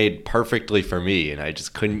seems made perfectly for me, and I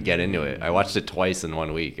just couldn't get into it. I watched it twice in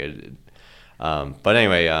 1 week. But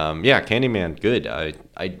anyway, yeah, Candyman, good.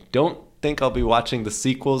 I don't think I'll be watching the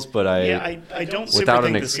sequels, but I don't super without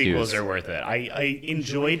think an the sequels are worth it. I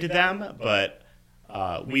enjoyed them, but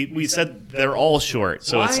we said they're all short,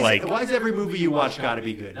 so it's like why is every movie you watch got to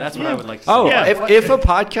be good? That's what I would like to say. Oh, if a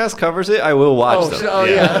podcast covers it, I will watch them.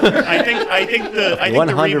 I think the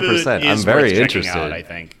 100%. reboot is I'm very worth checking interested. out, I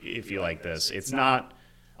think if you like this, it's not.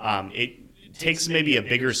 It takes maybe a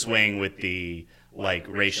bigger swing with the like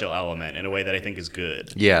racial element in a way that I think is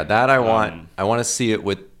good. Yeah, that I want. I want to see it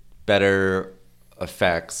with better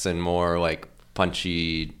effects and more like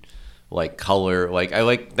punchy, like color. Like I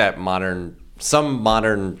like that some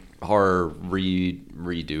modern horror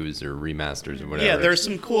redos or remasters or whatever. Yeah, there's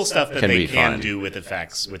some cool stuff that they can fun. do with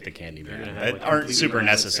effects with the Candyman that aren't super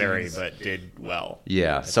necessary, but did well.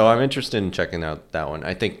 Yeah, so I'm interested in checking out that one.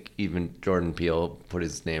 I think even Jordan Peele put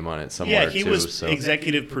his name on it somewhere. Yeah, he was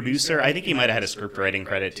executive producer. I think he might have had a script writing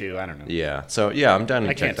credit too. I don't know. Yeah, so yeah, I'm down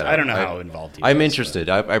to check that out. I don't know how involved he I'm was, interested.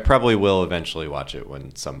 I probably will eventually watch it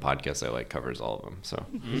when some podcast I like covers all of them. So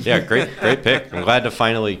yeah, great pick. I'm glad to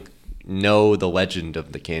finally know the legend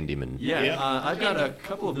of the Candyman. Yeah, I've got a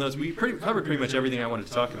couple of notes. We covered pretty much everything I wanted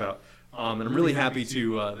to talk about, and I'm really happy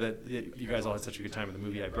to that you guys all had such a good time with the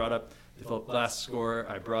movie. I brought up the Philip Glass score.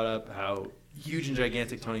 I brought up how huge and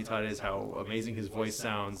gigantic Tony Todd is, how amazing his voice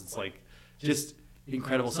sounds. It's like just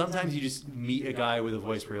incredible. Sometimes you just meet a guy with a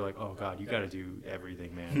voice where you're like, oh God, you got to do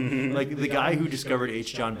everything, man. Like the guy who discovered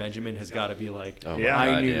H. John Benjamin has got to be like,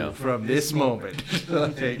 I knew from this moment.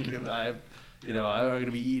 I'm going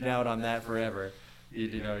to be eating out on that forever.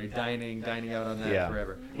 You're dining out on that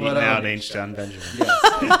forever. Eating out H. John Benjamin.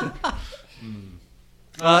 Yes.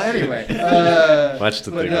 Anyway. Much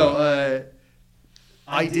to think of.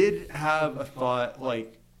 I did have a thought,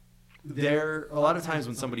 like, a lot of times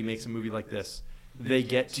when somebody makes a movie like this, they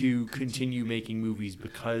get to continue making movies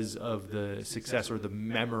because of the success or the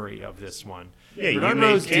memory of this one. Yeah, Bernard you made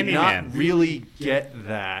Rose did not Candyman. really get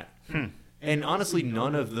that. And honestly,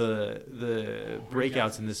 none of the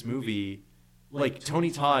breakouts in this movie, like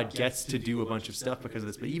Tony Todd gets to do a bunch of stuff because of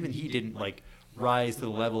this, but even he didn't like rise to the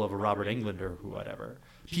level of a Robert Englund or whatever.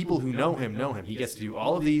 People who know him know him. He gets to do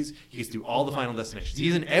all of these. He gets to do all the Final Destinations.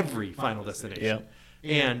 He's in every Final Destination. Yeah.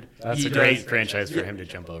 And that's a great franchise for him to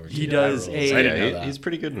jump over to. He does he's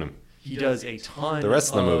pretty good in them. He does a ton. The rest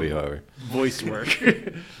of the movie, however, voice work,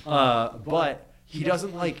 but he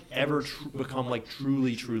doesn't like ever become like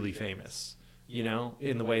truly famous,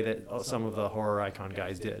 in the way that some of the horror icon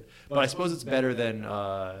guys did. But I suppose it's better than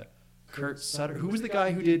Kurt Sutter. Who was the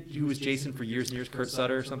guy who was Jason for years and years? Kurt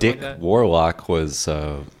Sutter or something Dick like that? Warlock was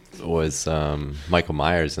Michael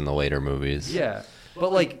Myers in the later movies. Yeah.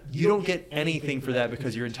 But like you don't get anything for that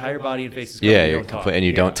because your entire body and face is covered and you don't talk. And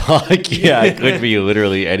you don't talk. Yeah, it could be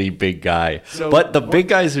literally any big guy. But the big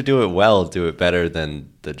guys who do it well do it better than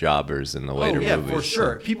the jobbers in the later movies. Oh yeah, for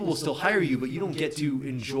sure. People will still hire you, but you don't get to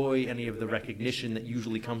enjoy any of the recognition that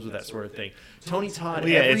usually comes with that sort of thing. Tony Todd,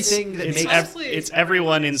 everything that makes it's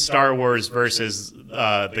everyone in Star Wars versus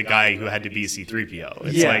the guy who had to be C-3PO.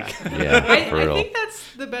 It's I think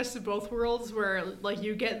that's the best of both worlds, where like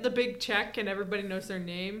you get the big check and everybody knows their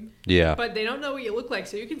name. Yeah. But they don't know what you look like,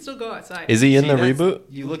 so you can still go outside. Is he in the reboot?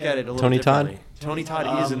 You look at it a little Tony differently. Todd? Tony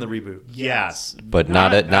Todd is in the reboot. Yes. But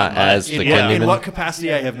not as the Candyman? In what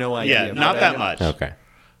capacity, I have no idea. Yeah, not that much. Okay.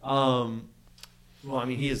 Well, I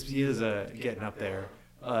mean, he is getting up there,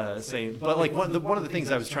 saying. But like one of the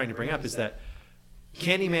things I was trying to bring up is that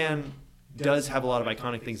Candyman does have a lot of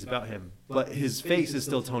iconic things about him, but his face is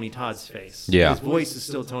still Tony Todd's face. Yeah. His voice is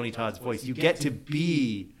still Tony Todd's voice. You get to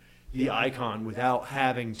be the icon without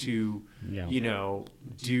having to,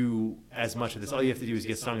 do as much of this. All you have to do is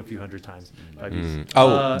get stung a few hundred times.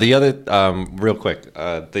 The other, real quick,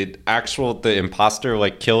 the imposter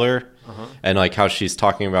killer, and like how she's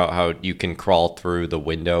talking about how you can crawl through the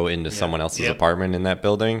window into someone else's apartment in that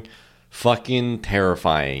building. Fucking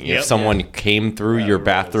terrifying. If someone came through your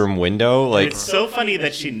bathroom window, it's so funny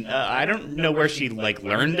that she I don't know where she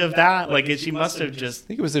learned of that. She must have just I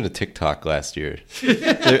think it was in a TikTok last year.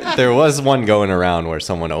 there was one going around where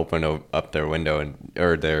someone opened up their window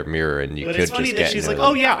or their mirror and you could just get in. But it's funny that she's like,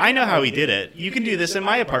 "Oh yeah, I know how he did it. You can do this in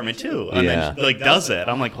my apartment too." And then does it.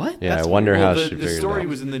 I'm like, "What?" Yeah, I wonder how she figured it out. The story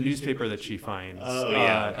was in the newspaper that she finds. Oh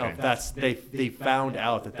yeah. Okay. They found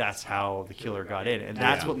out that's how the killer got in, and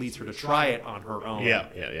that's what leads her to try it on her own.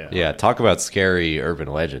 Yeah, talk about scary urban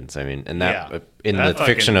legends. I mean, and that in That the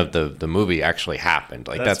fiction of the movie actually happened.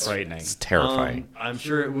 Like that's frightening. It's terrifying. I'm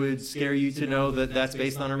sure it would scare you to know that that's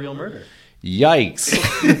based on a real murder. Yikes.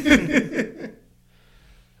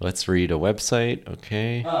 Let's read a website.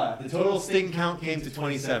 Okay. The total sting count came to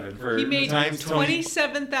 27 for He made times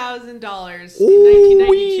 $27,000 in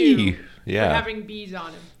 1992 Yeah. for having bees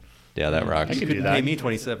on him. Yeah, that rocks. You could pay me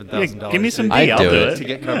 $27,000. Yeah, give me some bee, I'd I'll do do it. it. to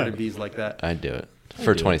get covered in bees like that. I'd do it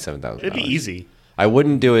for $27,000. It'd be easy. I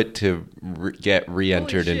wouldn't do it to get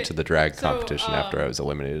re-entered Holy shit. into the drag So, competition after I was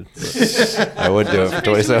eliminated. But I would do it for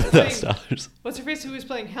 $27,000. What's her face? Who was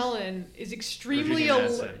playing Helen is extremely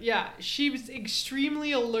she was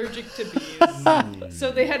extremely allergic to bees.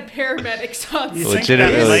 So they had paramedics on set.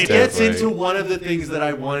 Legitimately This gets terrifying. into one of the things that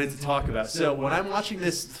I wanted to talk about. So when I'm watching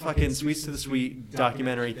this fucking Sweets to the Sweet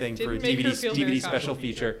documentary thing for a Didn't make her feel very DVD special comfortable.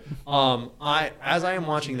 feature, as I am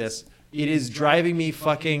watching this, it is driving me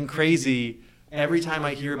fucking crazy. Every time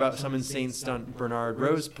I hear about some insane stunt Bernard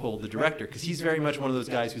Rose pulled, the director, because he's very much one of those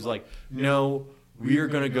guys who's like, no, we're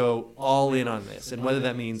going to go all in on this. And whether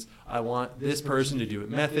that means I want this person to do it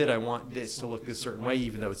method, I want this to look a certain way,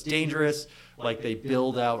 even though it's dangerous. Like, they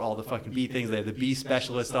build out all the fucking bee things. They have the bee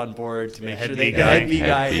specialist on board to make sure the head bee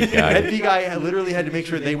guy literally had to make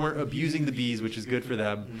sure they weren't abusing the bees, which is good for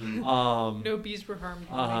them. No bees were harmed.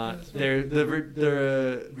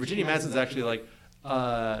 The Virginia Madsen's actually like,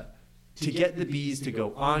 to get the bees to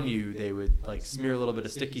go on you, they would like smear a little bit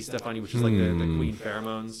of sticky stuff on you, which is like the queen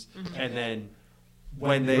pheromones, and then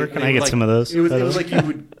when Where can I get some of those? It was like you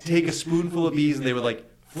would take a spoonful of bees and they would like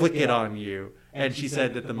flick it on you. And she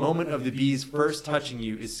said that the moment of the bees first touching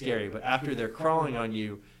you is scary, but after they're crawling on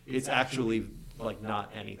you, it's actually like not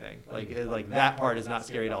anything. Like that part is not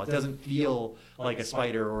scary at all. It doesn't feel like a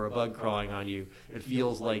spider or a bug crawling on you. It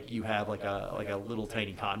feels like you have like a little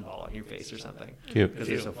tiny cotton ball on your face or something. Cute. Because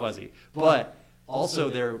they're so fuzzy. But also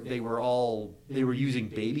they were using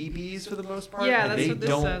baby bees for the most part. Yeah, and that's they what this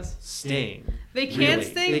don't says. sting. They can really.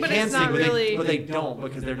 sting, They but can it's sting, not really. But they don't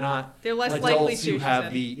because they're not. They're less adults likely to, who she have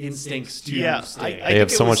said. the instincts to sting. They have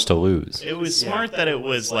so much to lose. It was smart that it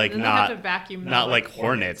was like And they have to vacuum them. not like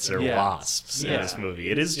hornets or wasps in this movie.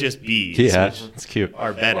 It is just bees. Yeah, which it's cute.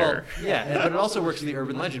 Are better. Well, yeah, but it also works in the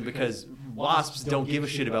urban legend because wasps don't give a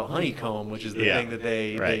shit about honeycomb, which is the thing that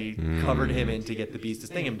they covered him in to get the bees to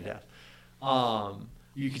sting him to death. To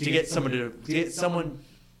get someone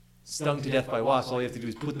stung to death by wasps, all you have to do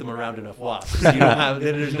is put them around enough wasps. You don't have,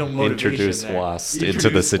 then there's no motivation. Introduce there. wasps into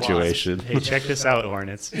the situation. Hey, check this out,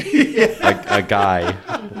 hornets. a guy.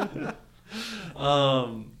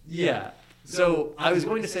 Yeah. So I was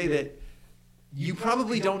going to say that you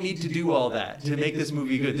probably don't need to do all that to make this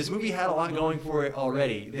movie good. This movie had a lot going for it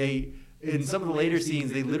already. In some of the later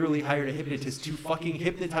scenes, they literally hired a hypnotist to fucking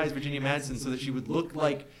hypnose Virginia Madsen so that she would look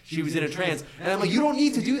like she was in a trance. And I'm like, you don't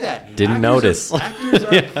need to do that. Didn't notice. Actors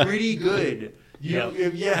are pretty good. Like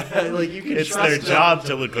you can. It's trust their them. job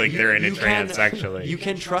to look like they're in a trance. Actually, you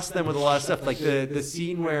can trust them with a lot of stuff. Like the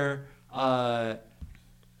scene where Virginia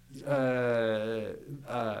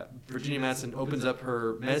Madsen opens up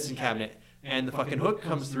her medicine cabinet and the fucking hook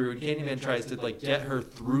comes through and Candyman tries to like get her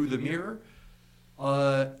through the mirror.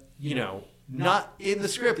 Not in the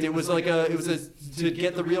script. It was to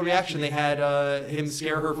get the real reaction. They had him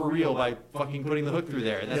scare her for real by fucking putting the hook through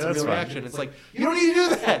there, and that's a real reaction. It's like, you don't need to do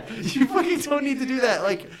that. You fucking don't need to do that.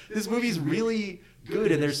 Like, this movie's really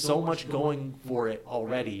good, and there's so much going for it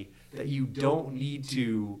already that you don't need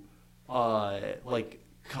to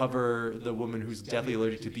cover the woman who's deathly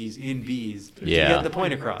allergic to bees in bees to get the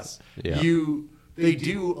point across. Yeah. They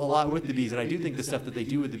do a lot with the bees, and I do think the stuff that they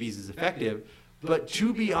do with the bees is effective. But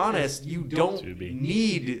to be honest, you don't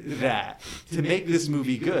need that to make this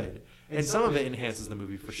movie good. And some of it enhances the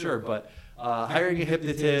movie for sure, but hiring a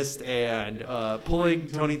hypnotist and pulling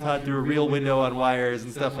Tony Todd through a real window on wires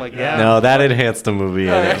and stuff like that. No, that enhanced the movie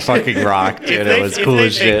and it fucking rocked and it was cool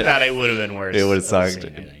as shit. That it would have been worse. It would have sucked.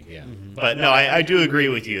 But no, I do agree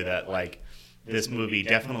with you that like this movie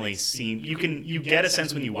definitely seemed you get a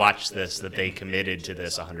sense when you watch this that they committed to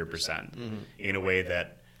this 100% in a way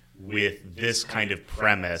that with this kind of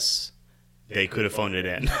premise they could have phoned it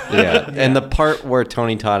in. Yeah, and the part where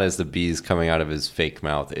Tony Todd has the bees coming out of his fake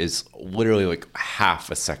mouth is literally like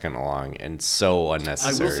half a second long and so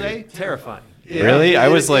unnecessary. I will say, terrifying. Really? I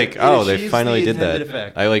was like, oh, they finally did that.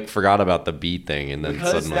 Effect. I like forgot about the bee thing, and then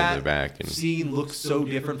because suddenly that they're back. And scene looks so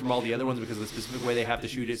different from all the other ones because of the specific way they have to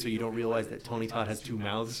shoot it, so you don't realize that Tony Todd has two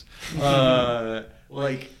mouths.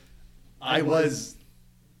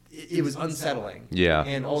 It was unsettling. Yeah.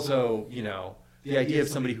 And also, the idea of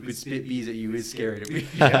somebody who could spit bees at you is scary to me.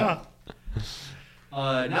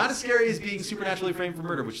 Not as scary as being supernaturally framed for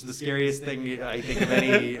murder, which is the scariest thing I think of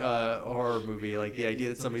any horror movie. Like the idea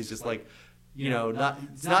that somebody's just like,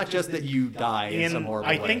 it's not just that you die in some horrible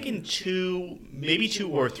way. I think in maybe 2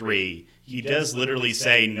 or 3, he does literally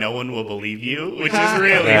say, "No one will believe you," which is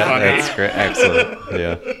really funny. That's great. Excellent.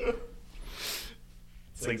 Yeah.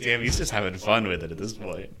 It's like, damn, he's just having fun with it at this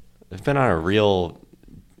point. I've been on a real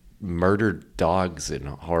murdered dogs in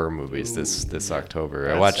horror movies this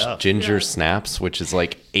October. I watched Ginger Snaps, which is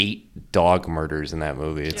like 8 dog murders in that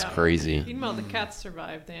movie. It's crazy. Meanwhile, the cats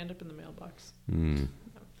survive. They end up in the mailbox.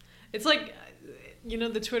 It's like,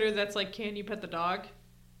 the Twitter that's like, can you pet the dog?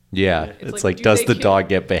 Yeah, it's like does the dog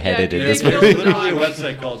get beheaded in this movie? There's literally a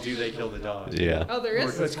website called Do They Kill the Dog? Yeah. Oh, there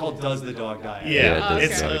is? Or it's called Does the Dog Die? Yeah,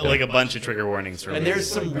 it's like a bunch of trigger warnings. And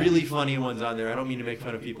there's some really funny ones on there. I don't mean to make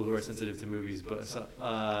fun of people who are sensitive to movies, but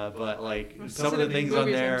like some of the things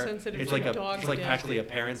on there, it's like practically a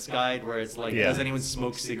parent's guide where it's like, does anyone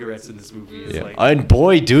smoke cigarettes in this movie? It's like, and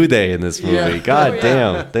boy, do they in this movie. God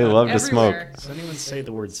damn, they love to smoke. Does anyone say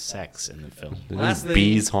the word sex in the film? Last thing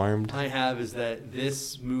bees harmed? I have is that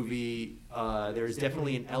this movie, there is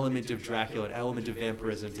definitely an element of Dracula, an element of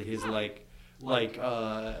vampirism to his like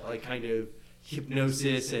kind of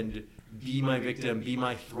hypnosis and be my victim, be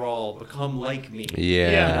my thrall, become like me.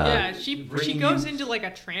 Yeah. She goes into like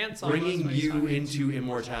a trance, bringing you into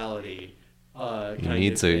immortality. He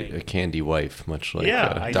needs a candy wife, much like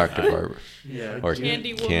Dr. Barber. Yeah, or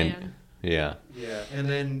Candy Woman. Yeah. Yeah, and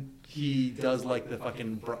then he does like the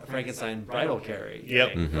fucking Frankenstein bridal carry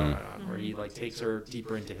thing going on, where he like takes her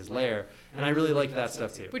deeper into his lair, and I really like that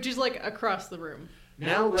stuff too. Which is like across the room.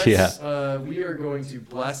 Now let's we are going to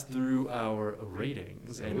blast through our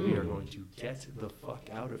ratings, and we are going to get the fuck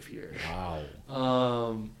out of here.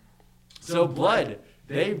 Wow. So blood.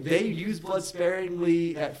 They use blood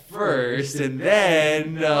sparingly at first, and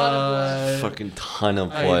then fucking ton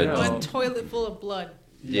of blood. One toilet full of blood.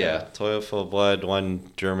 Yeah, toilet full of blood.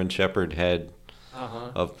 1 German Shepherd head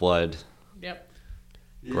of blood. Yep.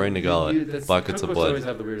 Right in the gullet. Buckets of blood. Always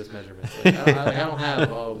have the weirdest measurements. Like, I don't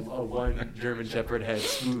have a 1 German Shepherd head.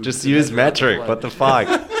 Just use metric. What the fuck?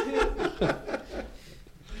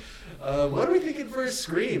 What are we thinking for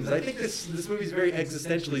screams? I think this movie's very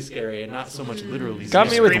existentially scary and not so much literally.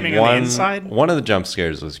 Got me with one. One of the jump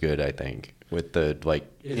scares was good. I think with the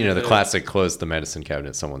the classic close the medicine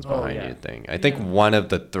cabinet, someone's behind you thing. I think one of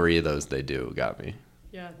the 3 of those they do got me.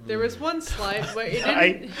 Yeah, there was one slide, but it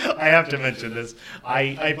didn't. I have to mention this.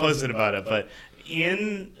 I posted about it, but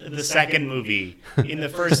in the second movie, in the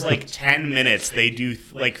first 10 minutes, they do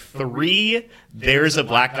 3 "there's a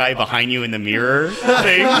black guy behind you in the mirror"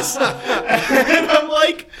 things, and I'm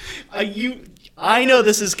like, I know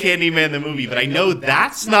this is Candyman the movie, but I know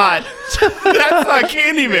that's not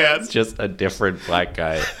Candyman. It's just a different black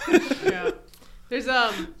guy. Yeah, there's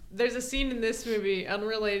a scene in this movie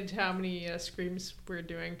unrelated to how many screams we're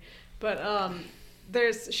doing, but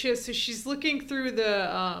she's looking through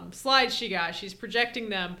the slides she got. She's projecting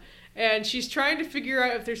them, and she's trying to figure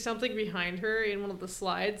out if there's something behind her in one of the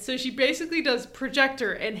slides. So she basically does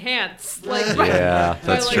projector enhance, by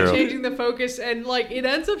true. changing the focus, and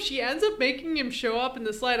she ends up making him show up in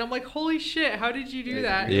the slide. I'm like, holy shit, how did you do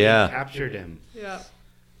that? Yeah, captured him. Yeah.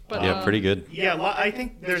 But, pretty good. Yeah, I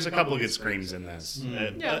think there's a couple of good screams in this.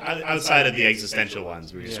 Outside of the existential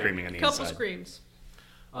ones, we're screaming on the inside. Couple screams.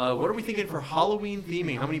 What are we thinking for Halloween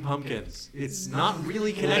theming? How many pumpkins? It's not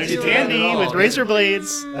really connected There's to candy that at all. with razor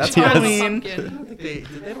blades. That's Yes. Halloween. I don't think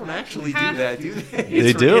they don't actually do that, do they?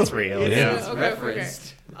 They do. It's real. It's Okay.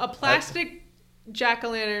 referenced. A plastic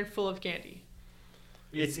jack-o'-lantern full of candy.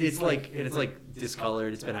 It's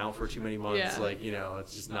discolored. It's been out for too many months. Yeah.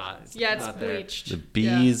 It's just not. It's It's there. bleached. The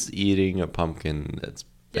bees eating a pumpkin that's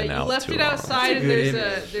been out you left too it long. outside, and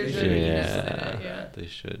That's a there's good a image. penis in it. Yeah. They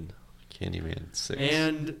should. Candyman 6.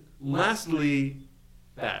 And lastly,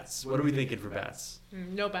 bats. What are we thinking for bats?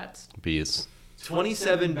 No bats. Bees.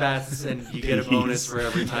 27 bats, and you get a bonus for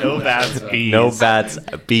every time. No bats, bees. No bats,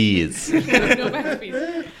 bees. No bats,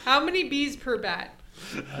 bees. How many bees per bat?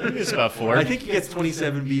 I think it's about 4. I think he gets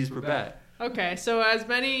 27 bees per bat. Okay, so as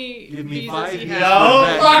many Give me bees 5 as he bees has. No,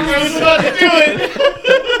 per fuck, bat. I was about to do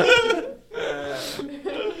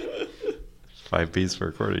it. 5 bees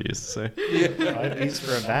per quarter, you used to say. 5 bees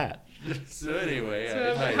for a bat. So anyway,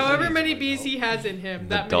 However many bees he has in him,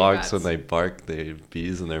 The that dogs, many when bats. they bark, they have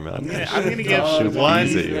bees in their mouth. I'm gonna give Shoot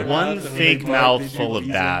bees at you. one fake mouth full of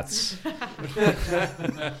bats.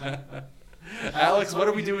 Alex, what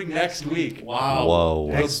are we doing next week? Wow.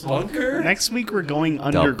 Whoa. The bunker? Next week we're going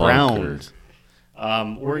underground.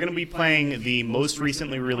 We're going to be playing the most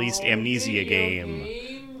recently released Amnesia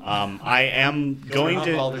game. I am going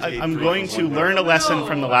to. I'm going to learn a lesson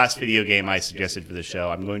from the last video game I suggested for the show.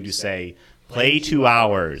 I'm going to say, play 2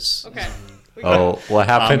 hours. Okay. Oh, what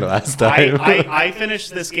happened last time? I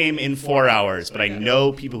finished this game in 4 hours, but I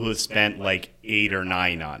know people who have spent like 8 or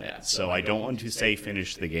 9 on it. So I don't want to say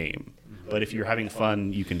finish the game. But if you're having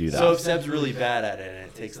fun, you can do that. So if Seb's really bad at it and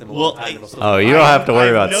it takes them a long time, oh, you don't have to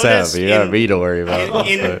worry I've about Seb. You got me to worry about.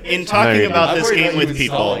 In talking about this game with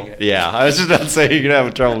people. Yeah, I was just about to say you're gonna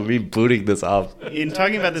have trouble me booting this up. In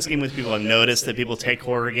talking about this game with people, I've noticed that people take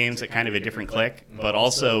horror games at kind of a different click, but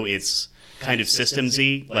also it's kind of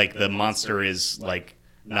systemsy. Like the monster is like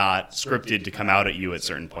not scripted to come out at you at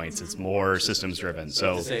certain points. It's more systems driven.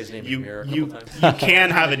 So you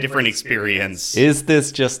can have a different experience. Is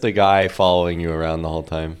this just a guy following you around the whole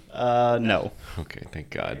time? No. Okay,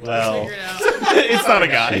 thank God. Well, it's not a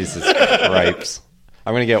guy. Jesus Christ.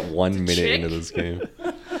 I'm gonna get 1 minute chick? into this game.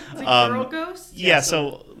 It's a girl ghost? Yeah,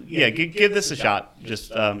 so give this a shot. Just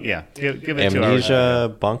give it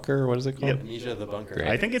Amnesia Bunker. What is it called? Yep. Amnesia the Bunker. Great.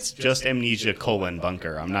 I think it's just Amnesia :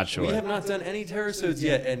 Bunker. I'm not sure. We have not done any Terrasodes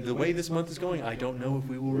yet, and the way this month is going, I don't know if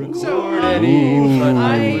we will record So, any, but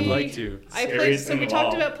I would like to. I played. So we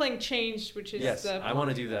talked about playing Changed, which is Yes, I want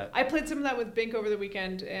to do that. I played some of that with Bink over the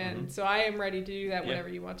weekend, and so I am ready to do that whenever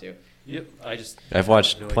you want to. Yep, I've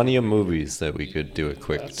watched plenty of movies that we could do a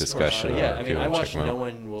quick discussion yeah, on. I if mean, you I want to watched check them No out.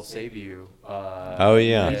 One Will Save You. Oh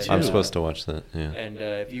yeah, I'm supposed to watch that. Yeah. And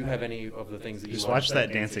if you have any of the things that you just watch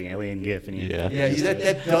that dancing alien gif, and yeah,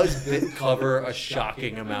 that does cover a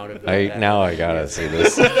shocking amount of. Now I gotta see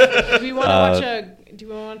this. Do we want to watch Do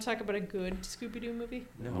we want to talk about a good Scooby-Doo movie?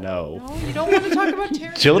 No. No, you don't want to talk about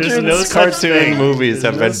terror. Children's cartoon movies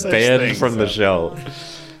have been banned from the show.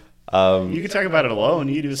 You can talk about it alone.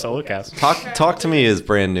 You can do a solo cast. Talk to Me is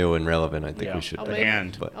brand new and relevant. I think we should.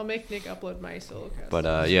 I'll make Nick upload my solo cast.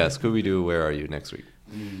 But yeah, Scooby-Doo, where are you next week?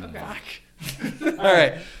 Okay. All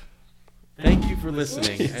right. Thank you for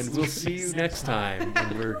listening, and we'll see you next time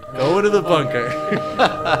when we're going to the bunker.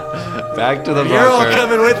 Back to the bunker. You're all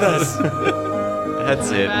coming with us. That's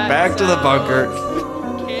it. Back to the bunker.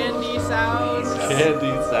 Candy sounds. Candy